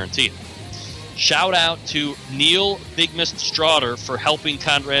absolutely guarantee it. Shout out to Neil Big Mist Straughter for helping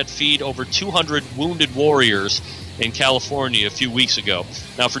Conrad feed over 200 wounded warriors in California a few weeks ago.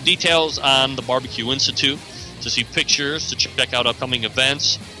 Now, for details on the Barbecue Institute, to see pictures, to check out upcoming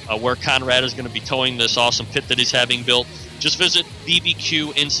events, where Conrad is going to be towing this awesome pit that he's having built, just visit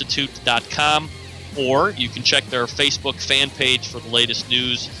bbqinstitute.com, or you can check their Facebook fan page for the latest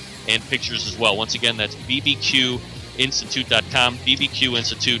news and pictures as well. Once again, that's bbqinstitute.com,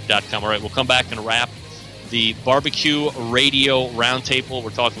 bbqinstitute.com. All right, we'll come back and wrap the Barbecue Radio Round Table. We're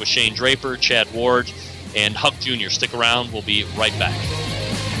talking with Shane Draper, Chad Ward, and Huck Jr. Stick around. We'll be right back.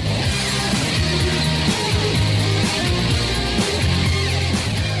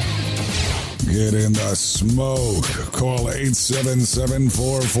 Get in the smoke. Call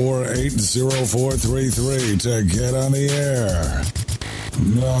 877-448-0433 to get on the air.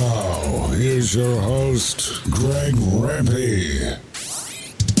 Now, here's your host, Greg Rempe.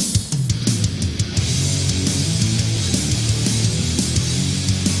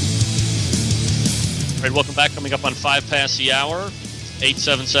 All right, welcome back. Coming up on 5 past the hour,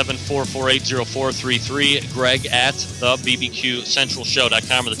 877-448-0433. Greg at the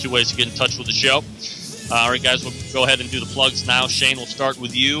BBQCentralShow.com are the 2 ways to get in touch with the show. All right, guys, we'll go ahead and do the plugs now. Shane, we'll start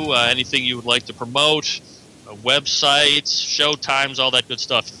with you. Anything you would like to promote, websites, show times, all that good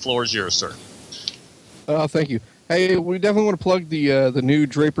stuff. The floor is yours, sir. Thank you. Hey, we definitely want to plug the new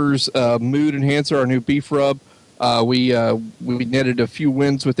Draper's Mood Enhancer, our new beef rub. We netted a few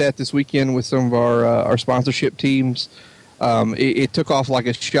wins with that this weekend with some of our sponsorship teams. It took off like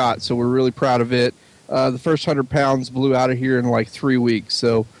a shot, so we're really proud of it. The first 100 pounds blew out of here in like 3 weeks.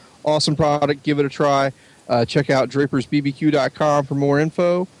 So awesome product. Give it a try. Check out drapersbbq.com for more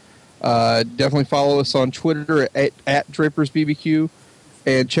info. Definitely follow us on Twitter at drapersbbq,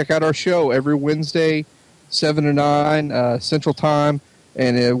 and check out our show every Wednesday, 7 to 9 Central Time.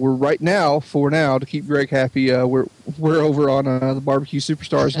 And we're right now, to keep Greg happy, we're over on the Barbecue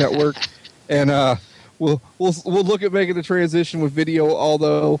Superstars Network, and we'll look at making the transition with video.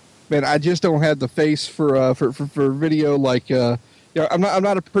 Although, man, I just don't have the face for video. Like, I'm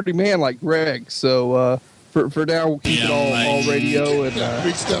not a pretty man like Greg. So for now, we'll keep it all radio and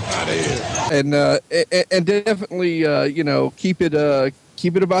big stuff out of here. And definitely keep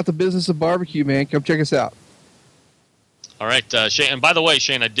it about the business of barbecue, man. Come check us out. All right, Shane. And by the way,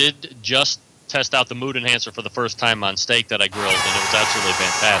 Shane, I did just test out the Mood Enhancer for the first time on steak that I grilled, and it was absolutely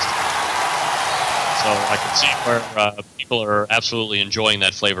fantastic. So I can see where people are absolutely enjoying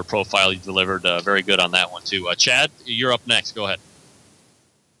that flavor profile you delivered. Very good on that one, too. Chad, you're up next. Go ahead.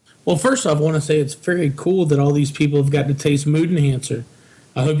 Well, first off, I want to say it's very cool that all these people have got to taste Mood Enhancer.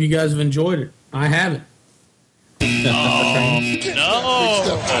 I hope you guys have enjoyed it. I haven't. Oh,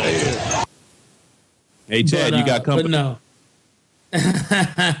 no. Hey, Chad, you got company? But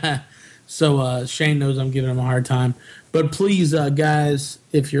no. So Shane knows I'm giving him a hard time. But please, guys,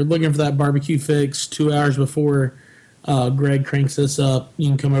 if you're looking for that barbecue fix 2 hours before Greg cranks this up, you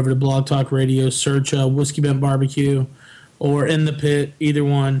can come over to Blog Talk Radio, search Whiskey Bent Barbecue or In the Pit, either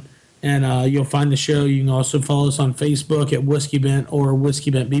one, and you'll find the show. You can also follow us on Facebook at Whiskey Bent or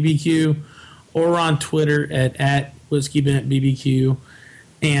Whiskey Bent BBQ, or on Twitter at Whiskey Bent BBQ.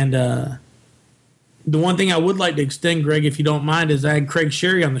 And the one thing I would like to extend, Greg, if you don't mind, is I had Craig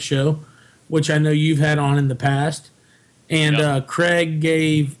Sherry on the show, which I know you've had on in the past. And Craig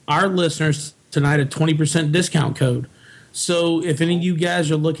gave our listeners tonight a 20% discount code. So if any of you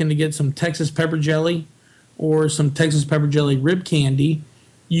guys are looking to get some Texas pepper jelly or some Texas pepper jelly rib candy,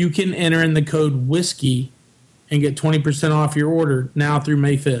 you can enter in the code whiskey and get 20% off your order now through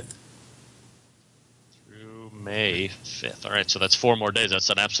May 5th. Through May 5th. All right, so that's 4 more days. That's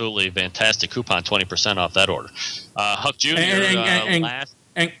an absolutely fantastic coupon, 20% off that order. Huck Jr.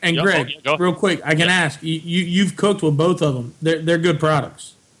 And Greg, real quick, I can ask, you've cooked with both of them. They're good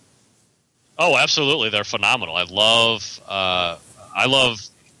products. Oh, absolutely. They're phenomenal. I love,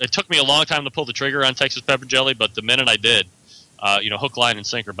 it took me a long time to pull the trigger on Texas pepper jelly, but the minute I did, hook, line, and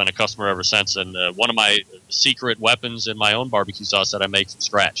sinker, been a customer ever since. And one of my secret weapons in my own barbecue sauce that I make from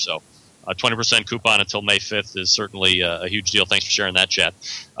scratch. So 20% coupon until May 5th is certainly a huge deal. Thanks for sharing that, Chad.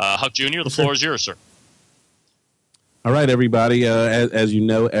 Huck Jr., the floor is yours, sir. All right, everybody. As you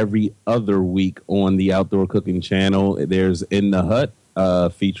know, every other week on the Outdoor Cooking Channel, there's In the Hut,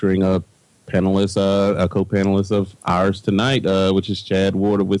 featuring a panelist, a co-panelist of ours tonight, which is Chad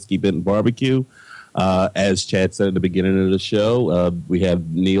Ward of Whiskey Bent Barbecue. As Chad said at the beginning of the show, we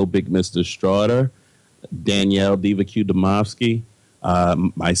have Neil Big Mr. Straughter, Danielle Diva Q. Domofsky,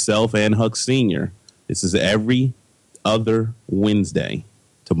 myself, and Huck Sr. This is every other Wednesday.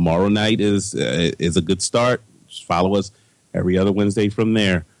 Tomorrow night is a good start. Just follow us every other Wednesday from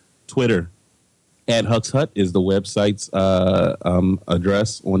there. Twitter, @Huck's Hut is the website's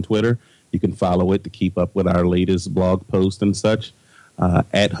address on Twitter. You can follow it to keep up with our latest blog posts and such.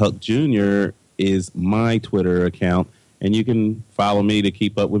 @Huck Jr. is my Twitter account, and you can follow me to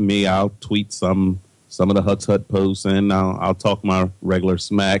keep up with me. I'll tweet some of the Huck's Hut posts, and I'll talk my regular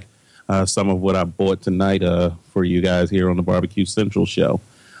smack, some of what I bought tonight for you guys here on the Barbecue Central show.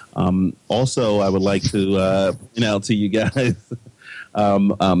 Also, I would like to point out to you guys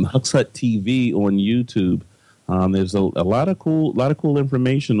Huck's Hut TV on YouTube. There's a lot of cool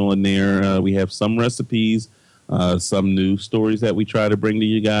information on there. We have some recipes, some news stories that we try to bring to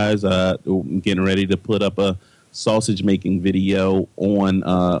you guys. Getting ready to put up a sausage making video on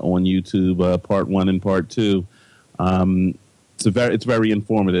YouTube, part 1 and part 2. It's very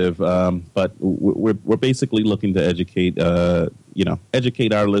informative, but we're basically looking to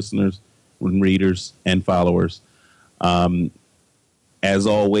educate our listeners, readers, and followers. As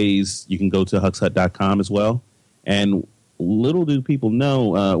always, you can go to huckshut.com as well. And little do people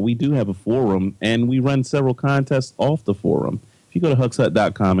know, we do have a forum, and we run several contests off the forum. If you go to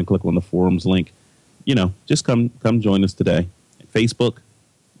huckshut.com and click on the forums link, just come join us today. Facebook,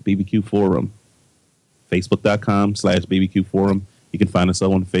 BBQ Forum. Facebook.com/BBQ Forum. You can find us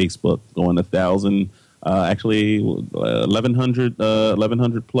on Facebook. Going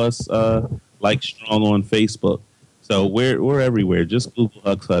 1,100 plus likes strong on Facebook. So we're everywhere. Just Google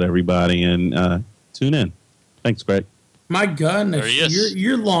Huck's Hut, everybody, and tune in. Thanks, Greg. My goodness,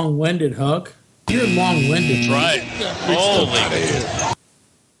 you're long-winded, Huck. You're long-winded. That's right. Holy.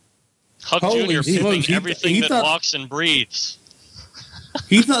 Huck Jr. pimping everything that walks and breathes.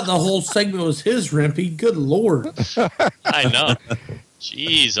 He thought the whole segment was his, Rimpy. Good Lord. I know.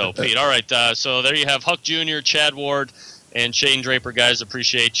 Jeez, Pete. All right, so there you have Huck Jr., Chad Ward, and Shane Draper. Guys,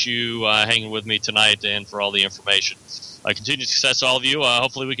 appreciate you hanging with me tonight and for all the information. Continued success to all of you.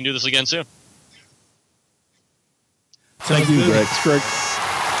 Hopefully we can do this again soon. Thank you, Greg. You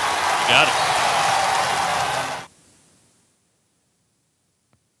got it.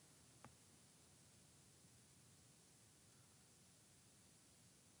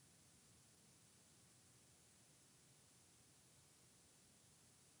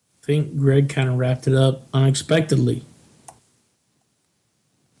 I think Greg kind of wrapped it up unexpectedly.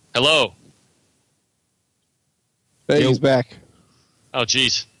 Hello. Hey, he's back. Oh,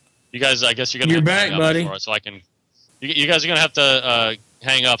 geez. You guys, I guess you're going to back, buddy. So I can. You guys are going to have to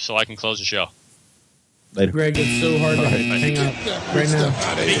hang up so I can close the show. Later. Greg, it's so hard to hang up right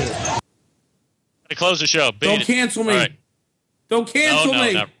now. To close the show. Don't cancel me. Right. Don't cancel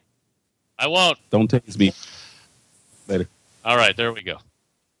me. Never. I won't. Don't taste me. Later. All right, there we go.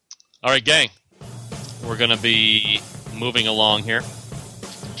 All right, gang. We're going to be moving along here.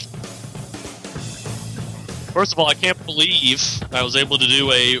 First of all, I can't believe I was able to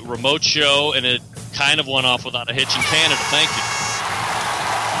do a remote show, and it kind of went off without a hitch in Canada. Thank you.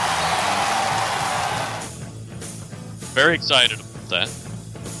 Very excited about that.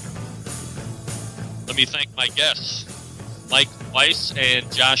 Let me thank my guests, Mike Weiss and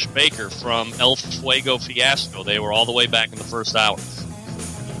Josh Baker from El Fuego Fiasco. They were all the way back in the first hour.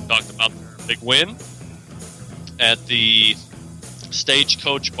 Talked about their big win at the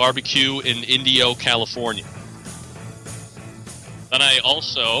Stagecoach BBQ in Indio, California. Then I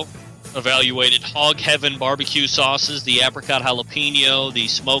also evaluated Hog Heaven BBQ sauces, the apricot jalapeno, the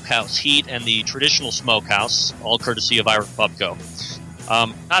smokehouse heat, and the traditional smokehouse, all courtesy of Ira Pubco.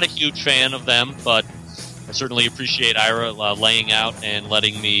 Not a huge fan of them, but I certainly appreciate Ira laying out and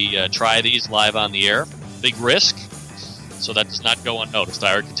letting me try these live on the air. Big risk, so that does not go unnoticed.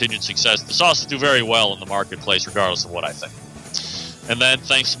 Ira, continued success. The sauces do very well in the marketplace, regardless of what I think. And then,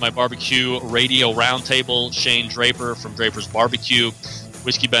 thanks to my BBQ Radio Round Table, Shane Draper from Draper's Barbecue,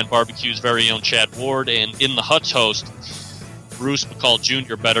 Whiskey Bend Barbecue's very own Chad Ward, and In the Hut's host, Bruce McCall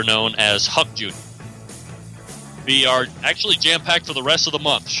Jr., better known as Huck Jr. We are actually jam-packed for the rest of the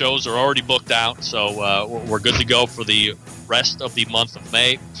month. Shows are already booked out, so we're good to go for the rest of the month of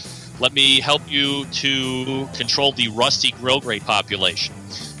May. Let me help you to control the rusty grill grate population.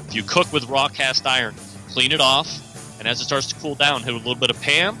 If you cook with raw cast iron, clean it off. And as it starts to cool down, hit a little bit of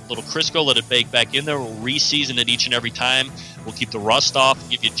Pam, a little Crisco, let it bake back in there. We'll re-season it each and every time. We'll keep the rust off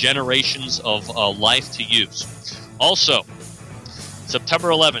and give you generations of life to use. Also, September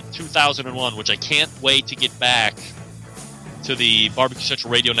 11th, 2001, which I can't wait to get back to the Barbecue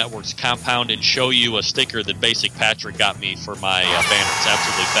Central Radio Network's compound and show you a sticker that Basic Patrick got me for my banner. It's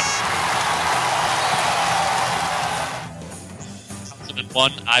absolutely fantastic.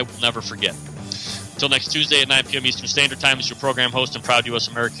 2001, I will never forget. Until next Tuesday at 9 p.m. Eastern Standard Time, is your program host and proud U.S.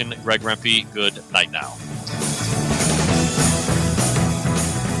 American, Greg Rempe. Good night now.